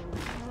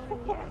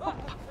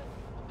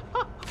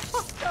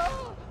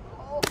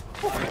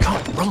 You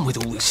can't run with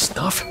all this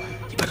stuff.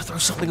 You better throw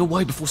something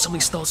away before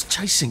something starts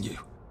chasing you.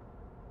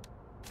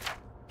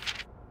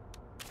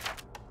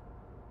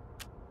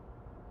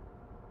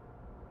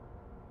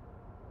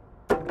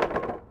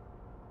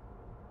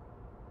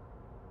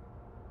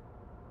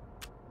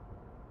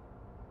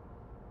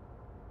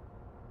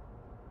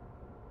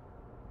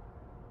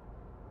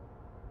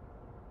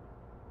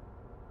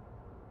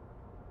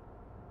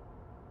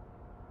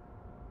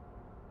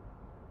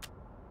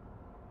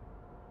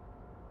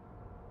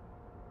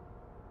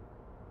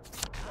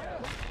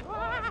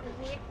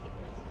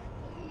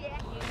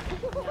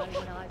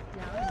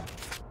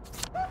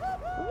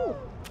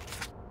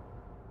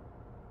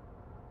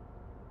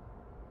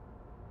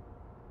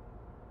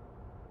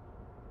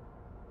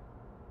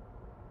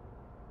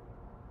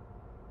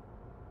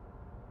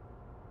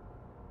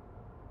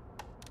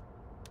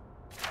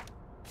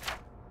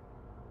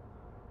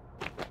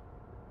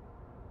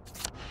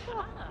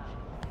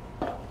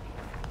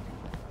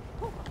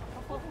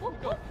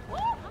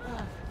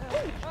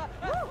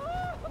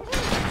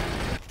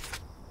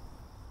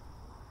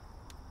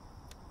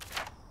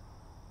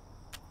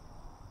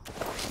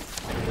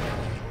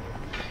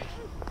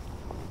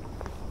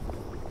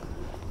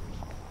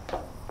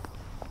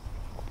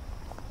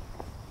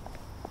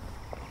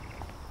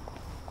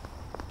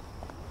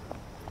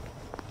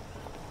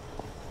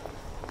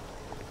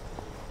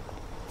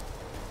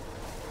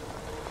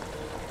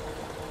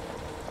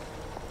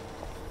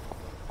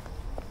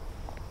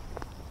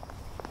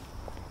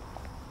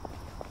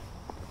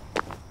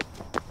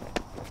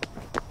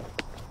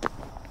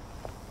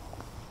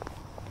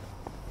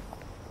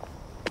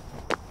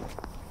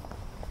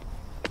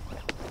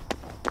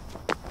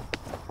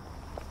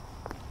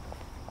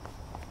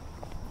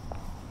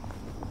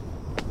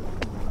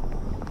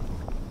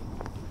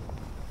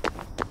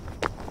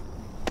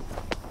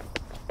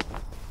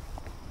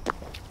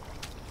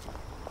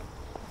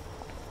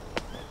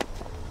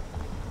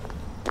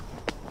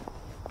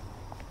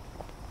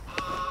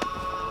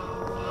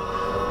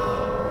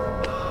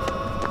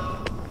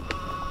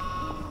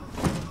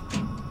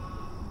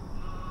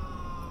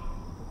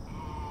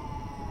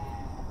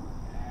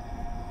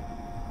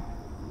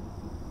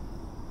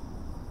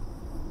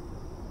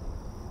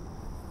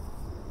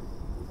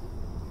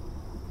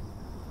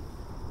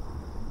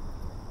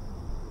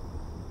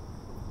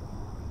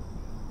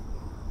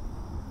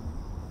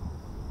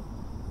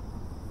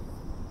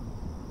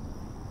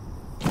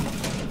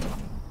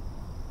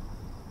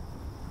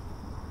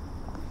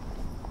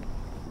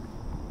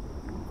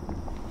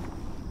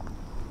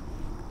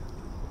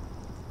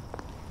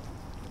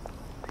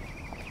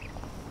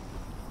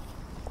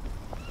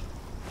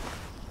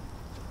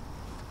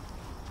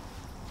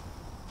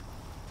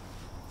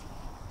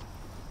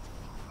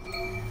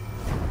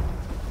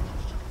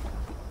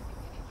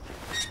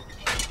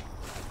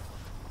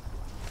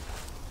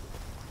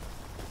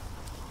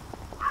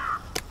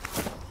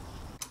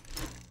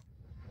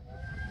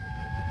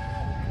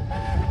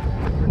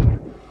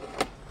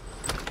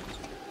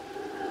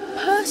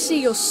 Percy,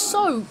 you're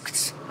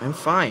soaked. I'm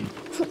fine.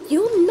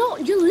 You're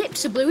not. Your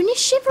lips are blue and you're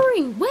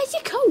shivering. Where's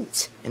your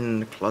coat?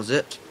 In the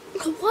closet.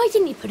 Why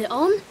didn't you put it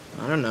on?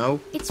 I don't know.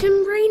 It's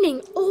been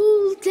raining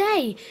all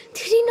day.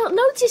 Did you not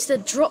notice the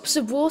drops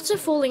of water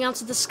falling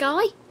out of the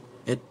sky?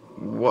 It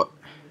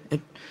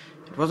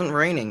wasn't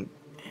raining.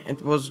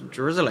 It was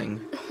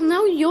drizzling.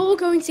 Now you're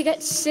going to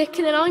get sick,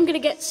 and then I'm going to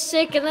get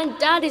sick, and then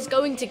Dad is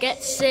going to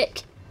get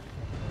sick.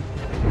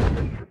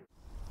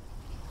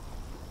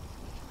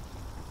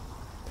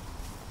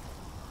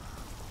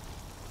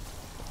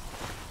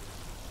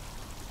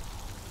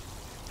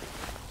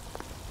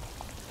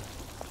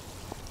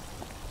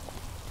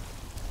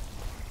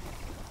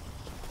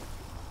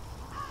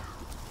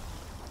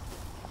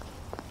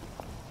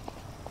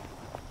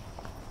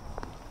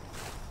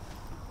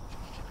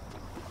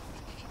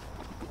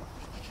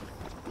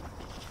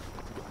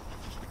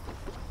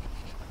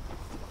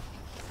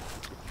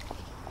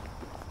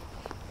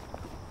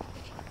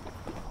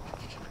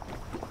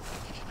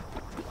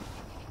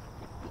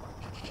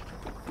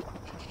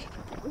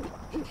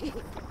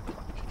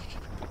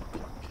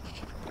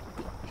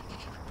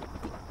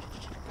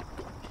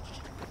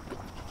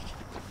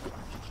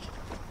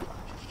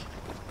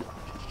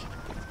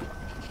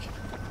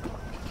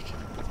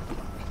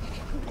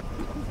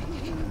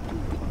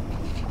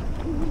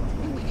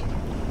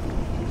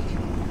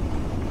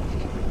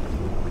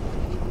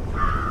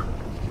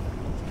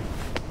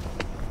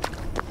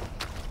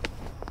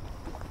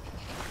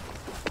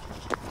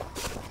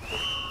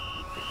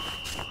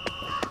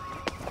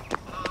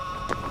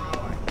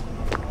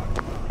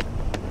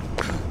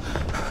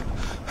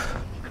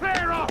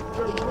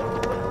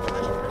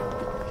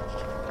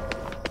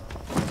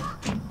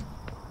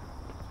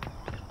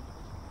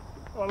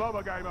 I love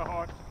a game of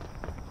hide.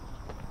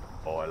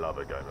 I love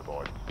a game of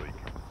hide and seek.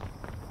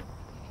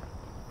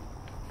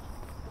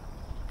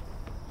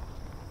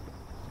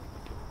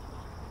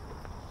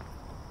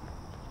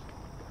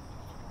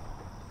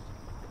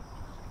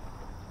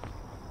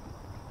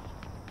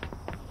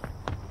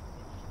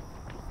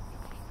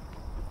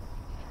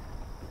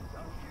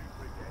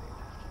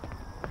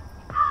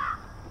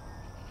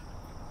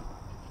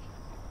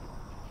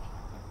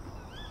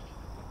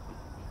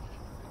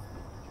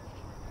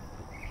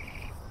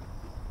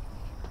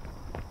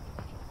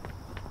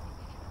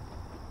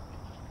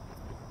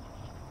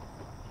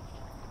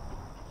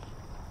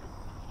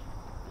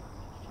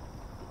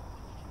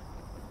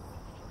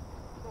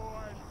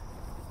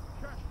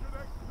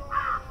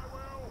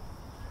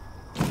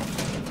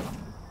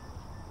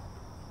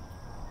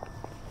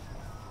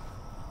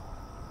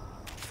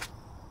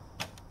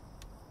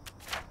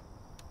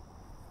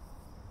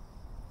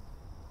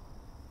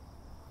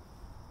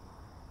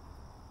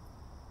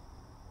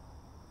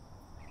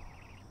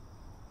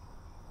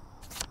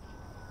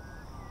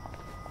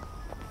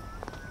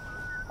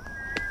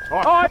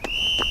 Hi.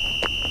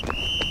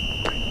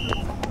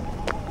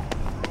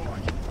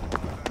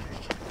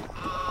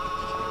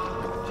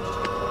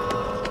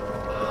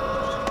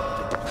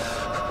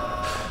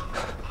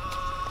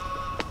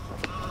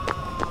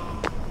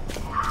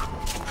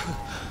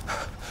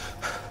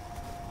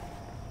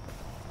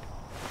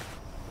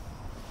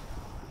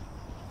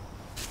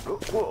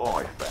 Look what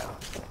I found.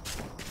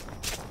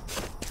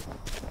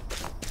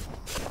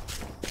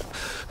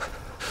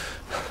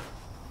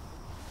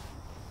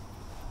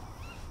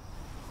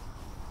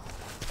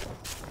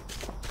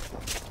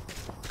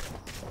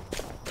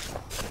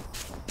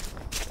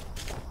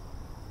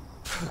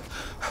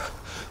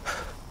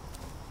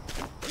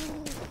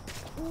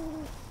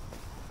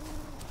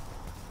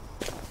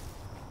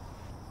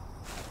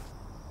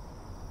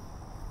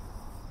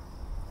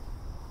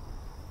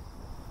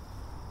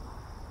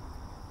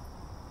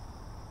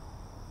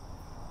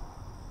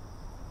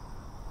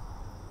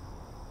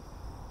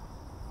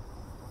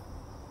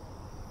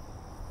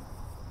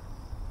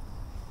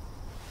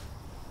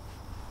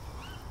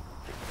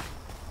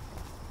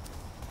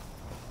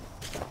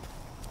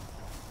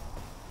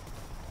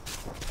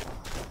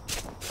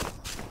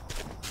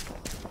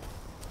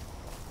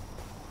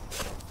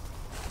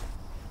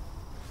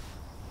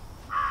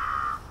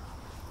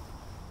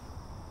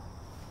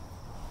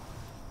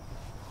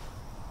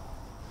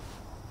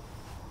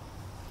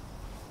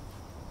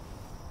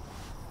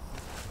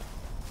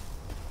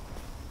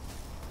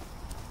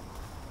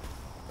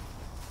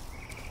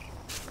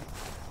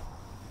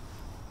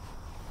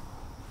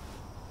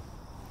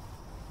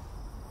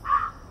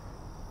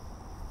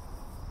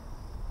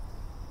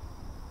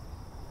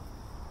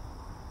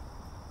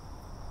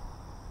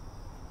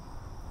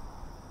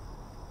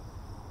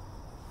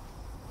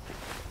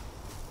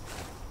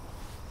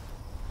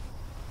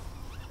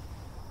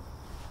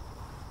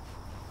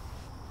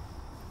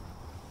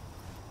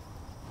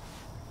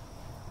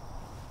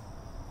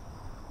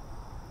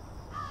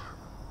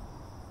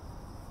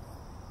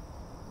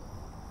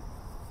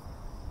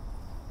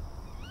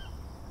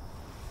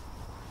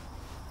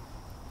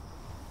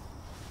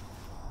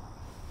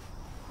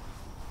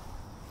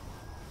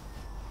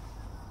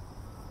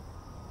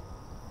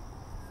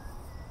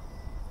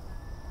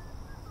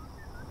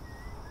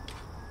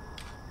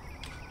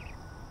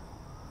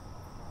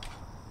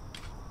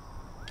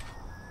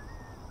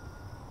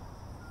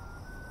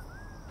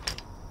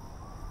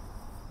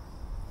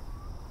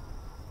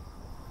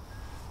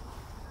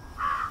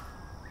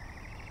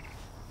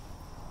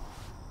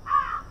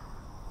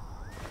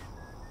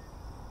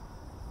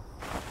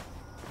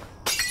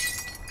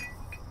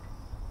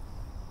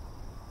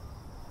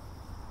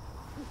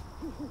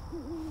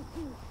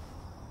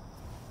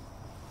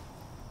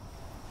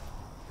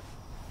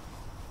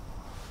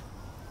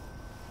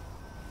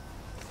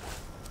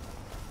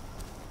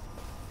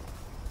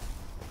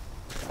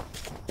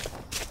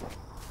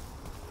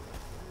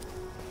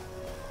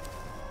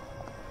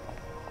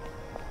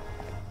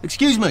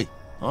 Excuse me,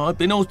 I've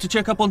been asked to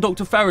check up on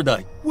Dr.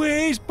 Faraday.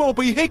 Where's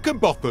Bobby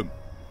Hickenbotham?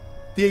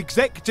 The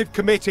executive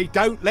committee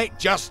don't let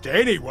just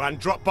anyone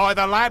drop by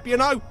the lab, you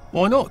know.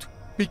 Why not?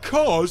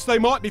 Because they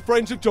might be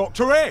friends of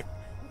Dr. F.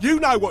 You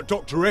know what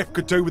Dr. F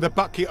could do with a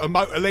bucket of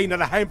motorline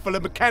and a handful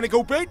of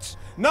mechanical bits?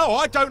 No,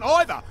 I don't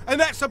either, and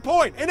that's the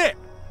point, innit?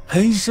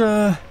 He's,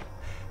 at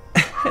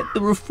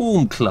the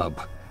Reform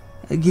Club.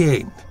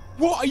 Again.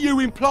 What are you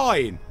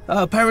implying?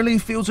 Apparently he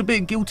feels a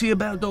bit guilty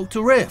about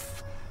Dr.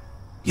 F.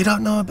 You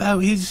don't know about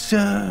his,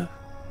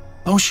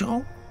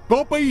 penchant?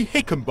 Bobby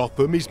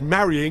Hickenbotham is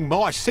marrying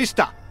my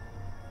sister.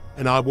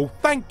 And I will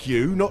thank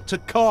you not to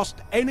cast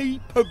any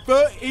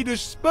perverted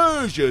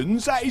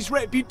aspersions at his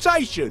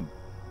reputation.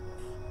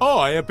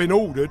 I have been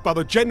ordered by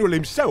the General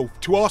himself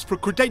to ask for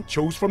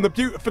credentials from the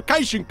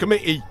Beautification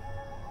Committee.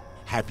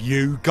 Have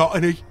you got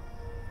any?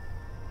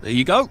 There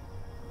you go.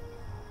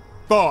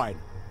 Fine.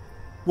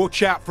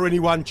 Watch out for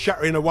anyone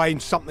chattering away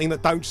in something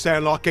that don't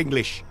sound like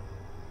English.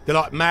 They're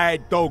like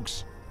mad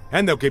dogs,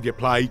 and they'll give you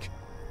plague.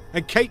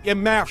 And keep your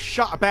mouth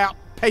shut about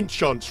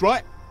penchants,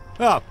 right?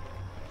 Oh,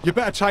 you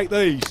better take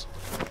these,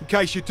 in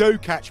case you do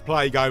catch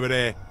plague over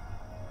there.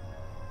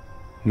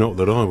 Not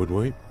that I would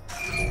weep.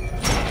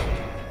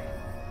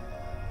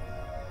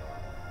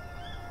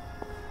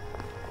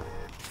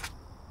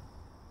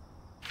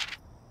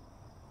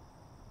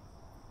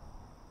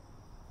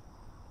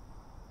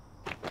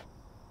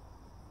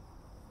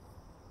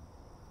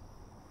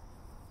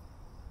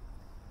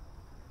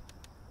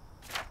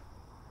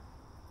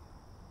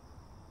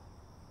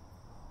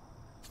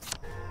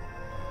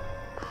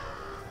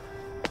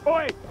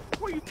 Oi!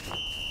 What are you...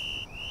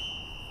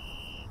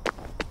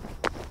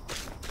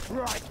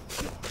 Right.